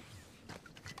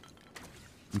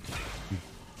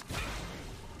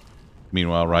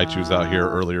 Meanwhile, Raichu's out here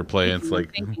earlier playing. It's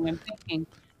like, I'm thinking. Is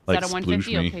like that a sploosh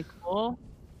 150? me. Okay, cool.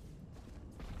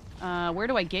 Where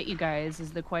do I get you guys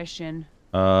is the question.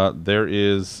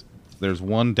 There's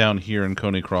one down here in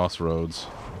Coney Crossroads.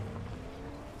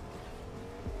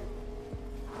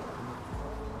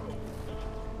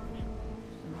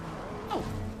 Oh.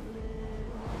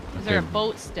 Is there a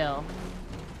boat still?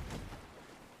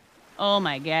 Oh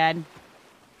my god.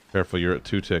 Careful, you're at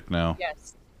 2 tick now.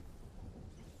 Yes.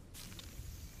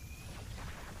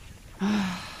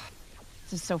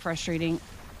 This is so frustrating.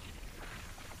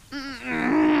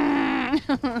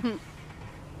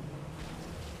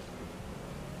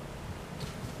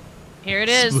 Here it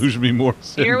is. Sploosh me more.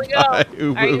 Here we go.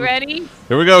 Senpai. Are you ready?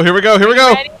 Here we go. Here we go. Here we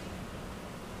go. Ready?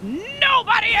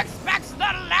 Nobody expects the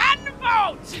land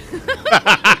boat!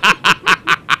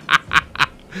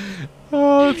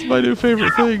 Oh, that's my new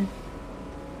favorite thing.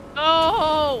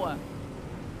 Oh!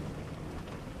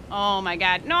 Oh my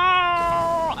god. No!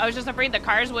 I was just afraid the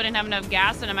cars wouldn't have enough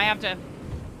gas and I might have to...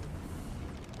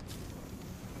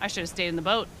 I should have stayed in the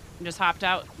boat and just hopped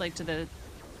out, like, to the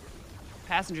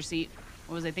passenger seat.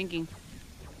 What was I thinking?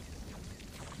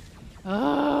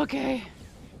 Oh, okay.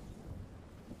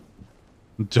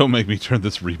 Don't make me turn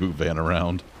this reboot van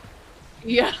around.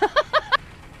 Yeah.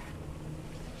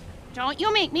 Don't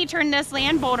you make me turn this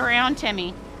land boat around,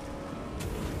 Timmy.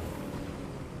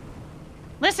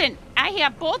 Listen, I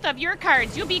have both of your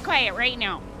cards. You be quiet right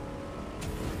now.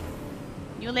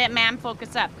 You let Ma'am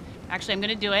focus up. Actually, I'm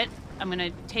going to do it. I'm going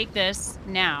to take this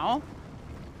now.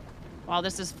 While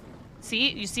this is...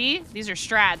 See? You see? These are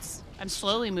strats. I'm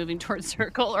slowly moving towards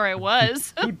circle, or I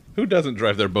was. Who doesn't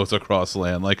drive their boats across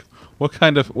land? Like, what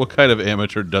kind of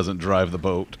amateur doesn't drive the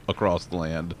boat across the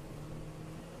land?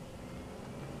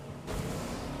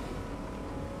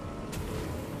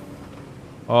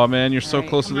 Oh man, you're so Alright,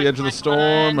 close to come the on, edge of the come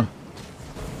on. storm.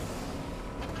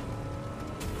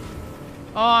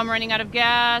 Oh, I'm running out of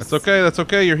gas. That's okay. That's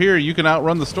okay. You're here. You can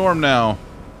outrun the storm now.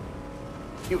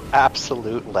 You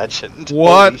absolute legend. Holy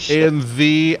What shit. in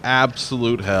the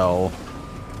absolute hell?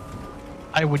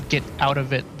 I would get out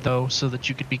of it though, so that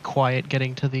you could be quiet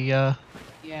getting to the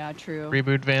Yeah, true.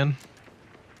 reboot van.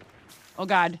 Oh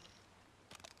god.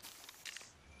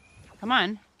 Come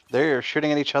on. They're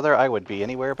shooting at each other. I would be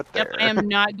anywhere but there. Yep, I am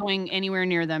not going anywhere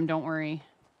near them. Don't worry.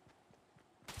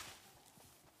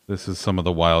 This is some of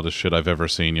the wildest shit I've ever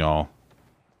seen, y'all.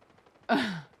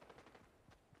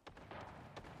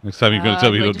 Next time you're going to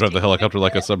tell me do I to just drive the take helicopter my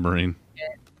like a kit? submarine.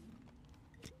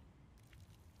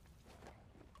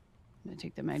 I'm gonna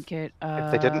take the med kit.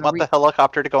 If they didn't want the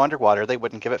helicopter to go underwater, they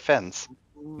wouldn't give it fins.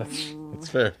 That's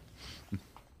fair.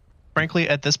 Frankly,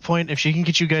 at this point, if she can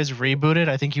get you guys rebooted,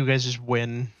 I think you guys just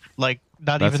win. Like,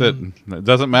 not That's even. it. It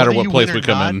doesn't matter whether what you place win or we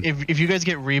come not, in. If you guys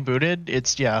get rebooted,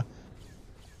 it's yeah.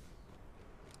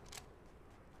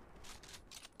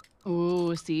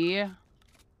 Ooh, see?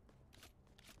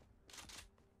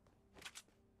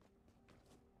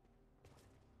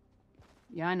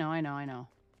 Yeah, I know.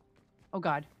 Oh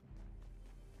god.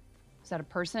 Is that a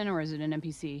person or is it an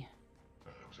NPC?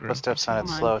 Must have sounded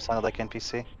Come on. slow. It sounded like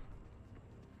NPC.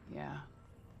 Yeah.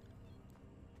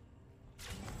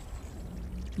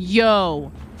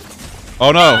 Yo!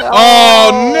 Oh no!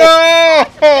 Oh no!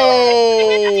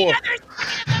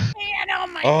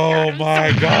 Oh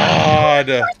my god!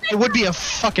 It would be a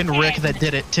fucking Rick that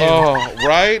did it too. Oh,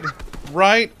 right?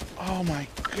 Right? Oh my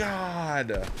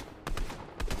god!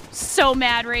 So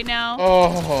mad right now.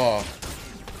 Oh.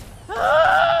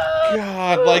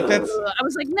 God, like that's... I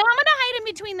was like, no, I'm gonna hide in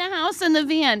between the house and the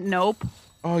van. Nope.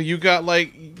 Oh, you got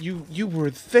like... You were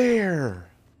there.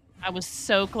 I was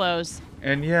so close.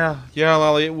 And yeah,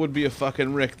 Lolly, it would be a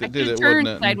fucking Rick that did it, Turned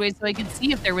wouldn't it? sideways so I could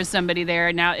see if there was somebody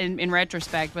there now in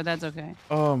retrospect, but that's okay.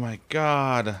 Oh my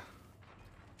god.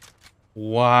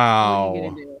 What are you Wow.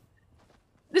 gonna do?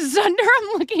 Zunder,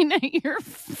 I'm looking at your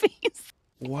face.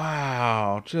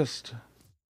 Wow, just...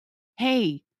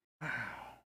 Hey,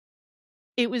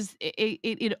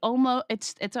 it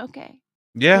almost it's okay.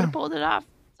 You Yeah. would have pulled it off.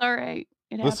 It's all right.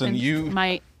 It Listen, happens. you.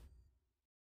 My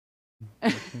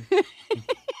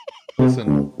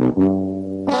Listen.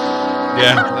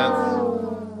 Yeah,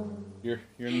 that's.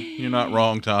 You're not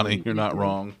wrong, Tawny. You're not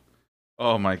wrong.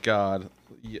 Oh my God.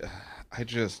 Yeah, I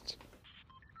just.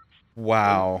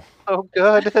 Wow. Oh,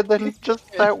 good. And then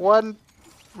just that one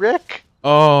Rick.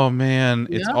 Oh man,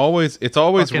 it's Yep. always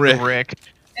Fucking Rick.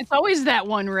 It's always that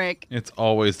one Rick. It's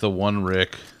always the one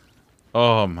Rick.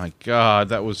 Oh my God,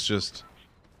 that was just.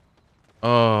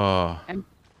 Oh, I'm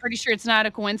pretty sure it's not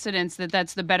a coincidence that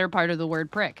that's the better part of the word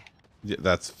prick. yeah,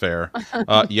 that's fair.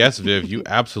 Yes, Viv, you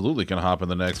absolutely can hop in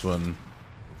the next one.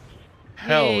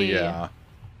 Hell Yay. yeah.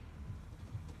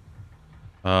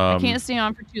 I can't stay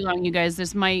on for too long, you guys.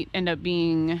 This might end up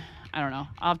being, I don't know.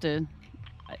 I'll have to,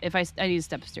 if I need to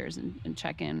step upstairs and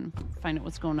check in, find out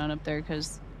what's going on up there,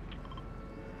 because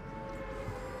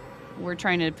we're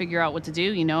trying to figure out what to do.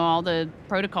 You know, all the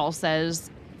protocol says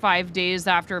 5 days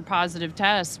after a positive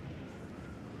test.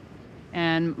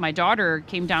 And my daughter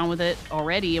came down with it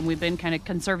already, and we've been kind of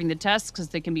conserving the tests because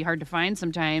they can be hard to find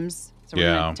sometimes. So we're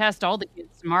Yeah. going to test all the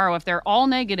kids tomorrow. If they're all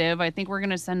negative, I think we're going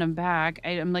to send them back.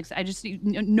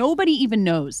 Nobody even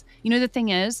knows. You know, the thing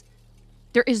is,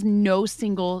 there is no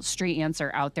single straight answer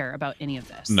out there about any of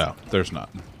this. No, there's not.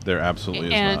 There absolutely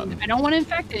is And not. I don't want to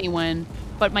infect anyone,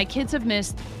 but my kids have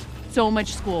missed so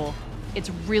much school. It's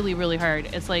really, really hard.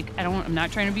 It's like, I'm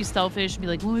not trying to be selfish and be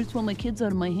like, well, I just want my kids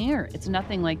out of my hair. It's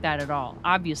nothing like that at all.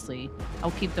 Obviously,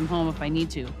 I'll keep them home if I need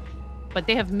to. But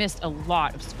they have missed a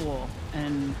lot of school.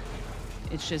 And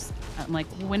it's just, I'm like,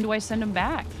 when do I send them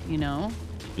back? You know?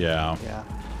 Yeah. Yeah.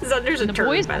 Zunder's a And the turd,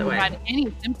 boys by the haven't way. had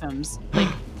any symptoms. Like,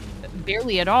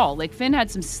 barely at all. Like, Finn had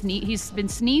some he's been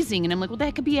sneezing, and I'm like, well,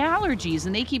 that could be allergies,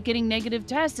 and they keep getting negative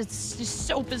tests. It's just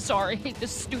so bizarre. I hate this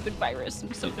stupid virus.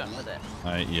 I'm so done with it.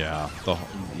 Yeah.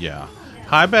 Yeah.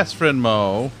 Hi, best friend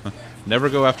Mo. Never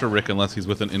go after Rick unless he's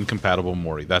with an incompatible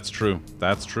Maury. That's true.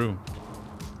 That's true.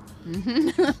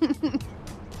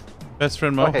 Best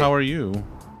friend Mo, Oh, hey. how are you?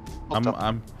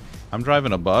 I'm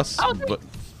driving a bus, Oh, but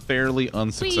fairly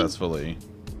unsuccessfully.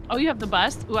 Oh, you have the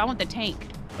bus? Ooh, I want the tank.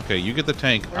 Okay, you get the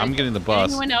tank. I'm getting the bus.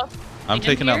 Anyone else? I'm in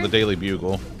taking out here? the Daily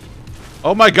Bugle.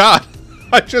 Oh my God!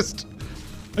 I just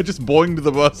boinged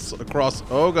the bus across.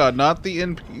 Oh God, not the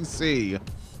NPC.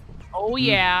 Oh,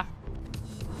 yeah.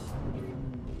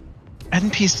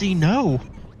 NPC, no.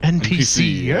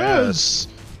 NPC, yes.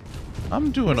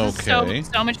 I'm doing This is okay.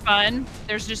 so much fun.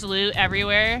 There's just loot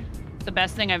everywhere. The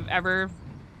best thing I've ever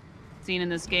seen in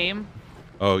this game.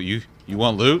 Oh, you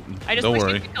want loot? I just Don't wish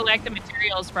worry. you could collect the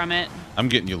materials from it. I'm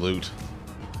getting you loot.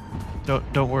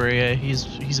 Don't worry.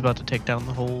 He's about to take down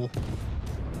the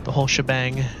whole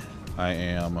shebang. I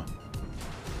am.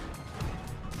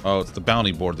 Oh, it's the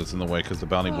bounty board that's in the way because the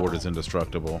bounty board is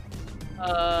indestructible.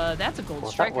 That's a gold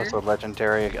Well, that striker. was a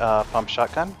legendary pump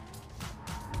shotgun.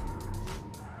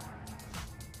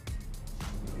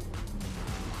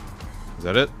 Is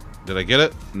that it? Did I get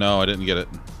it? No, I didn't get it.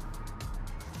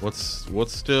 What's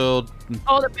still?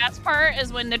 Oh, the best part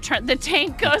is when the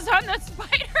tank goes on the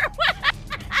spider web.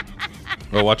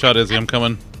 Oh, watch out, Izzy! I'm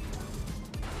coming.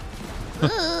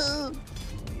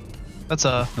 That's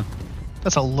a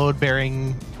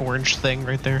load-bearing orange thing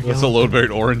right there. That's a yellow.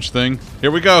 load-bearing orange thing.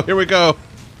 Here we go. Here we go.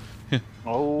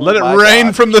 Oh, Let it my rain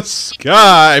God. from the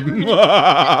sky.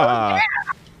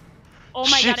 Oh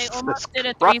my god, I Jesus almost did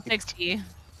a Christ. 360.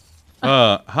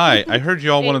 Hi. I heard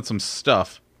you all wanted some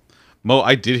stuff. Mo,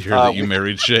 I did hear that you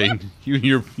married Shane. You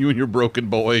and your broken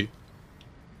boy.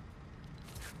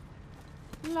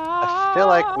 I feel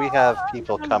like we have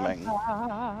people coming.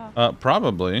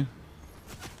 Probably.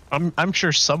 I'm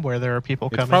sure somewhere there are people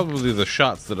It's coming. probably the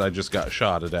shots that I just got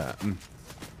shotted at.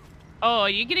 Oh, are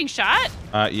you getting shot?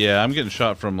 Yeah, I'm getting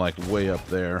shot from like way up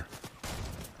there.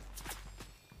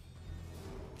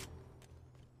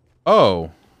 Oh.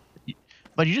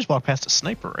 But you just walked past a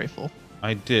sniper rifle.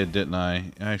 I did, didn't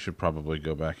I? I should probably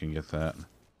go back and get that.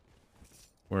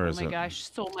 Where is Oh my it? gosh,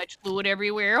 so much loot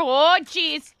everywhere. Oh,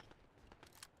 jeez.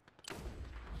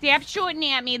 Stop shooting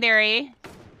at me there, eh?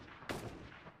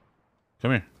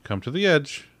 Come here. Come to the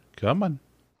edge. Come on.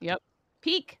 Yep.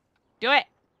 Peek. Do it.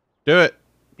 Do it.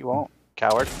 You won't,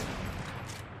 coward.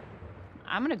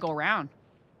 I'm gonna go around.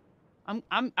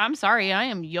 I'm sorry. I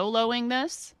am YOLOing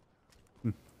this.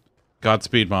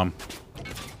 Godspeed, Mom.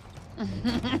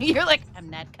 You're like, I'm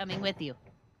not coming with you.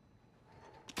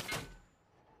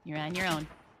 You're on your own.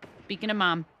 Speaking of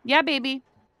Mom. Yeah, baby.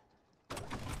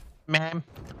 Ma'am.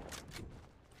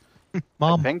 I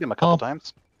Mom. pinged him a couple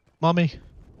times. Mommy.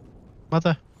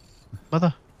 Mother.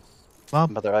 Well,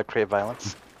 Mother, I crave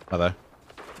violence. Mother.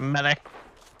 Mother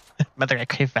I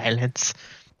crave violence.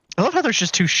 I love how there's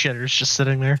just two shitters just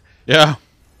sitting there. Yeah.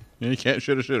 You can't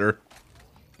shoot a shitter.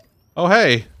 Oh,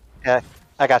 hey. Yeah,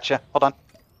 I got you. Hold on.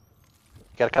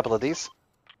 Got a couple of these.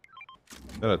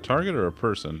 Is that a target or a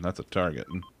person? That's a target.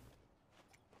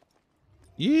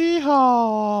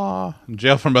 Yeehaw!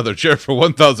 Jail for mother, chair for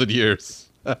 1,000 years.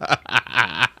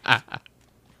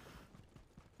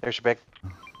 There's your big.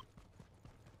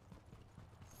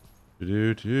 I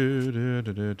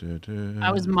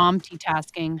was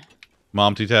multitasking.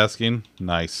 Multitasking?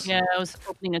 Nice. Yeah, I was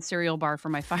opening a cereal bar for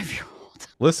my 5-year-old.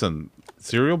 Listen,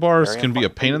 cereal bars Very can be a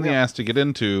important pain in the thing to ass to get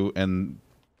into, and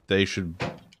they should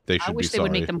I be wish they sorry.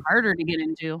 would make them harder to get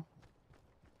into.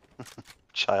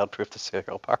 Childproof the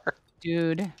cereal bar.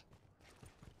 Dude.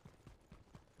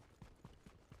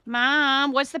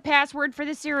 Mom, what's the password for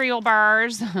the cereal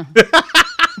bars?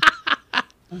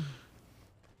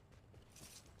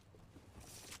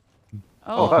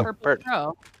 Oh, Purple bird.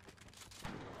 Pro.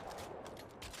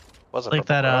 Was it Like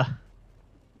that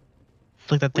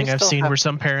like that thing I've still seen have- where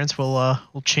some parents will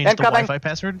change the Incoming. Wi-Fi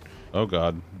password. Oh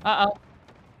God. Uh-oh.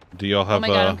 Do y'all have my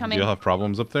God, I'm do coming. y'all have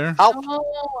problems up there? Oh.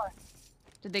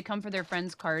 Did they come for their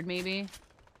friend's card, maybe?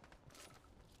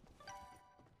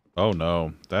 Oh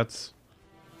no, that's.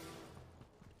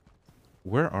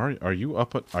 Where are you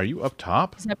up? Are you up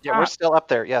top? He's up Yeah, we're top. still up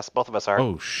there. Yes, both of us are.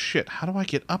 Oh shit! How do I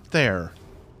get up there?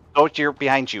 Go to your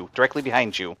behind you, directly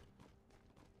behind you.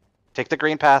 Take the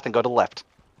green path and go to the left.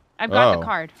 I've got Oh. the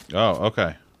card. Oh,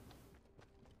 okay.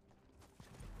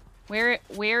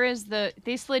 Where is the...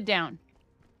 They slid down.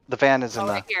 The van is in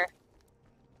the. Right here.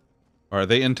 Are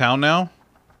they in town now?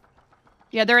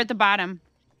 Yeah, they're at the bottom.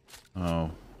 Oh,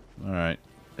 all right.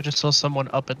 I just saw someone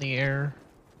up in the air.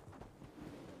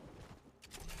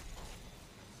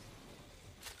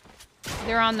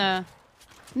 They're on the...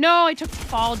 No, I took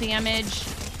fall damage.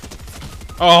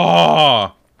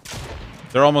 Oh,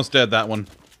 they're almost dead. That one.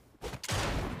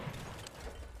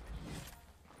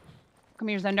 Come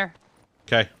here, Zender.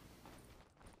 Okay.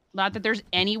 Not that there's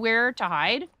anywhere to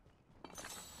hide.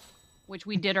 Which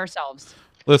we did ourselves.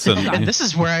 Listen. And this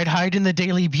is where I'd hide in the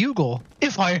Daily Bugle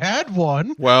if I had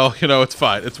one. Well, you know, it's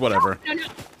fine. It's whatever. No.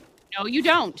 No, you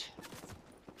don't.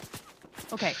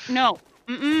 Okay, no.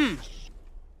 Mm-mm.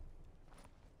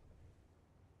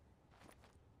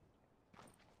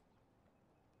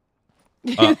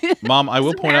 Mom, I will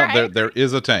Isn't point that out right? there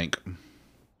is a tank.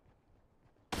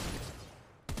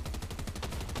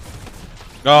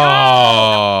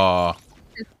 Oh.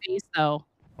 His face, though.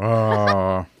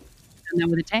 Oh. And then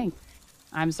with a tank.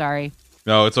 I'm sorry.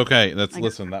 No, it's okay. That's I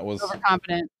listen. That was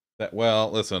Overconfident. that.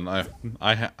 Well, listen. I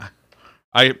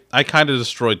kind of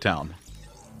destroyed town.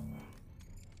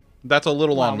 That's a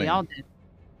little Well, on me. we all did.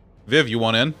 Viv, you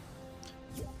want in?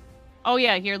 Oh,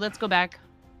 yeah, here, let's go back.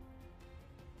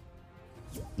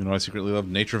 You know, I secretly love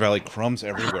Nature Valley crumbs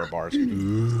everywhere bars.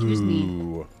 Excuse me.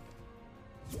 Ooh.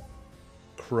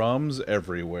 Crumbs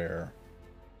everywhere.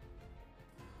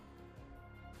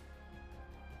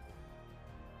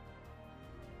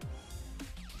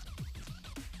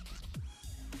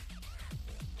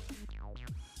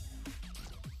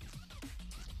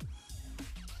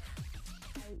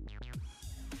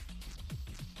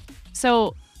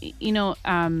 So, you know,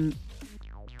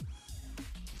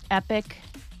 Epic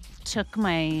took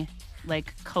my,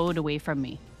 like, code away from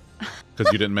me.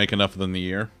 Because you didn't make enough within the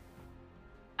year?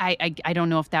 I don't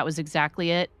know if that was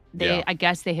exactly it. Yeah. I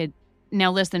guess they had...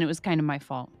 Now, listen, it was kind of my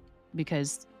fault.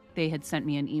 Because they had sent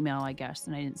me an email, I guess,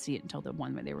 and I didn't see it until the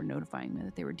one where they were notifying me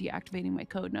that they were deactivating my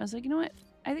code. And I was like, you know what?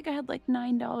 I think I had, like,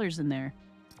 $9 in there.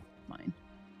 Fine.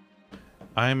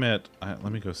 I'm at...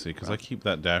 let me go see, because I keep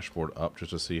that dashboard up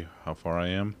just to see how far I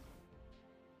am.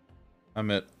 I'm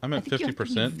at think you have to be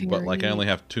 50%, but like I very- only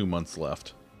have 2 months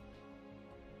left.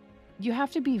 You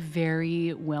have to be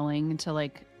very willing to,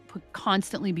 like,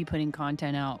 constantly be putting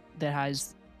content out that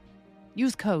has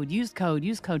use code.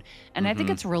 And I think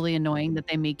Mhm. it's really annoying that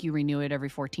they make you renew it every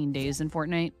 14 days in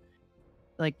Fortnite.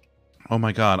 Like, Oh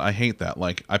my god, I hate that.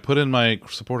 Like, I put in my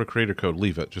support a creator code.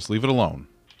 Leave it. Just leave it alone.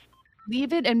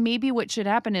 leave it, and maybe what should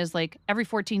happen is, like, every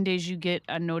 14 days you get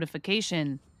a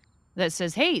notification that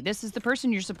says, hey, this is the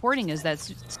person you're supporting. Is that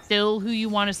still who you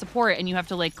want to support? And you have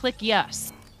to, like, click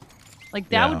yes. Like,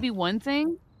 that Yeah. would be one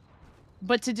thing.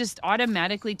 But to just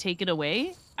automatically take it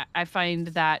away, I find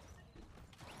that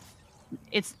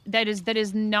that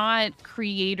is not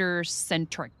creator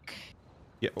centric.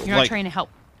 Yeah, You're not trying to help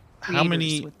how creators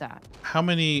many with that. how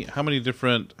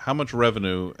much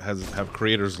revenue have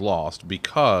creators lost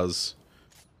because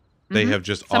they Mhm. have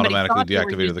just Somebody automatically thought they were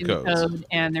deactivated the using codes? code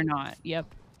and they're not. Yep.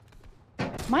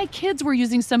 My kids were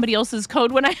using somebody else's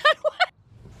code when I had one.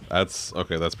 That's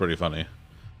okay. That's pretty funny.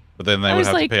 But then they I would was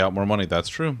have to like- pay out more money. That's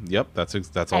true. Yep. That's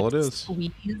all it is.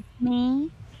 Squeeze me.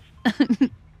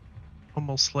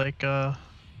 Almost like the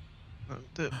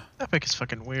Epic is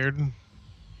fucking weird.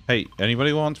 Hey,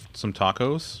 anybody want some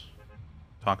tacos?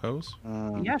 Tacos?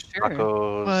 Yeah, sure.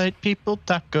 Tacos. White people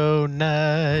taco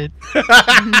night.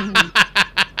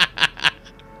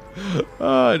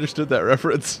 Oh, I understood that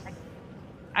reference.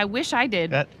 I wish I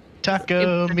did. Got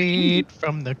taco meat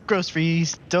from the grocery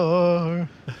store.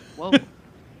 Whoa.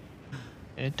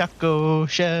 And taco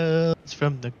shells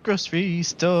from the grocery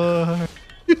store.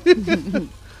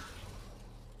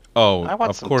 Oh, I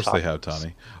want of some course they tacos. have,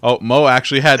 Tawny. Oh, Mo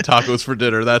actually had tacos for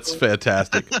dinner. That's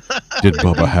fantastic. Did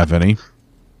Bubba have any?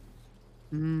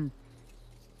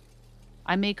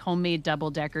 I make homemade double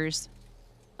deckers,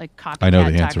 like copycat I know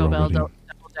the answer Taco Bell already.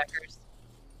 double deckers.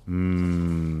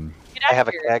 Mmm. Get I out have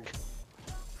a here. keg.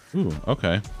 Ooh,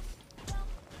 okay.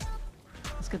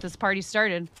 Let's get this party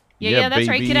started. Yeah, Yeah, that's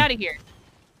right. baby. Get out of here.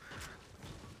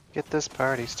 Get this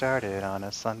party started on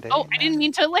a Sunday. Oh, I didn't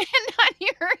mean to land on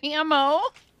your ammo.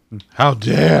 How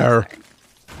dare!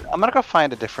 I'm gonna go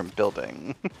find a different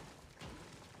building.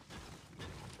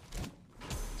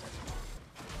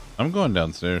 I'm going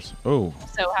downstairs. Oh,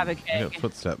 So have a I got keg.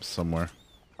 footsteps somewhere.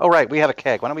 Oh right, we have a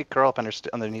keg. Why don't we curl up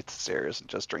underneath the stairs and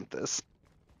just drink this?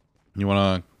 You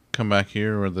want to come back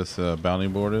here where this bounty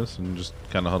board is and just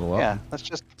kind of huddle up? Yeah, let's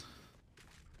just.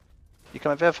 You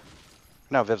coming, Viv?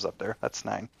 No, Viv's up there. That's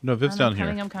 9. No, Viv's down here.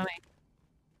 I'm coming.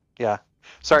 Yeah.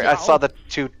 Sorry, I Yeah. saw the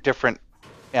 2 different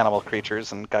animal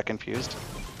creatures and got confused.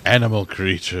 Animal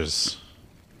creatures.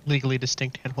 Legally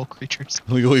distinct animal creatures.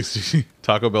 Legally,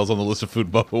 Taco Bell's on the list of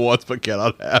food Bubba wants but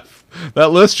cannot have.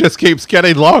 That list just keeps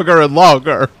getting longer and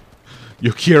longer.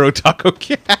 Yukiro Taco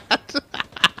Cat.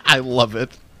 I love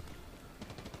it.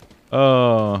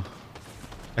 Oh.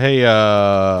 Hey,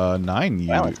 9, you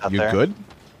Violence out there. good?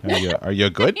 Are you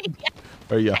good?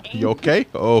 Are you okay?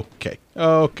 Okay.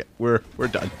 Okay. We're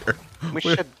done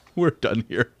here. We're done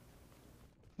here.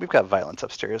 We've got violence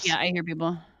upstairs. Yeah, I hear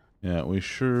people. Yeah, we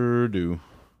sure do.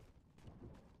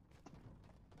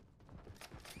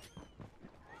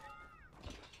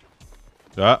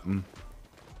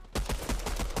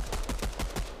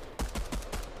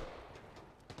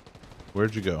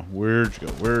 Where'd you go? Where'd you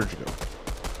go? Where'd you go?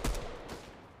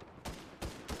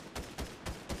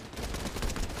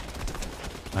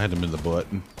 I had him in the butt.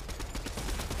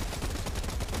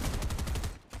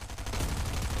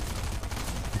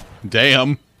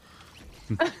 Damn.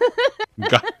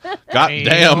 God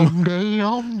damn.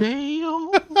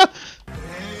 Damn.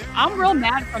 I'm real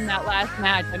mad from that last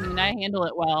match. I mean, I handle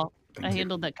it well. I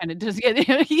handled that kind of just yeah.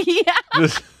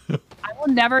 I will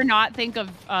never not think of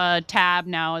Tab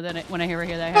now that when I hear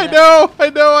that. I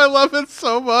know, I love it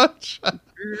so much.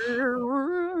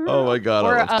 Oh my god,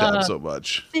 Or, I love Tab so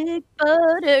much. Big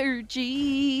butter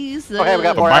Jesus. Okay, we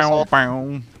got more asshole.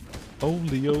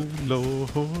 Holy oh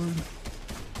Lord.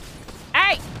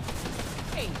 Hey!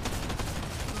 Hey!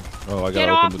 Oh, I Get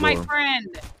gotta off open the my door.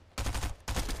 friend!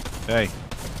 Hey.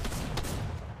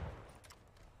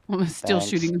 I'm still Thanks.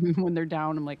 shooting them when they're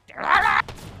down. I'm like,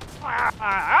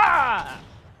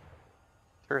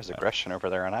 There is aggression over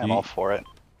there, and I'm all for it.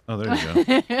 Oh, there you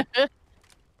go.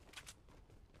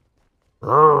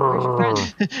 where's your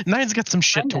friend? Nine's got some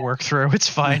shit to work through. It's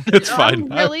fine. It's fine.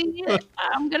 Really?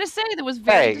 I'm gonna say that was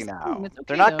very. Hey, disappointing. now It's okay,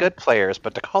 they're not though. good players,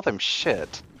 but to call them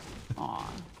shit.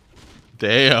 Aw.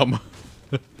 Damn.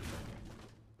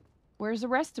 Where's the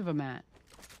rest of them at?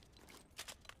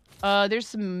 There's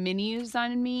some minis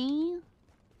on me.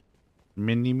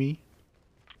 Mini me?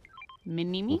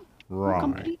 Mini me? Right.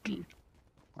 Completely.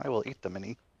 I will eat the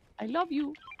mini. I love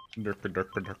you. One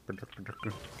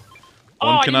Oh,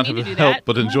 I cannot didn't mean to have do help that.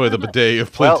 but enjoy the bidet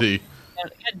of Well- plenty.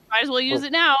 Might as well use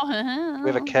it now.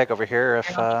 We have a keg over here. If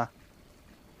Yeah,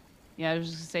 I was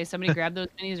just gonna say somebody grab those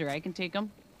minis or I can take them.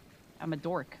 I'm a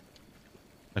dork.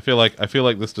 I feel like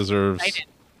this deserves. I did.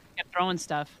 Kept throwing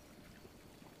stuff.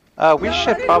 we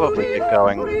should probably get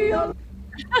going.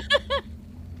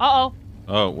 Uh-oh.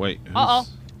 Oh wait. who's- Uh-oh.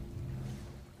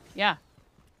 Yeah.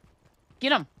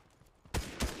 Get him.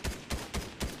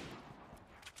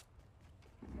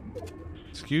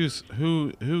 Excuse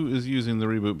who is using the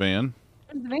reboot ban?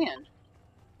 Where's the van?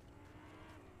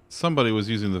 Somebody was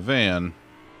using the van.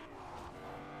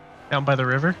 Down by the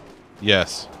river.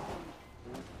 Yes.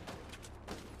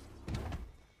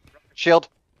 Shield.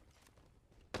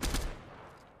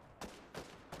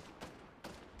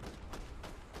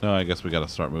 No, I guess we got to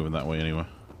start moving that way anyway.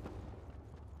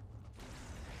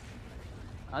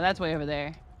 Oh, that's way over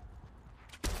there.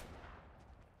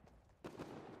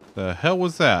 The hell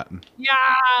was that? Yeah,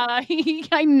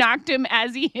 I knocked him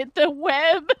as he hit the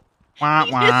web. Wah,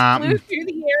 He wah. just flew through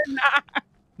the air. Nah.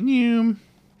 Noom.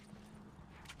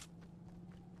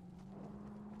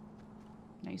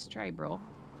 Nice try, bro.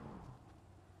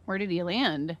 Where did he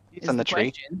land? He's in the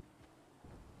tree.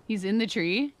 He's in the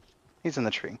tree? He's in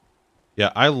the tree.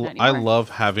 Yeah, Not I anymore. love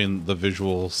having the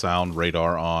visual sound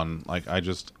radar on. Like,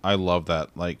 I love that.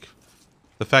 Like,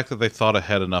 the fact that they thought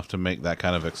ahead enough to make that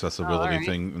kind of accessibility alright.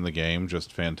 thing in the game,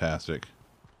 just fantastic.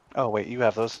 Oh wait, you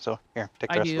have those. So here, take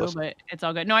the I rest do, of those. but it's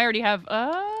all good. No, I already have.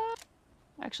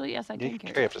 Actually, yes, I You can can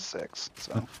carry. carry up to 6.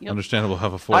 So Yep. Understandable.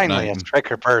 Have a finally, a Fortnite.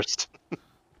 striker burst.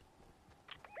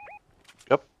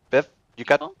 Yep, Biff, you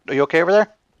got? Oh. Are you okay over there?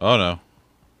 Oh no.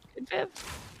 Good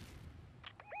Viv.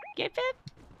 Get Viv.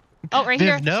 Oh, right Viv,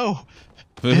 here. no.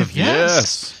 Yes.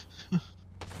 yes.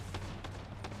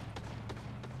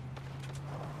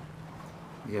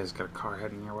 You guys got a car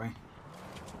heading your way?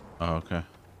 Oh, okay.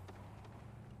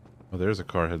 Oh, there's a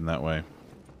car heading that way.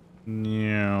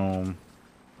 No.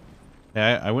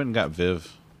 Yeah, I went and got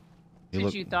Viv. He What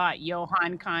looked- you thought,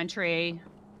 Johan Contre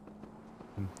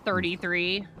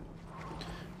 33?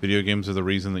 Video games are the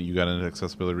reason that you got into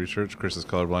accessibility research. Chris is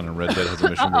colorblind, and Red Dead has a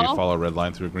mission where you follow a red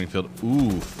line through a green field.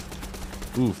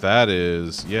 Oof. Oof, that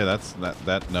is... Yeah, that's...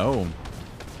 No.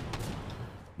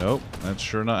 Nope, that's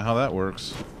sure not how that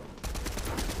works.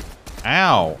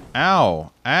 Ow!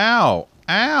 Ow! Ow!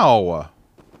 Ow!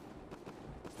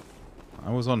 I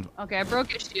was on... Okay, I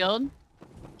broke his shield.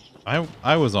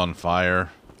 I was on fire.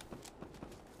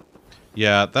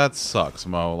 Yeah, that sucks,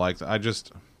 Mo. Like, I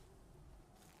just...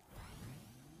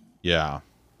 Yeah.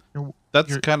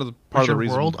 That's kind of part of the your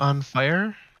reason... world on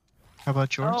fire? How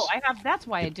about yours? Oh, I have. That's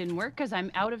why it didn't work, because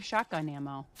I'm out of shotgun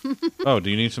ammo. Oh, do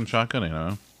you need some shotgun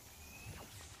ammo?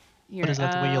 Here, But is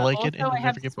that the way you like it, also, and I you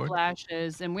have never get bored?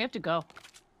 splashes, and we have to go.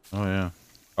 Oh, yeah.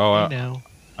 Oh, I know.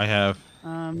 I have...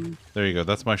 Um, There you go.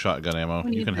 That's my shotgun ammo. who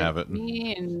You needs can have it.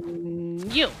 Me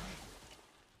and you.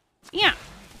 Yeah.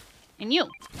 And you.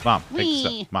 Mom, take this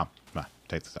Wee. stuff. Mom,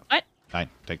 take this stuff. What? Fine,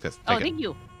 take this. Oh, Take it. thank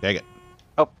you. Take it.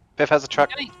 Oh, Biff has a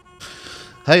truck.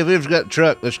 Hey, Viv's got a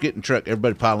truck. Let's get in the truck.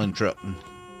 Everybody pile in the truck.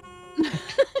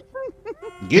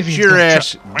 Get Vivian's your got a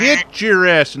ass. truck. Get your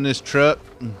ass in this truck.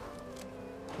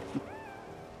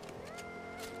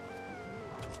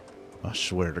 I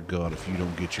swear to God, if you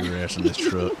don't get your ass in this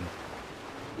truck,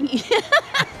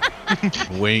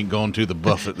 we ain't going to the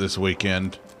buffet this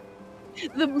weekend.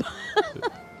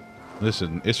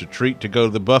 Listen, it's a treat to go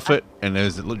to the buffet, and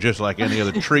it's just like any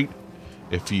other treat.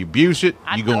 If you abuse it,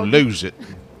 you're gonna lose it.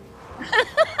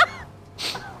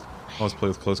 Let's play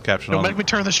with closed caption Don't on. make me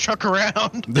turn this truck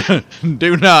around.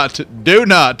 do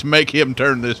not make him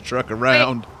turn this truck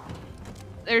around.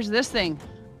 There's this thing.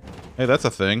 Hey, that's a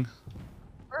thing.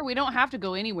 Or we don't have to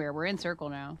go anywhere. We're in circle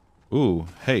now. Ooh,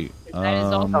 hey. That is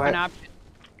also Okay. an option.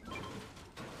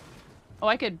 Oh,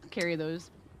 I could carry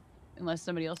those, unless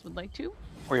somebody else would like to.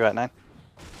 Where you at, 9?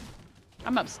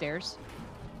 I'm upstairs.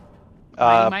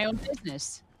 Minding Uh, my own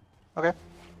business. okay.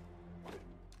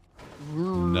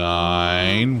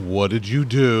 9. What did you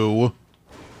do?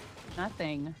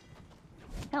 Nothing.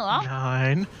 Hello?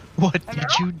 9. What did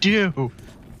you do?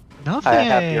 Nothing. I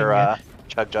have your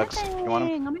chug jugs. You want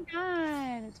them? Oh my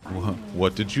god, it's fine.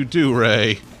 What did you do,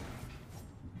 Ray?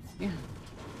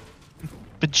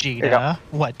 Vegeta,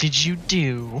 what did you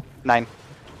do? 9.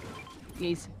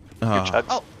 Yes. Your chugs.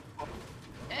 Oh.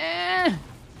 Eh.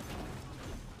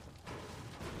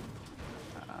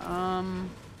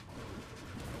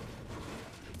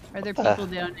 Are there people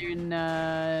down there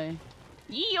in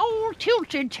ye old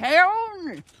Tilted Town?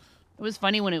 It was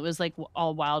funny when it was like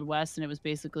all Wild West and it was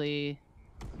basically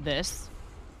this.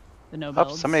 The no Oh,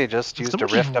 builds. somebody just used a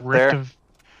Somebody rift up ripped there.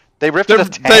 They rifted a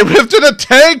tank. They rifted a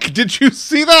tank. Did you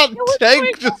see that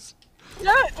tank? Just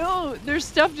No, there's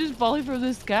stuff just falling from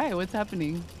the sky. What's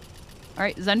happening? All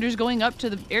right, Zunder's going up to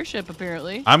the airship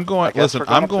apparently. I'm going. I guess Listen, we're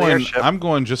going I'm up to the going. airship. I'm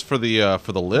going just for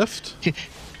the lift.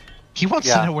 He wants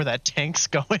Yeah. to know where that tank's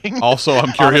going. Also,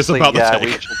 I'm curious Honestly, about the yeah, tank.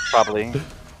 we should probably.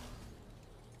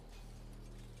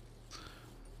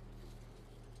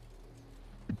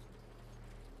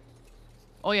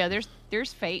 Oh yeah,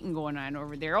 there's fighting going on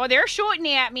over there. Oh, they're shooting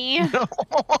at me.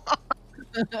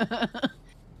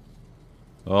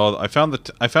 Oh, I found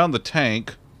the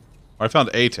tank. Or I found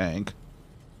a tank.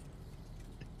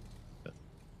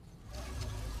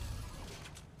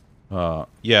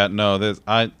 Yeah, no, there's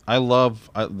I love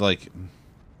like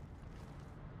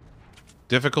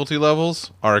difficulty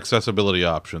levels are accessibility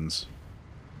options.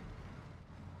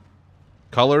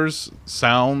 Colors,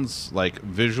 sounds, like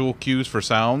visual cues for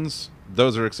sounds,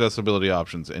 those are accessibility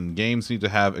options, and games need to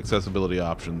have accessibility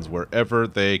options wherever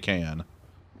they can.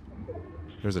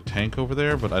 There's a tank over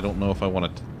there, but I don't know if I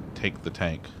want to take the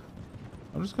tank.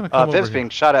 I'm just gonna come over Viv's here. being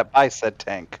shot at by said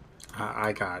tank.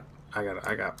 I got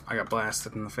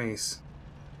blasted in the face.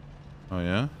 Oh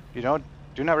yeah. You know,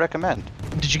 do not recommend.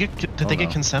 Did they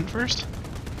get consent first?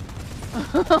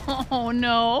 Oh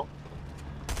no.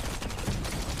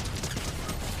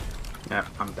 Yeah,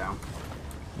 I'm down.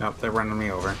 Nope, they're running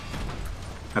me over.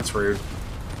 That's rude.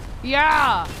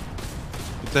 Yeah.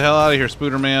 Get the hell out of here,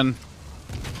 Spooter Man.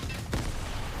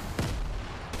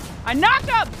 I knocked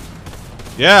him.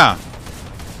 Yeah.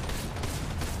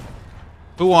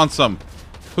 Who wants some?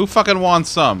 Who fucking wants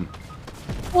some?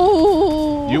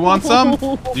 Ooh. You want some?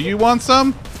 Do you want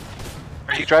some?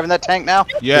 Are you driving that tank now?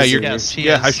 Yeah, you're. Yes, he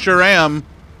yeah, is. I sure am.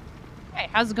 Hey,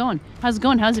 how's it going? How's it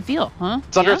going? How's it feel? Huh?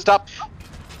 Thunder, Yeah? stop.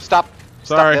 Stop.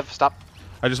 Sorry. Stop, Viv, stop.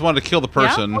 I just wanted to kill the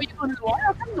person. Yeah? Oh, you going to the water?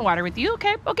 I'll come to the water with you.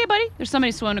 Okay, okay, buddy. There's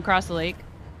somebody swimming across the lake.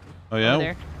 Oh yeah. Over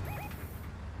there.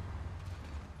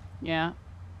 Yeah.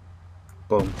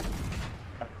 Boom.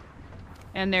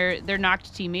 And their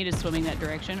knocked teammate is swimming that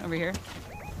direction over here.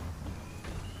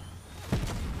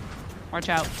 Watch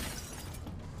out.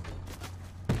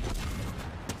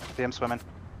 See him swimming.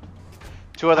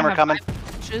 Two of them I are have coming.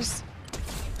 5 inches.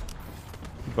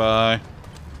 Bye.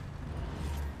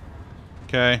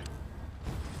 Okay.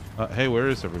 Hey, where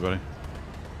is everybody?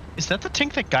 Is that the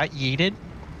tank that got yeeted?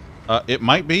 It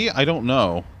might be. I don't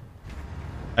know.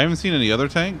 I haven't seen any other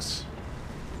tanks.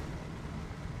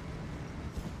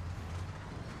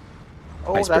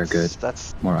 Oh, Ice bear that's good.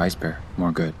 That's More ice bear.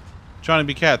 More good. Johnny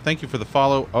B. Cat, thank you for the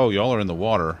follow. Oh, y'all are in the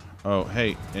water. Oh,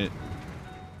 hey.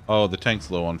 Oh, the tank's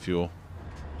low on fuel.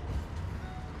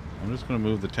 I'm just going to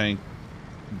move the tank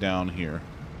down here.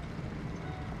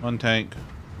 One tank.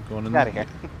 Going in out of here.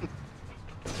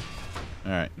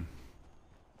 Alright.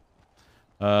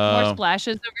 More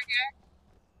splashes over here.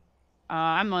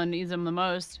 I'm gonna need them the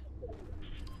most.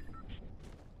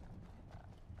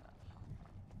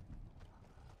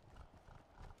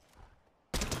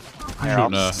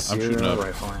 I'm shooting up.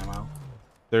 Rifle ammo.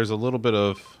 There's a little bit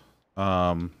of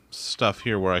stuff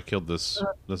here where I killed this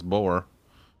boar.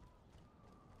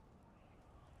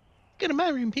 Get a my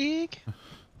room, pig.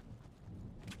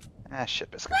 Ah,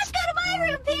 shit biscuits. Let's go to my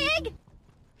room, pig!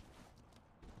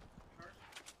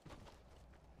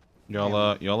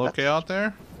 Y'all okay out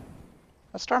there?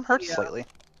 That storm hurts slightly.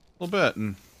 A little bit.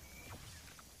 And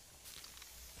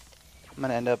I'm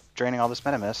gonna end up draining all this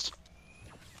meta mist.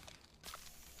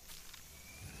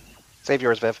 Save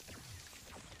yours, Viv.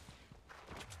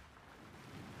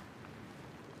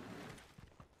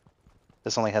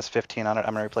 This only has 15 on it.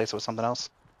 I'm gonna replace it with something else.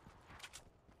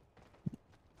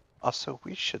 Also,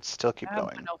 we should still keep going.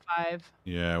 105.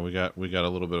 yeah, we got a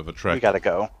little bit of a trek. We gotta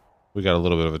go. We got a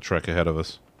little bit of a trek ahead of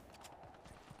us.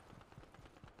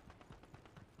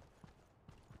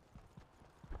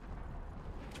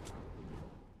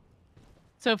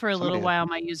 So for a little Somebody- while,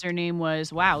 my username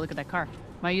was wow. Look at that car.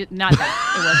 Not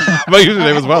that it wasn't. Wow. My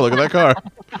username as well. Look at that car.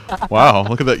 Wow,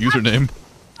 look at that username.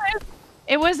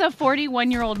 It was a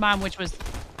 41-year-old mom, which was,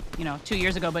 2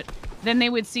 years ago. But then they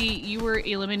would see you were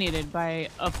eliminated by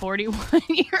a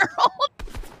 41-year-old.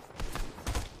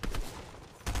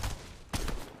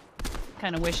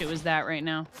 Kind of wish it was that right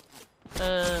now.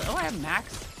 Oh, I have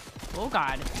max. Oh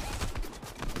God.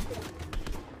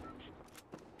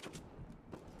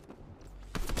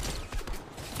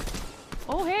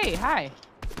 Oh hey, hi.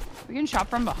 We getting shot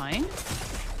from behind?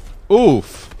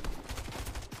 Oof.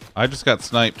 I just got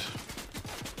sniped.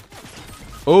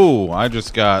 Oh, I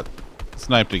just got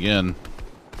sniped again.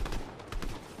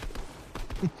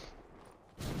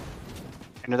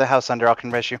 Into the house under. I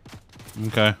can rush you.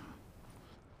 Okay.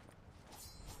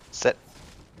 Sit.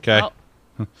 Okay.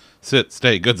 Oh. Sit,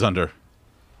 stay, goods under.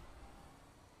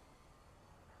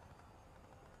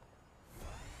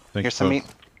 Thank Here's you, some folks.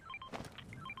 meat.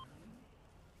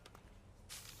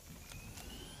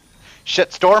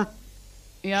 Shit storm.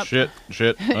 Yep. Shit. All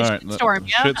right. Shitstorm,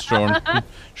 yeah. Shitstorm.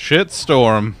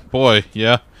 Shitstorm. Boy,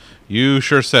 yeah. You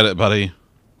sure said it, buddy.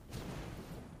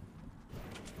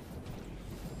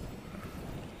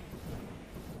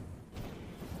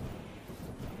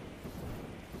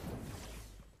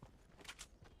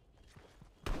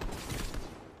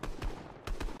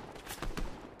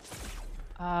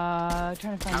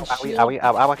 Trying to find Ow, a owie, shield. owie,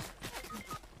 ow, owie.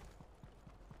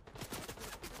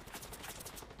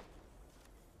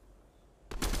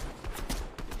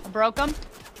 I broke him.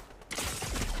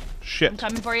 Shit. I'm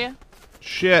coming for you.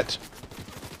 Shit.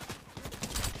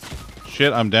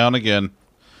 Shit, I'm down again.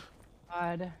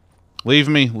 God. Leave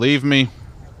me. Leave me.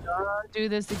 Don't do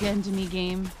this again to me,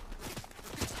 game.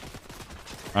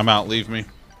 I'm out. Leave me.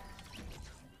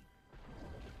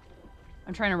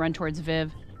 I'm trying to run towards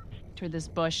Viv. Toward this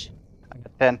bush. I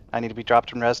got 10. I need to be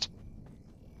dropped and rest.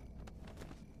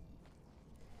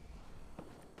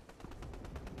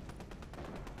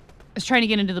 I was trying to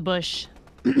get into the bush.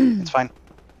 It's fine.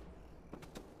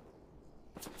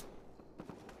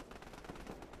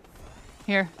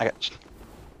 Here. I got.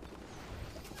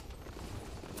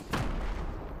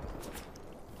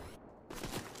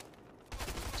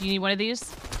 Do you need one of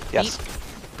these? Yes.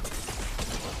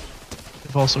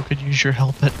 I've also could use your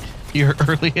help at your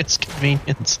earliest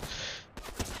convenience.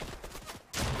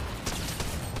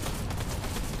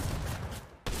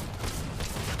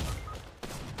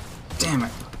 Damn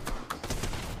it.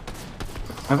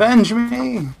 Avenge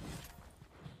me!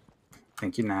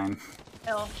 Thank you, 9.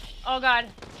 Oh, oh God.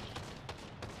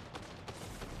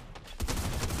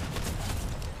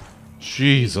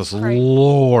 Jesus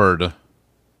Lord.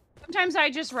 Sometimes I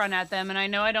just run at them, and I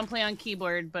know I don't play on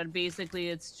keyboard, but basically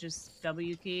it's just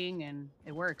W keying, and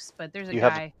it works. But there's a You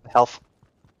guy. have health?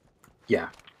 Yeah.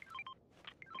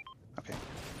 Okay.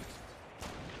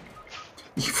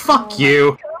 Fuck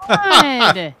you!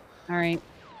 Good. All right.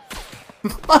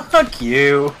 Fuck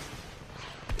you!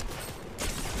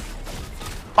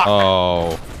 Fuck.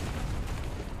 Oh.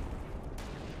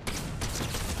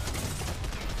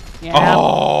 Yeah.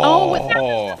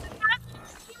 Oh.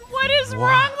 What is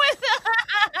wrong with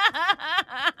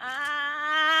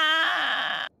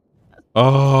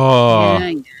Oh.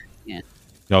 Yeah.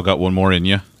 Y'all got one more in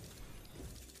you?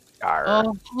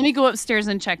 Oh, let me go upstairs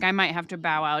and check. I might have to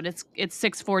bow out. It's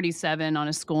 6:47 on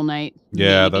a school night.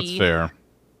 Yeah, Maybe. that's fair.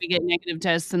 We get negative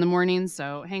tests in the morning,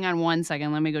 so hang on 1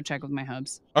 second. Let me go check with my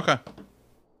hubs. Okay.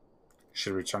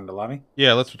 Should we return to lobby?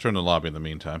 Yeah, let's return to the lobby in the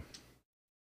meantime.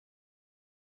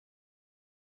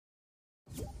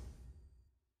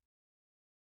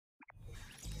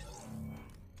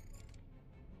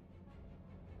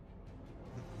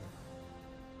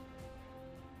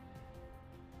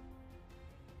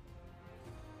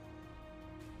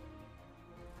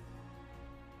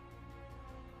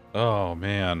 Oh,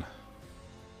 man.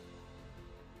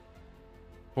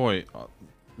 Boy,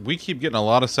 we keep getting a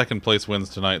lot of second place wins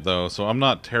tonight, though, so I'm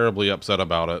not terribly upset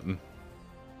about it.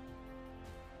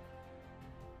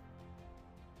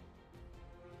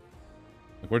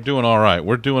 We're doing all right.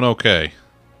 We're doing okay.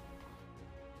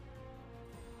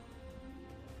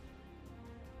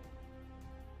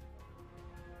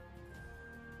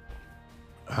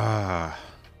 Ah.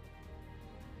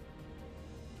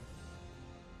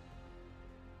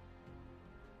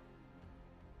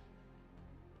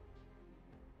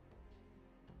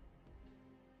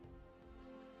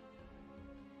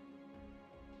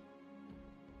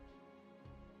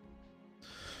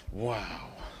 Wow.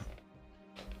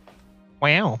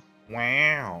 Wow.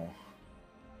 Wow.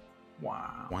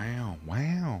 Wow. Wow.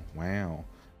 Wow. Wow.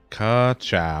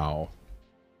 Ka-chow.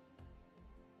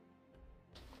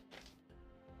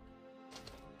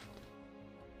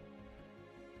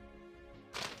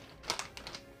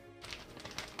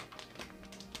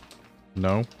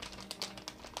 No.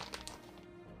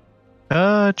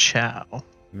 Chow.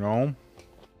 No.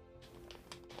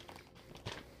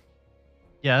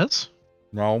 Yes.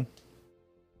 No.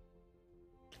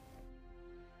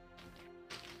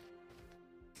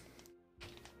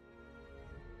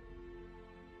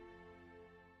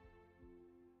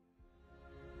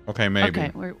 Okay, maybe.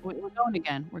 Okay, we're going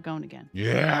again. We're going again.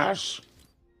 Yes.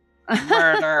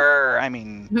 Murder. I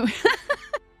mean,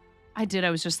 I did. I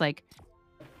was just like,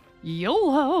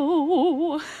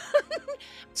 YOLO.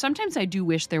 Sometimes I do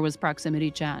wish there was proximity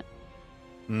chat.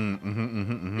 You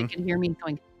can hear me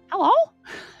going, hello?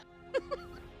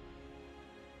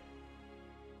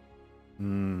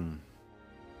 Hmm.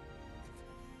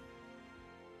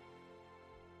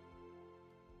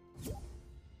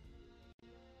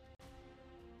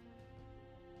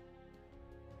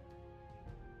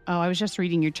 Oh, I was just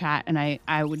reading your chat, and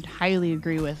I would highly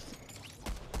agree with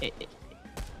it.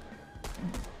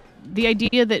 The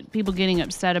idea that people getting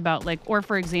upset about, like, or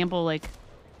for example, like,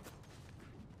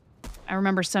 I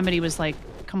remember somebody was like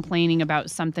complaining about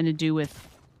something to do with,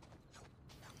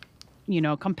 you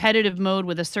know, competitive mode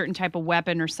with a certain type of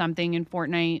weapon or something in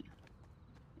Fortnite.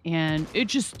 And it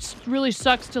just really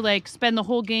sucks to like spend the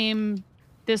whole game,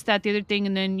 this, that, the other thing,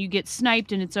 and then you get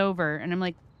sniped and it's over. And I'm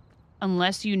like,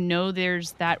 unless you know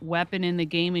there's that weapon in the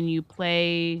game and you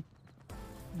play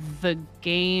the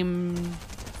game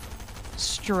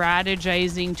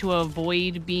strategizing to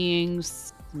avoid being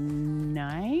sniped.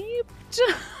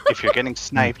 if you're getting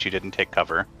sniped, you didn't take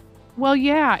cover. Well,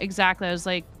 yeah, exactly.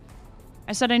 I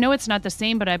I said, I know it's not the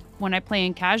same, but when I play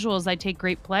in casuals, I take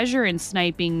great pleasure in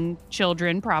sniping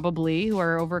children, probably, who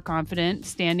are overconfident,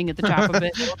 standing at the top of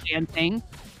it, dancing.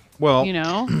 Well, you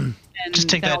know? And just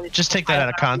take that out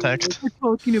of context. We're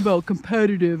talking about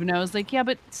competitive, and I was like, yeah,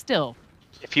 but still.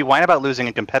 If you whine about losing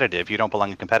in competitive, you don't belong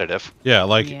in competitive. Yeah,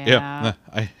 like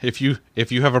if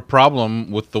you have a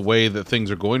problem with the way that things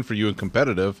are going for you in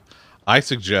competitive, I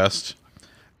suggest,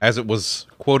 as it was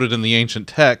quoted in the ancient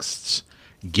texts,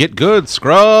 get good,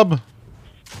 scrub.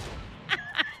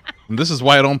 And this is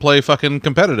why I don't play fucking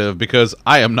competitive, because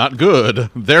I am not good.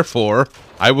 Therefore,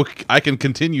 I can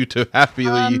continue to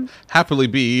happily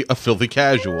be a filthy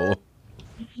casual.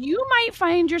 You might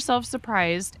find yourself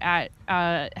surprised at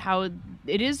how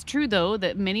it is true, though,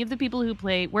 that many of the people who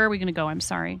play... Where are we going to go? I'm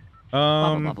sorry.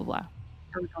 Blah, blah, blah, blah, blah.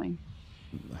 Where are we going?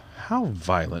 How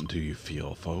violent do you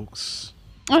feel, folks?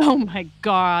 Oh, my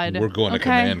God. We're going to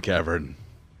Command Cavern.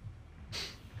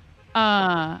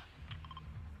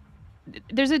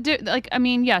 There's I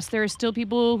mean, yes, there are still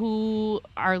people who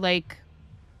are, like,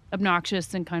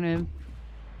 obnoxious and kind of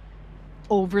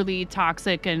overly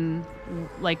toxic and,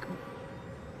 like...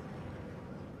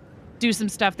 do some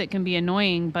stuff that can be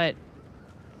annoying, but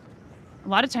a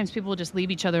lot of times people will just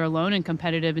leave each other alone in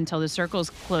competitive until the circles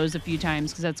close a few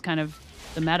times, because that's kind of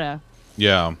the meta.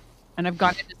 Yeah. And I've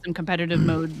gotten into some competitive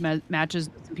mode matches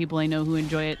with some people I know who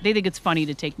enjoy it. They think it's funny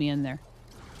to take me in there.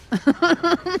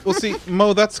 Well, see,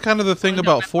 Mo, that's kind of the thing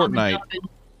about Fortnite.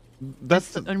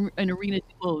 That's an arena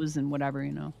duos and whatever,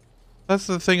 you know. That's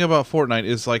the thing about Fortnite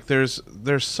is, like, there's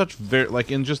such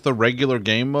like in just the regular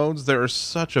game modes, there are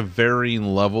such a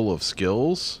varying level of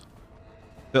skills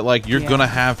that, like, you're gonna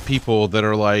have people that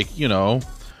are, like, you know,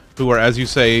 who are, as you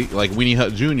say, like Weenie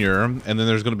Hut Jr., and then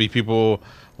there's gonna be people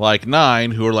like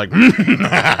Nine who are like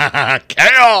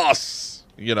chaos,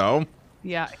 you know,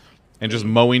 and just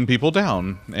mowing people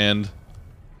down, and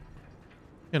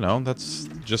you know, that's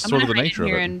just sort of the nature of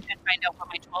it. And find out what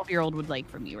my 12-year-old would like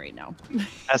from me right now.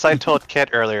 As I told Kit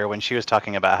earlier when she was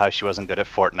talking about how she wasn't good at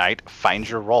Fortnite, find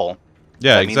your role.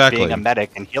 Yeah, that exactly. Means being a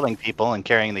medic and healing people and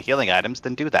carrying the healing items,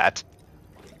 then do that.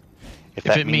 If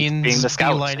that means being the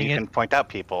scout, so you can point out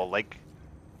people, like...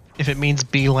 If it means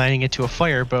beelining it to a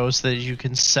fire bow so that you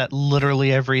can set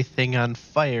literally everything on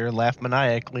fire, laugh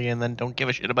maniacally, and then don't give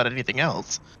a shit about anything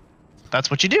else, that's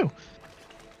what you do.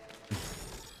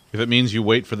 If it means you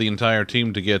wait for the entire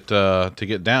team to get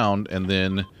down, and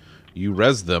then you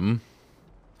res them,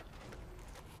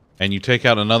 and you take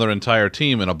out another entire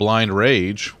team in a blind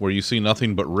rage where you see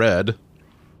nothing but red,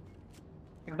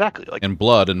 exactly, like, and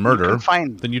blood and murder,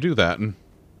 then you do that.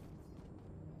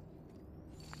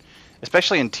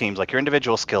 Especially in teams, like, your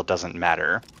individual skill doesn't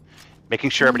matter. Making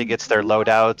sure everybody gets their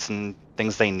loadouts and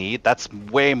things they need, that's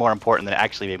way more important than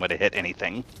actually being able to hit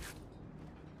anything.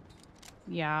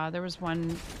 Yeah, there was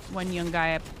one young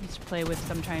guy I used to play with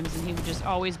sometimes, and he would just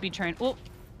always be trying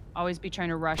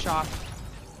to rush off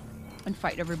and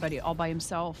fight everybody all by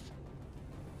himself.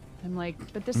 I'm like,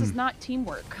 but this is not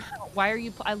teamwork. Why are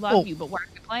you? I love you, but why are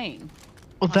you playing?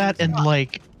 Well, that and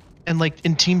like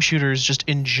in team shooters, just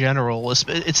in general,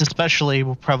 it's especially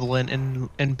prevalent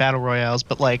in battle royales.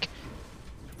 But like,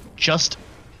 just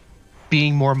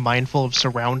being more mindful of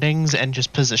surroundings and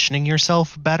just positioning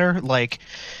yourself better, like.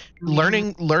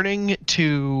 Learning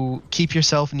to keep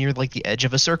yourself near like the edge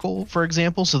of a circle, for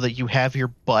example, so that you have your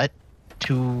butt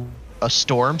to a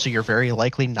storm, so you're very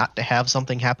likely not to have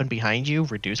something happen behind you,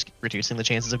 reducing the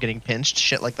chances of getting pinched,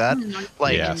 shit like that.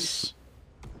 Like, yes.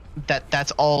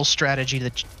 That's all strategy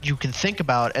that you can think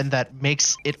about, and that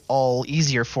makes it all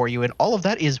easier for you, and all of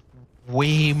that is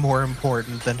way more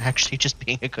important than actually just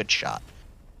being a good shot.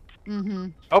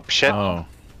 Oh shit! Oh,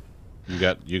 you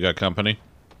got company.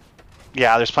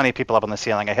 Yeah, there's plenty of people up on the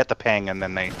ceiling. I hit the ping and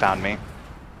then they found me.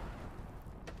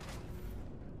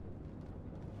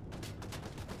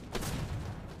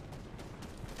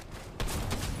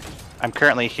 I'm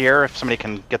currently here. If somebody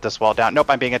can get this wall down. Nope,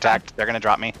 I'm being attacked. They're gonna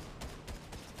drop me.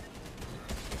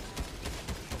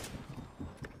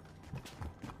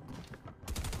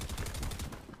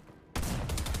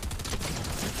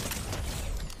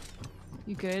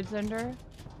 You good, Zunder?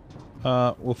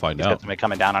 We'll find He's out. got somebody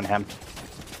coming down on him.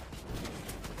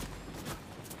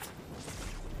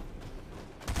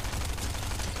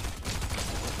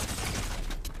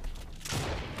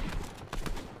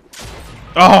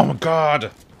 Oh my god!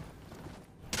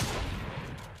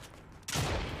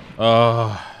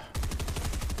 Oh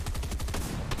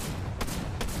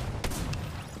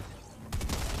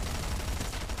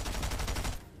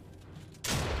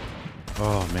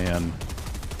man.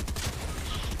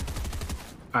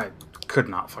 I could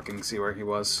not fucking see where he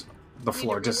was. The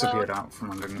floor disappeared out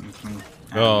from underneath me.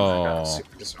 And Oh. I got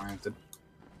super disoriented.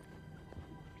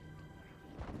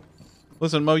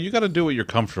 Listen, Mo, you got to do what you're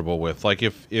comfortable with. Like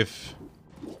if It's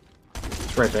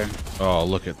right there. oh,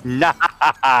 look at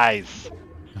Nice.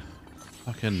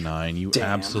 fucking 9, you Damn.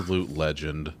 absolute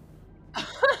legend.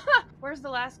 Where's the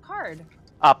last card?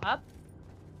 Up. Up?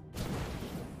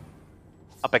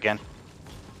 Up again.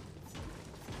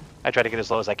 I tried to get as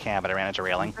low as I can, but I ran into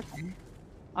railing.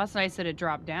 Last night I said it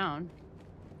dropped down.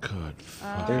 Good.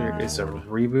 There is a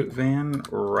reboot van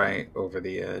right over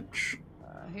the edge.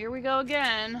 Here we go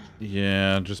again.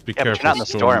 Yeah, just be Yeah, but careful. you're not in the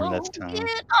storm this time.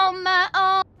 Get on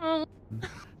my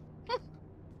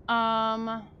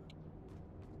own.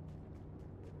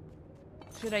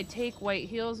 Should I take white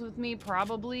heels with me?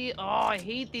 Probably. Oh, I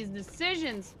hate these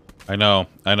decisions. I know.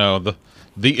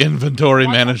 The inventory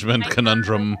management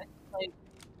conundrum.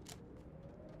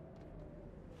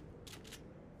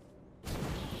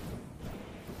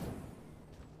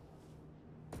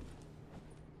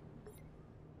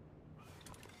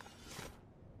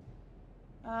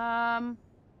 I'm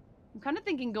kind of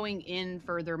thinking going in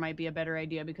further might be a better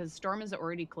idea because Storm is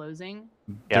already closing.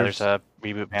 Yeah, there's a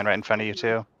reboot van right in front of you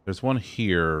too. There's one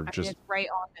here. I Just mean, it's right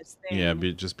on this thing. yeah,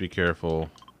 just be careful.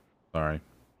 Sorry.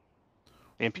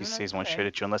 The NPCs won't shoot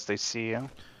at you unless they see you.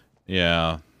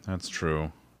 Yeah, that's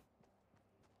true.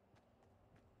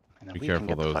 And then Be we careful,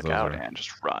 can get the those fuck out are- and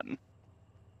just run.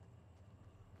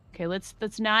 Okay, let's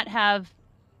not have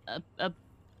a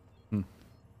Hmm.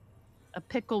 a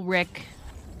pickle Rick.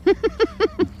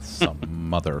 Some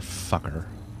motherfucker.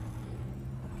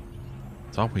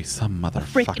 It's always some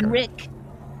motherfucker. Frickin' Rick.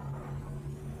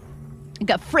 I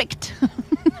got fricked.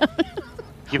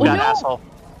 You Oh, got no! asshole.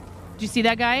 Did you see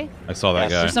that guy? I saw that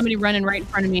Yes. guy. There's somebody running right in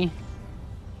front of me.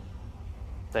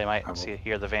 They might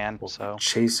hear the van, so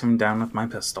Chase him down with my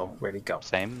pistol. Where'd he go?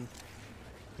 same.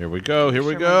 Here we go. Here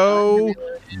we Sure, go.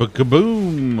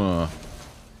 Ba-kaboom.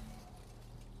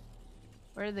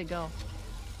 Where did they go?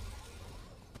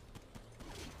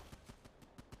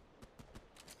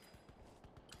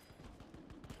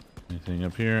 Anything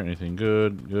up here? Anything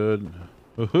good? Good.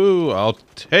 Woohoo! I'll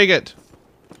take it.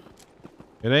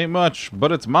 It ain't much,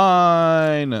 but it's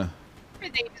mine. Is Where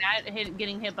are they not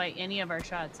getting hit by any of our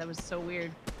shots? That was so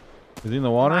weird. he in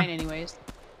the water? Mine, anyways.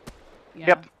 Yeah.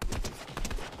 Yep.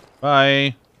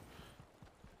 Bye.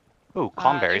 Ooh,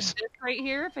 calm There's berries. this right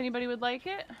here, if anybody would like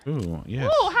it. Ooh, yes.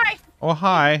 Oh, hi. Oh,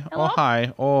 hi. Hello? Oh,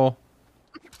 hi. Oh.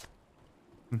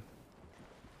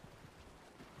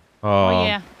 Oh,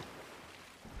 yeah.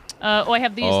 I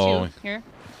have these Oh. two here.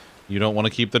 You don't want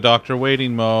to keep the doctor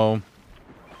waiting, Mo.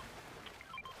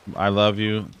 I love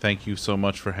you. Thank you so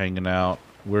much for hanging out.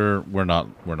 We're not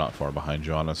far behind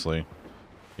you, honestly.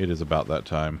 It is about that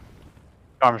time.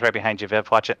 Storm's right behind you, Viv.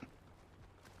 Watch it.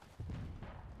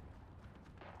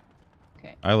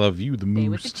 Okay. I love you the Stay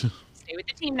with the most. Stay with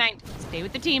the team, Knight. Stay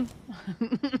with the team.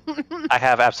 I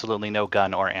have absolutely no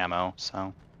gun or ammo,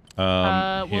 so.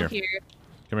 Well, Here. here.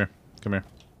 Come here. Come here.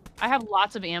 I have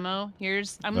lots of ammo. I'm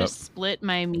gonna Yep. split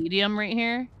my medium right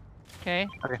here. Okay.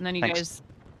 Okay, And then you thanks. guys.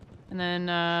 And then.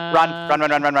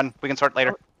 Run. We can sort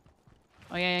later.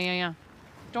 Oh yeah.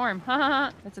 Storm.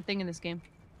 That's a thing in this game.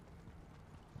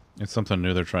 It's something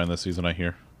new they're trying this season, I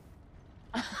hear.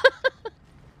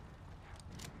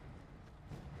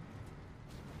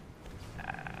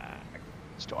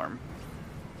 Storm.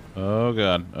 Oh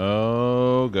god.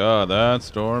 Oh god. That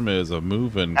storm is a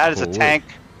moving. That is a quick. tank.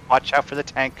 Watch out for the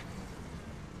tank.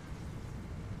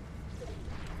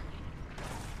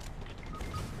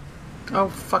 Oh,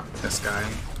 fuck this guy.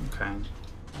 Okay.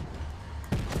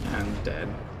 And dead.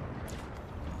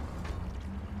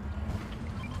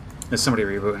 There's somebody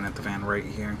rebooting at the van right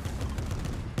here.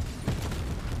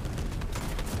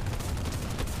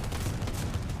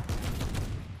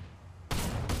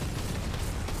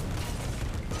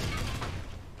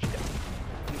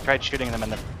 Tried shooting them in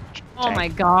the Oh tank. my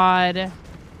god.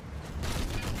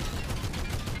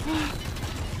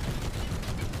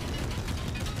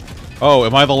 Oh,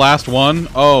 am I the last one?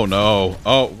 Oh no.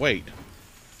 Oh wait.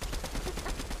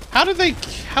 How did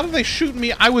they shoot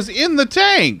me? I was in the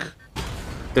tank.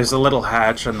 There's a little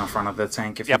hatch on the front of the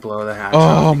tank. If you blow the hatch Oh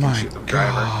out, you can my shoot the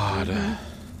driver. god.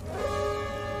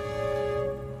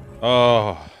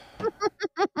 Oh.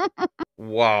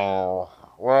 Wow.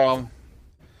 Well,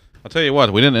 I'll tell you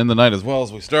what, we didn't end the night as well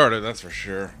as we started, that's for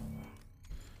sure.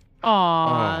 Aww.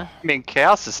 I mean,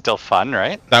 chaos is still fun,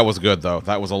 right? That was good though.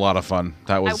 That was a lot of fun.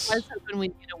 That was I was hoping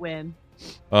we'd get a win.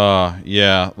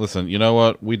 yeah, listen, you know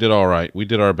what? We did all right. We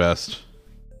did our best.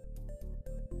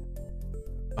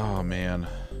 Oh man.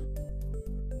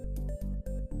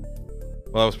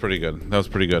 Well, that was pretty good. That was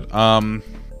pretty good.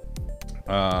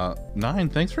 Nine,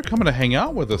 thanks for coming to hang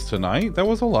out with us tonight. That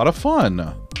was a lot of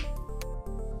fun.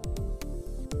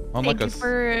 Thank you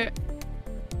for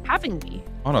having me.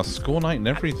 On a school night and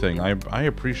everything. I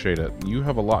appreciate it. You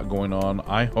have a lot going on.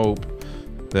 I hope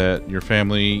that your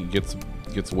family gets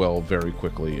well very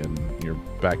quickly and you're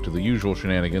back to the usual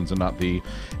shenanigans and not the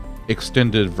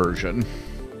extended version.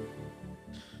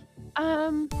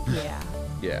 Yeah.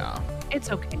 Yeah.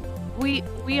 It's okay.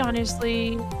 We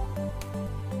honestly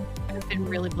have been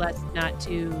really blessed not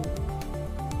to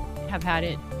have had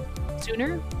it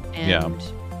sooner. And Yeah.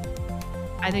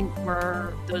 I think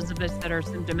for those of us that are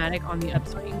symptomatic on the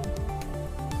upswing,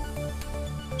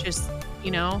 just,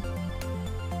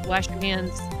 wash your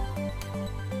hands.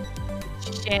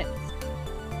 Shit.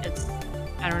 It's,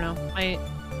 I don't know.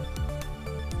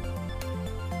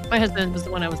 My husband was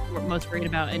the one I was most worried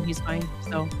about, and he's fine.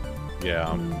 So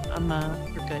yeah,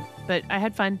 we're good. But I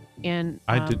had fun, and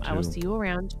I did I will too. see you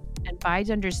around. And bye,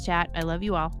 Dunder's chat. I love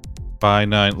you all. Bye,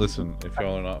 Nine. Listen, if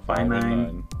y'all are not Bye, following Nine.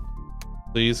 Nine,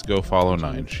 please go follow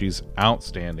Nine. She's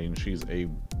outstanding. She's a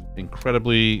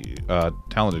incredibly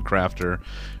talented crafter.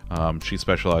 She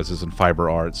specializes in fiber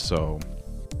arts, so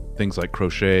things like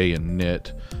crochet and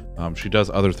knit. She does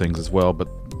other things as well, but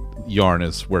yarn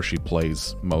is where she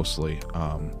plays mostly.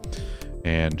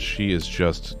 And she is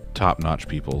just top-notch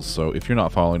people. So if you're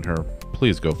not following her,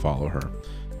 please go follow her.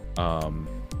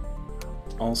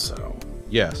 Also,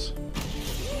 yes.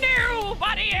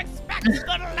 Nobody expects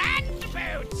the land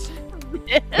boot.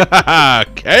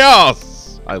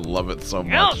 Chaos! I love it so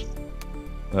much. Chaos.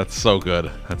 That's so good.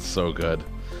 That's so good.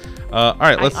 All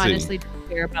right, let's I see. honestly don't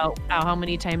care about how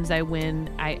many times I win.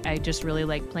 I just really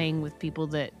like playing with people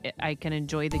that I can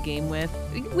enjoy the game with.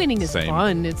 Winning is Same.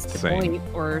 fun. It's the Same. point,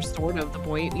 or sort of the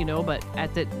point, but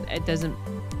it doesn't.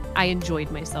 I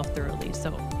enjoyed myself thoroughly.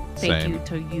 So thank Same. you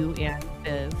to you and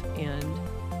Viv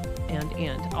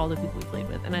and all the people we played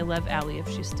with. And I love Allie if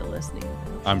she's still listening.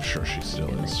 I'm sure she still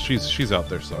is. She's out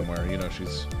there somewhere.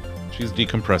 She's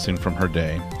decompressing from her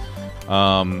day.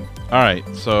 All right,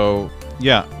 so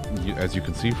yeah, as you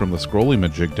can see from the scrolling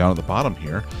majig down at the bottom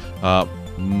here,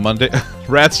 Monday,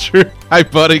 Ratster, hi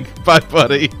buddy, bye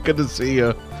buddy, good to see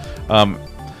you.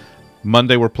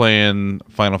 Monday we're playing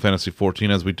Final Fantasy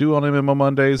XIV as we do on MMO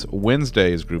Mondays.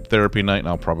 Wednesday is group therapy night, and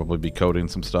I'll probably be coding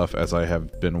some stuff as I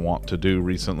have been wont to do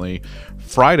recently.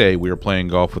 Friday we are playing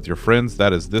golf with your friends.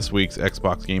 That is this week's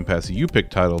Xbox Game Pass U-Pick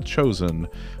title chosen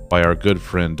by our good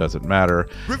friend Doesn't Matter.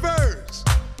 Reverse.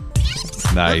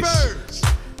 Nice. Reverse.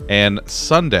 And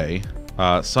Sunday,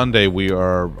 next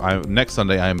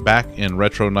Sunday I am back in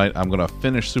Retro Night. I'm going to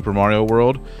finish Super Mario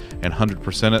World and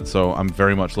 100% it, so I'm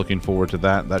very much looking forward to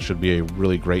that. That should be a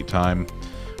really great time.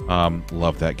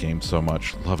 Love that game so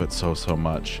much. Love it so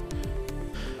much.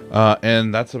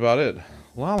 And that's about it.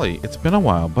 Lolly, it's been a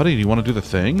while. Buddy, do you want to do the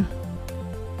thing?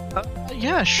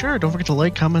 Yeah, sure. Don't forget to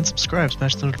like, comment, subscribe,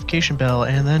 smash the notification bell,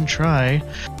 and then try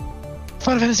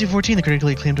Final Fantasy XIV, the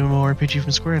critically acclaimed MMORPG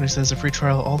from Square Enix, has a free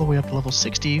trial all the way up to level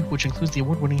 60, which includes the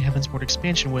award-winning Heavensward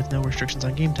expansion with no restrictions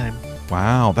on game time.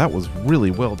 Wow, that was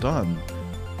really well done.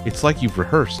 It's like you've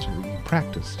rehearsed, you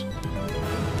practiced.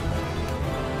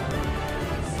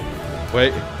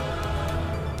 Wait.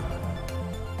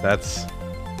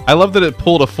 I love that it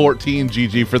pulled a 14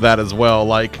 GG for that as well.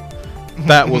 Like,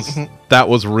 that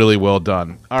was really well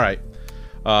done. All right,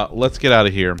 let's get out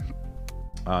of here.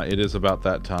 It is about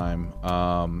that time.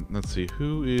 Let's see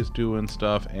who is doing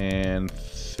stuff and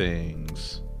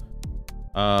things.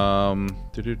 Oh,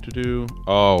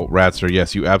 Ratster,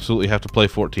 yes, you absolutely have to play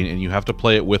 14, and you have to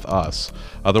play it with us.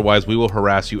 Otherwise, we will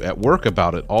harass you at work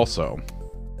about it also.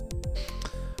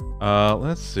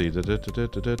 Let's see.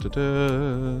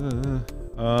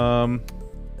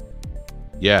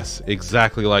 Yes,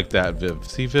 exactly like that, Viv.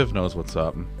 See, Viv knows what's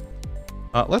up.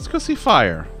 Let's go see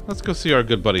Fire. Let's go see our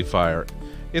good buddy Fire.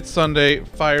 It's Sunday.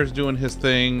 Fire's doing his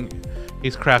thing.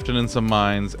 He's crafting in some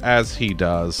mines, as he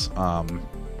does.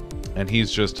 And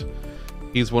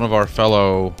he's one of our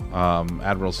fellow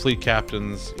Admiral's fleet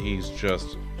captains. He's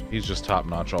just top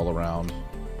notch all around.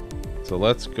 So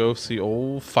let's go see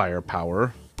old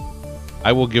Firepower.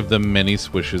 I will give them many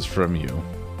swishes from you.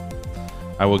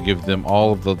 I will give them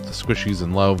all of the squishies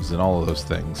and loves and all of those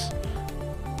things.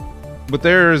 But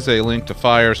there's a link to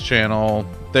Fire's channel.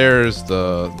 There's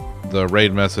the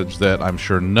raid message that I'm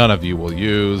sure none of you will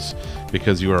use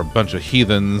because you are a bunch of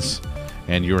heathens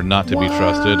and you are not to be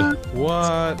trusted.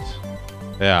 What?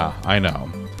 Yeah, I know.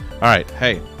 All right,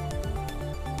 hey.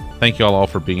 Thank you all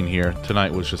for being here.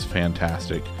 Tonight was just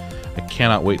fantastic. I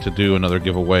cannot wait to do another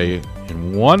giveaway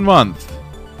in 1 month.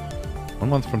 1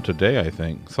 month from today, I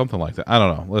think. Something like that. I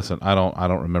don't know. Listen, I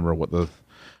don't remember what the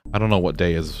I don't know what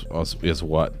day is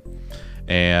what.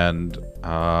 And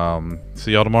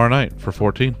see y'all tomorrow night for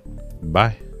 14.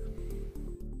 Bye.